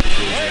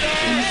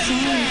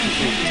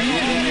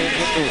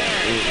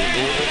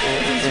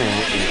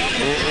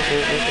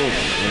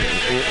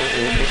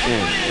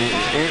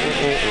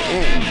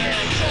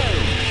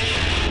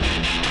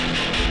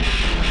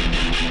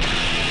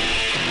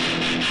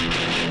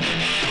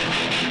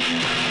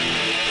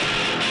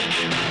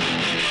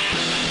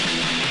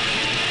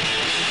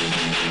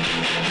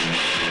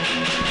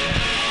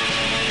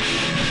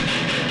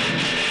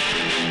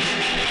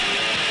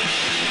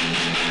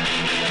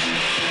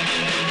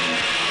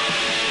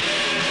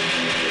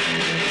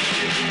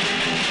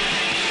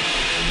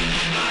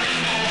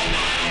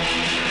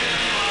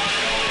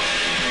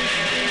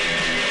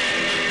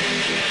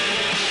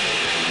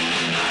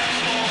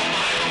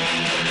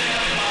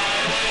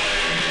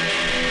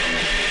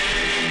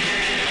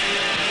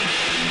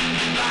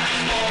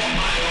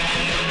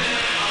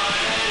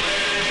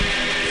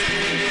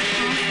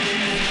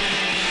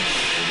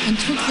 And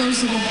took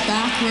those little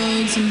back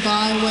roads and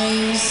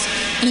byways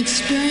and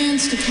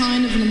experienced a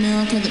kind of an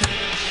America that...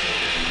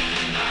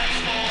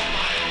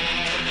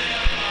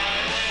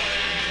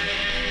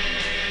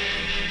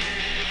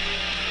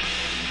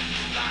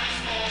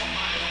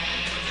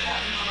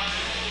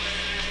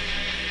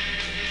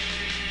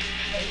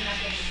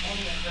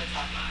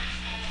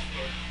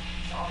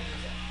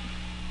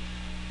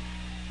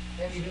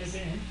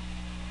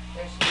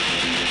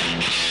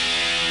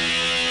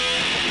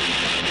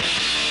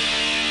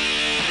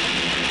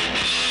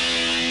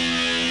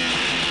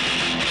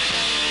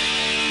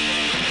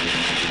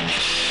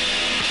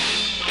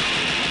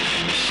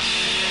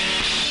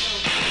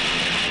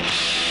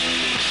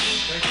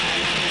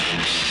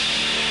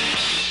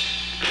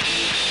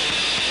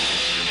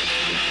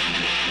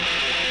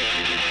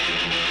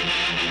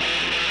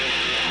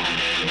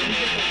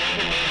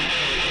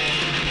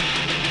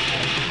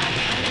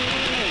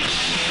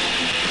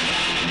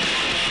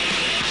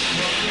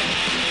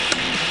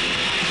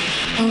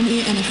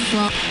 Only and a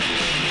frog.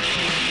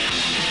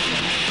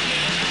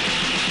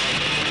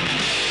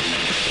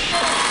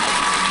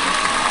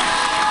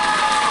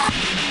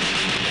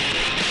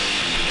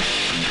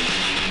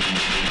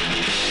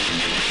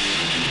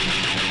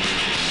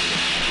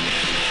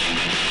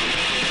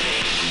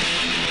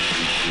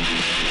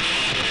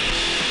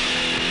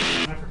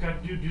 I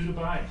forgot to do the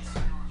bites.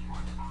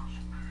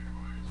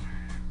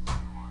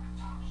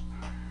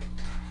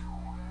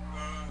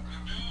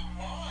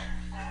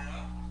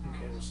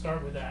 Okay, we'll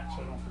start with that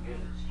so I don't forget it.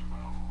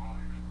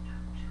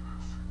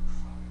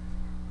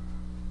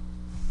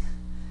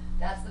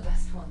 That's the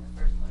best one. The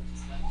first one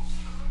is funny.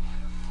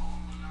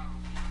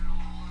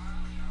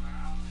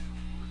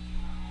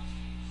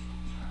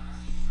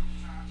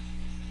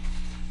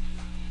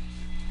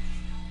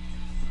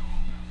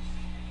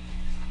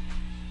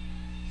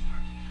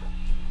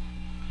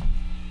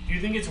 Do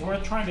you think it's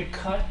worth trying to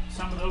cut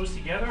some of those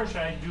together, or should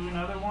I do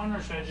another one,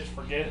 or should I just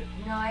forget it?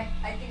 No, I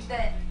think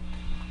that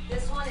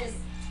this one is,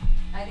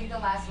 I think the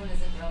last one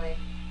isn't really,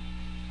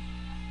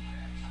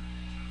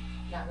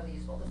 not really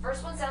useful. The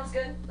first one sounds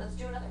good. Let's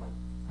do another one.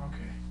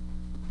 Okay.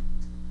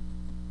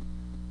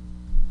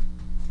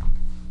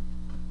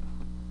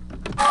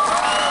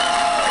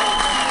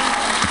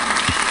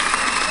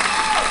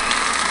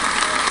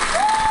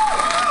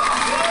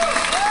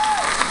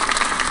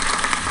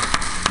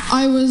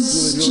 I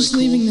was just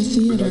leaving the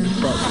theater.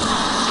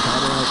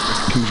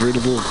 Cadillac,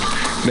 convertible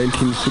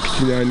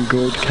 1969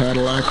 gold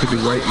Cadillac with the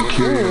white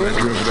interior. I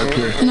drove it up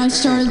here. And I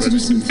started to do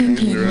some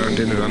thinking. Around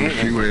in it on the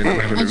freeway, and I'm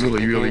having a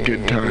really, really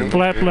good time.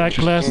 Flat Black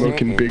Plastic.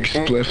 Smoking big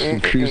spliffs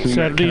and cruising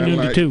Saturday noon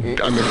to 2.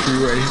 On the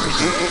freeway.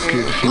 It's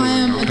good to see I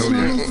am I'll a tell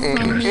total you.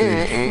 phony,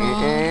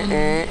 fraud,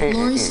 and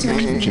Laurie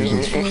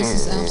Stone's voice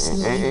is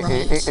absolutely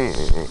right.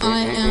 I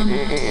am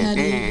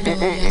petty,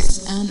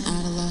 bilious, and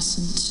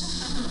adolescent.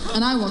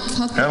 And I will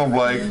cut Hello, the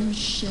Blake. damn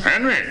shit.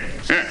 Henry,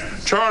 yeah,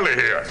 Charlie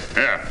here.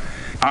 Yeah,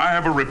 I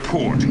have a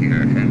report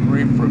here,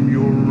 Henry, from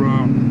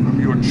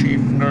your chief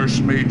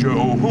nurse, Major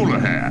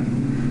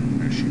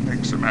O'Houlihan. she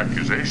makes some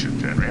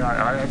accusations, Henry,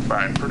 I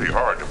find pretty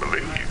hard to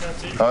believe.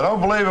 I don't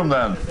believe him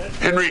then.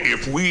 Henry,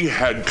 if we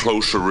had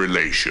closer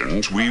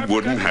relations, we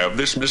wouldn't have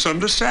this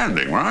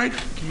misunderstanding, right?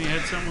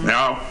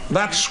 Now,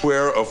 that's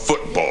where a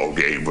football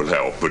game would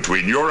help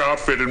between your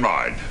outfit and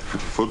mine.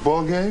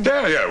 Football game?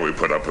 Yeah, we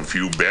put up a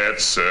few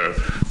bets,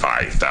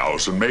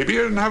 5,000 maybe,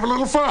 and have a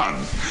little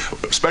fun.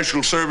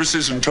 Special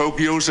Services in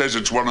Tokyo says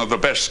it's one of the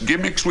best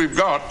gimmicks we've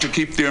got to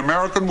keep the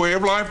American way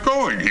of life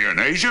going here in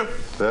Asia.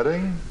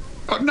 Betting?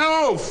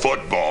 No,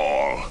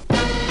 football.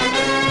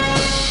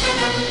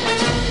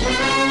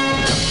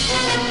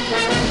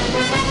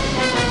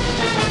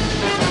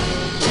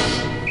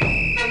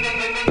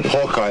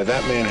 Hawkeye,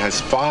 that man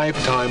has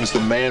 5 times the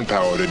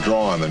manpower to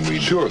draw on than we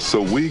do. Sure,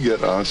 so we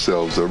get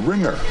ourselves a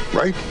ringer,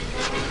 right?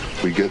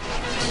 We get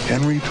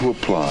Henry to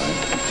apply,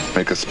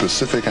 make a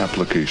specific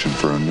application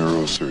for a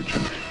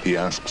neurosurgeon. He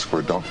asks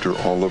for Dr.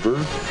 Oliver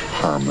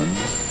Harmon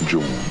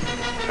Jones.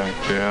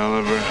 Dr.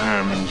 Oliver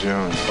Harmon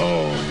Jones.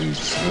 Oh,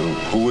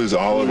 who is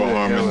Oliver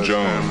Harmon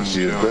Jones?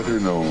 He is better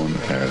known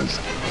as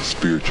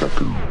Spear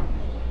Chaku.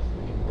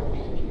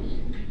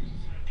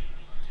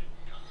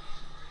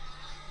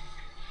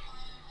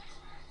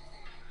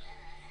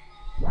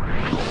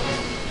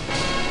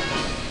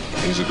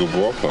 He's a good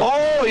ball player.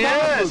 Oh,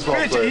 yeah,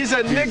 Spiritual. He's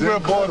a Negro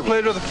boy,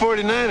 played with the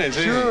 49ers.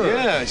 Sure.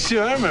 Yeah,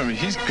 sure, I remember.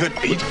 He's good.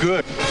 He's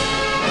good.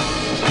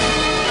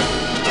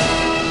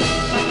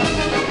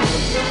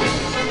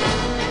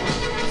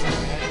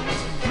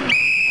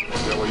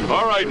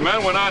 All right,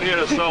 men, we're not here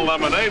to sell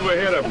lemonade. We're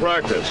here to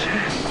practice.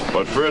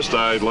 But first,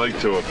 I'd like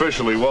to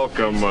officially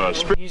welcome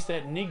He's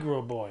that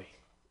Negro boy.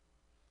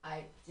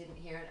 I didn't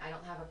hear it. I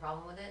don't have a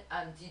problem with it.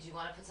 Did you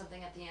want to put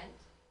something at the end?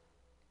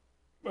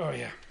 Oh,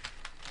 yeah.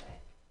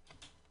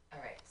 All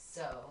right,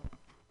 so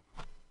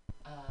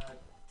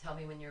tell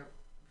me when you're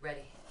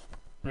ready.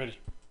 Ready.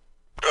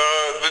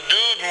 The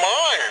dude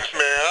minds,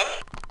 man.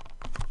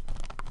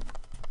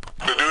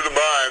 The dude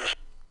minds.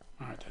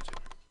 All right, that's it.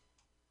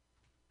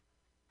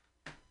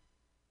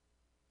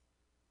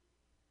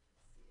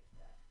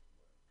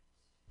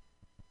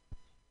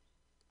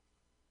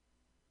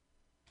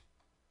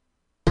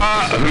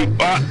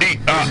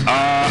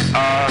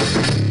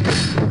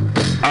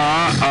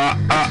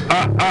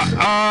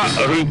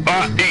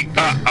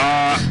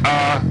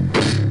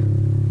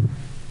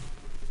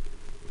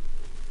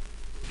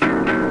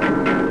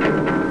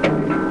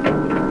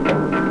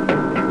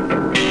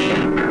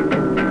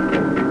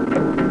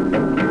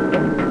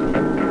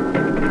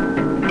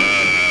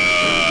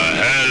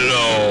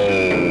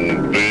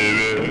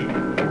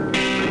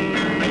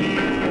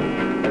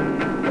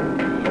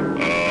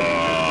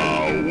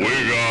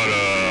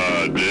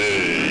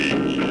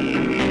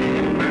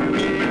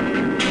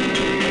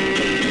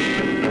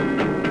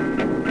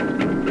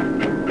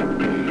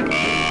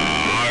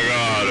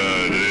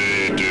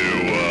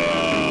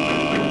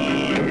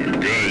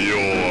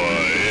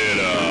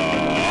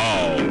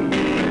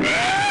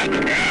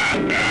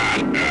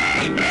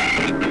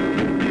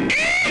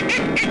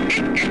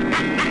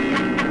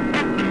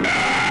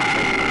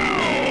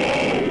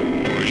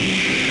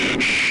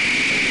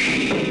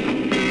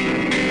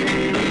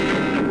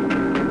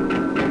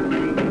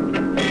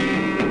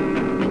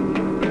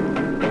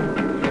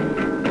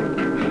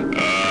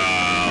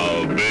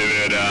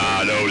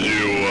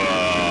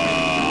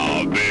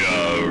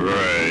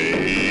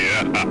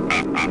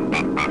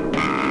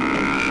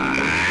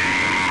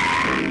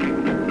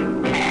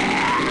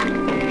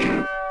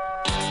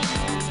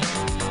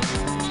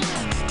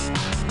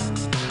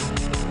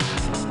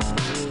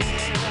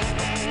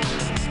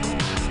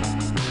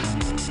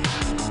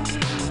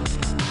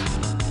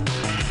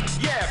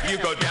 You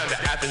go down to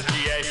Athens,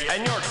 GA,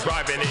 and you're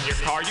driving in your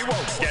car. You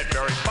won't get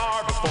very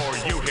far before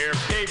you hear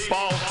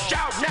people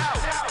shout now.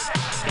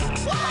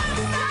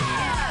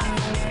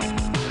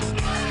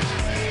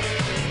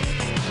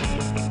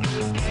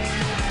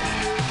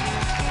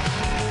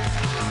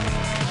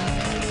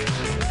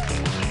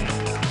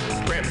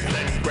 Gramps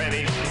and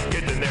grannies,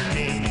 kids and their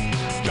teens,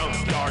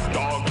 junkyard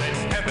dogs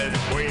and campus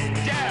queens.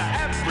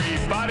 Yeah,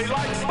 everybody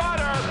likes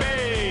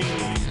butterbeans.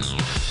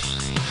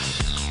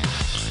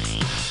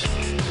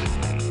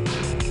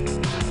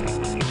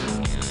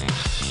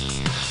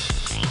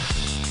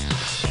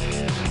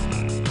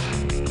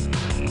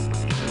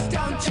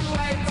 Don't you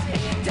wait.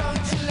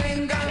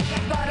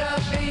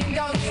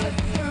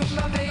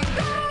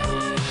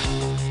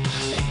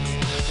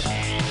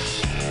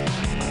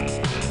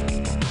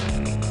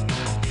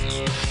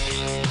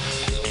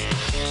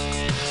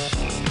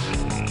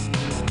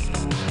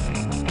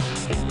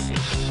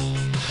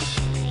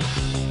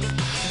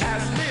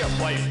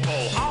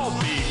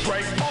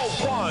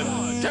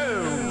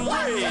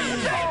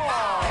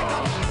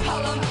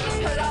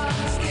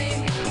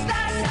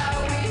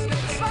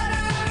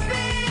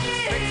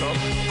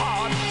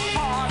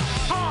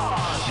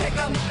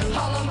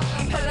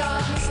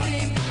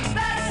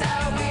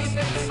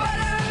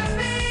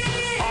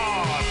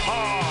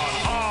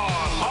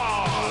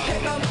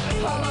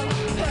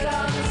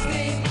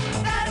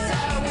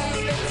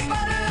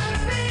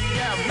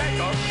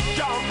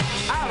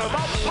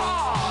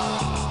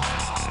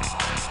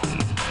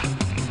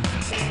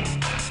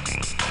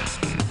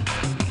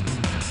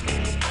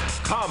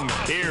 Come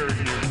here,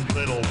 you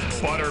little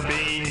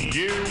butterbean,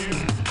 you.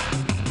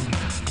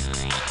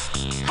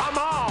 Come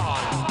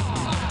on.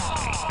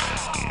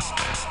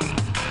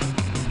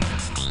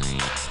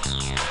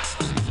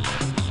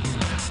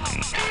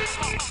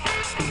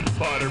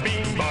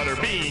 Butterbean,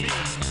 butterbean.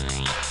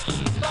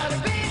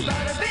 Butterbean,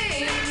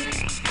 butterbean.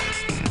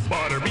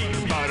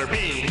 Butterbean,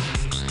 butterbean.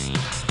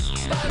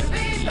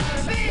 Butterbean,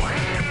 butterbean.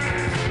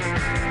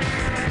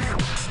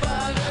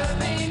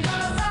 Butterbean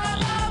goes on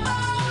the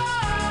vine.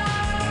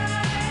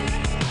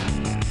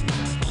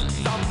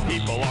 Some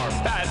people are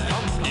bad,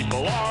 some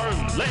people are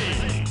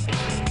lame.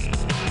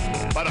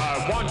 But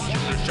I want you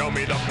to show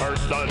me the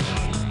person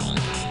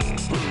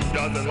who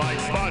doesn't like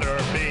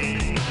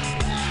butterbean.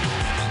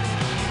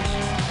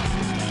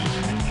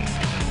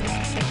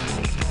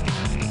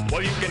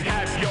 Well, you can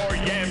have your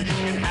yams, you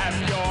can have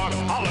your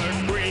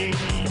collard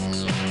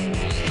greens.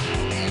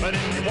 But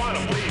if you want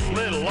to please